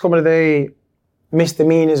take some of the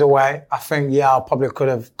misdemeanors away, I think, I probably could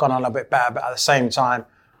have gone on a bit better. But at the same time,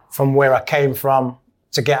 from where I came from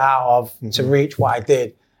to get out of, to reach what I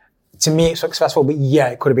did, to me it's successful, but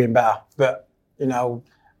it could have been better. But, told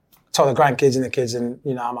the grandkids and the kids, and,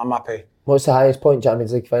 I'm happy. What's the highest point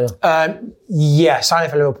Champions League final? Signing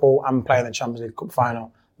for Liverpool and playing the Champions League Cup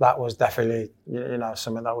final. That was definitely,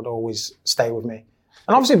 something that would always stay with me.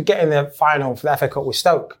 And obviously getting the final for the FA Cup with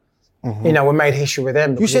Stoke, we made history with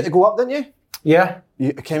them. You said to go up, didn't you? Yeah.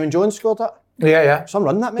 Kevin Jones scored that? Yeah. Some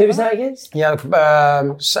run that, mate. Who was that against? Yeah,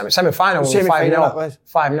 semi-final. 5-0.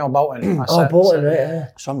 5-0 Bolton. Bolton, right, yeah.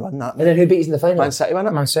 Some run that, mate. And then who beat us in the final? Man City, wasn't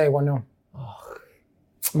it? Man City 1-0.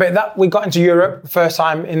 But we got into Europe, first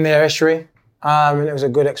time in their history. And it was a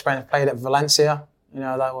good experience. Played at Valencia.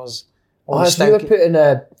 That was... so you were putting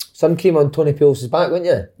sun cream on Tony Pulis' back, weren't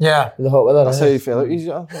you? Yeah. In the hot weather. That's how you feel.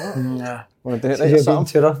 Yeah. Want to do it So right you're or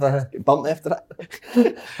something? being too rough. Get bumped after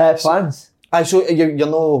it. Plans? So you're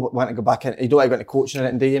no wanting to go back in. You don't want to go into coaching or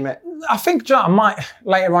anything, do you, mate? I think I might,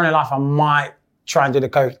 later on in life, I might try and do the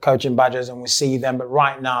coaching badges and we'll see them. But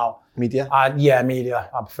right now... Media? Media.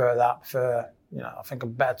 I prefer that. I think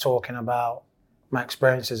I'm better talking about my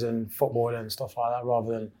experiences in football and stuff like that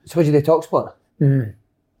rather than... So what did you do, TalkSport?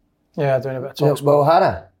 Yeah, doing a bit of talk. Well,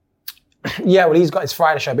 O'Hara? Yeah, well, he's got his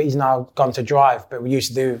Friday show, but he's now gone to Drive. But we used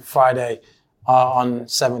to do Friday on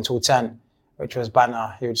 7 till 10, which was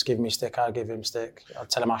banter. He would just give me stick, I'd give him stick. I'd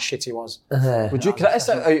tell him how shit he was. Would you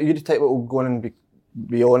criticise? Are you the type that will go in and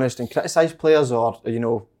be honest and criticise players, or I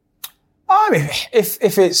mean, if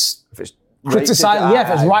it's criticising, if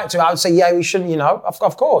it's right to, I would say, we shouldn't.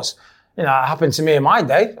 Of course. It happened to me in my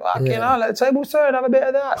day. Let the tables turn, have a bit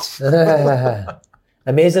of that.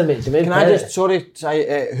 Amazing, mate. Can I just, who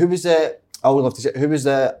was I would love to say, who was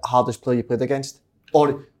the hardest player you played against?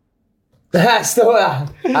 Or still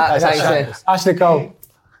thanks. Ashley Cole.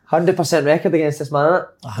 100% record against this man,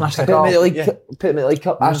 Ashley Put him Cole. in the League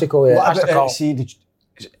Cup. Ashley Cole, yeah. what Ashley Cole.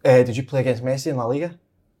 did you play against Messi in La Liga?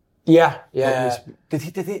 Yeah. Did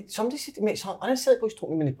he? Somebody said to me, honestly, boys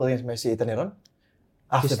told me when he played against Messi, he didn't run.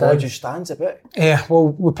 After Just the ball stands. just stands a bit. Yeah, well,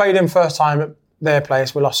 we played him first time at their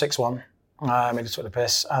place. We lost 6-1. He took the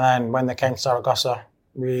piss. And then when they came to Zaragoza,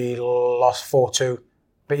 we lost 4-2,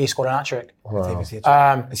 but he scored an hat-trick.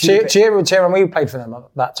 Cheer, and we played for them at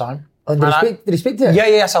that time. And did he speak to you?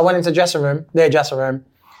 Yes, I went into their dressing room,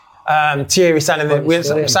 Thierry standing in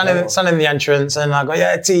the entrance, and I go,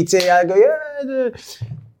 yeah, TT. I go, yeah.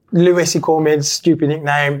 Lewis, he called me a stupid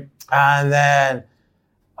nickname, and then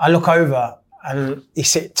I look over and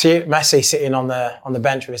Messi sitting on the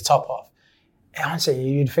bench with his top off. And honestly,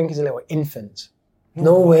 you'd think he's a little infant.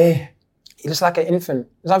 No way. He looks like an infant.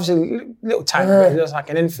 He's obviously a little tank, but he looks like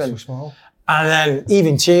an infant. So small. And then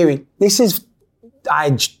even Thierry,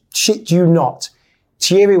 I shit you not.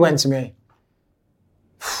 Thierry went to me.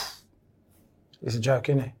 It's a joke,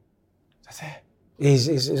 isn't it? That's it.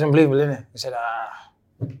 He's unbelievable, isn't it? He said,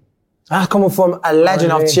 I come from a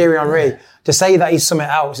legend of Thierry Henry. To say that he's something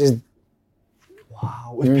else is...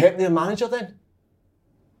 Wow. Was Pep the manager then?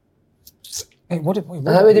 Hey, what that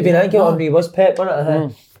would have been accurate. Henry was Pep,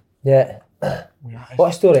 wasn't it? Yeah. What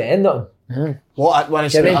a story to end on. What when I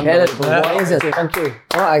said what is it? Thank you.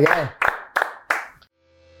 What a guy.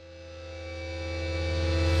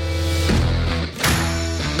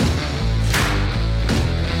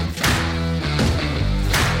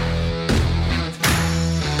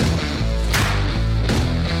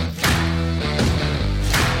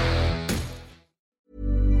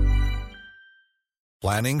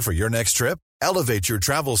 Planning for your next trip? Elevate your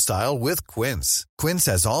travel style with Quince. Quince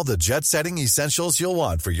has all the jet-setting essentials you'll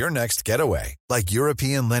want for your next getaway, like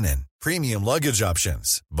European linen, premium luggage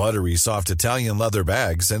options, buttery soft Italian leather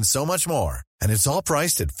bags, and so much more. And it's all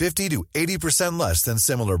priced at 50 to 80% less than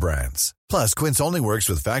similar brands. Plus, Quince only works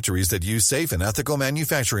with factories that use safe and ethical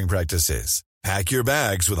manufacturing practices. Pack your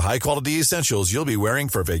bags with high-quality essentials you'll be wearing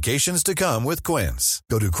for vacations to come with Quince.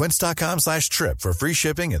 Go to quince.com/trip for free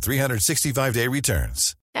shipping and 365-day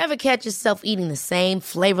returns. Ever catch yourself eating the same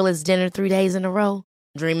flavorless dinner 3 days in a row?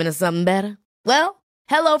 Dreaming of something better? Well,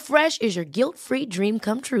 HelloFresh is your guilt-free dream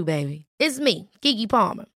come true, baby. It's me, Keke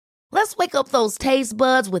Palmer. Let's wake up those taste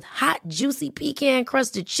buds with hot, juicy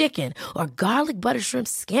pecan-crusted chicken or garlic butter shrimp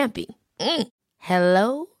scampi.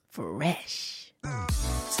 Hello Fresh.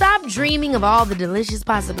 Stop dreaming of all the delicious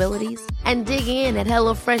possibilities and dig in at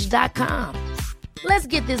HelloFresh.com. Let's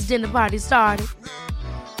get this dinner party started.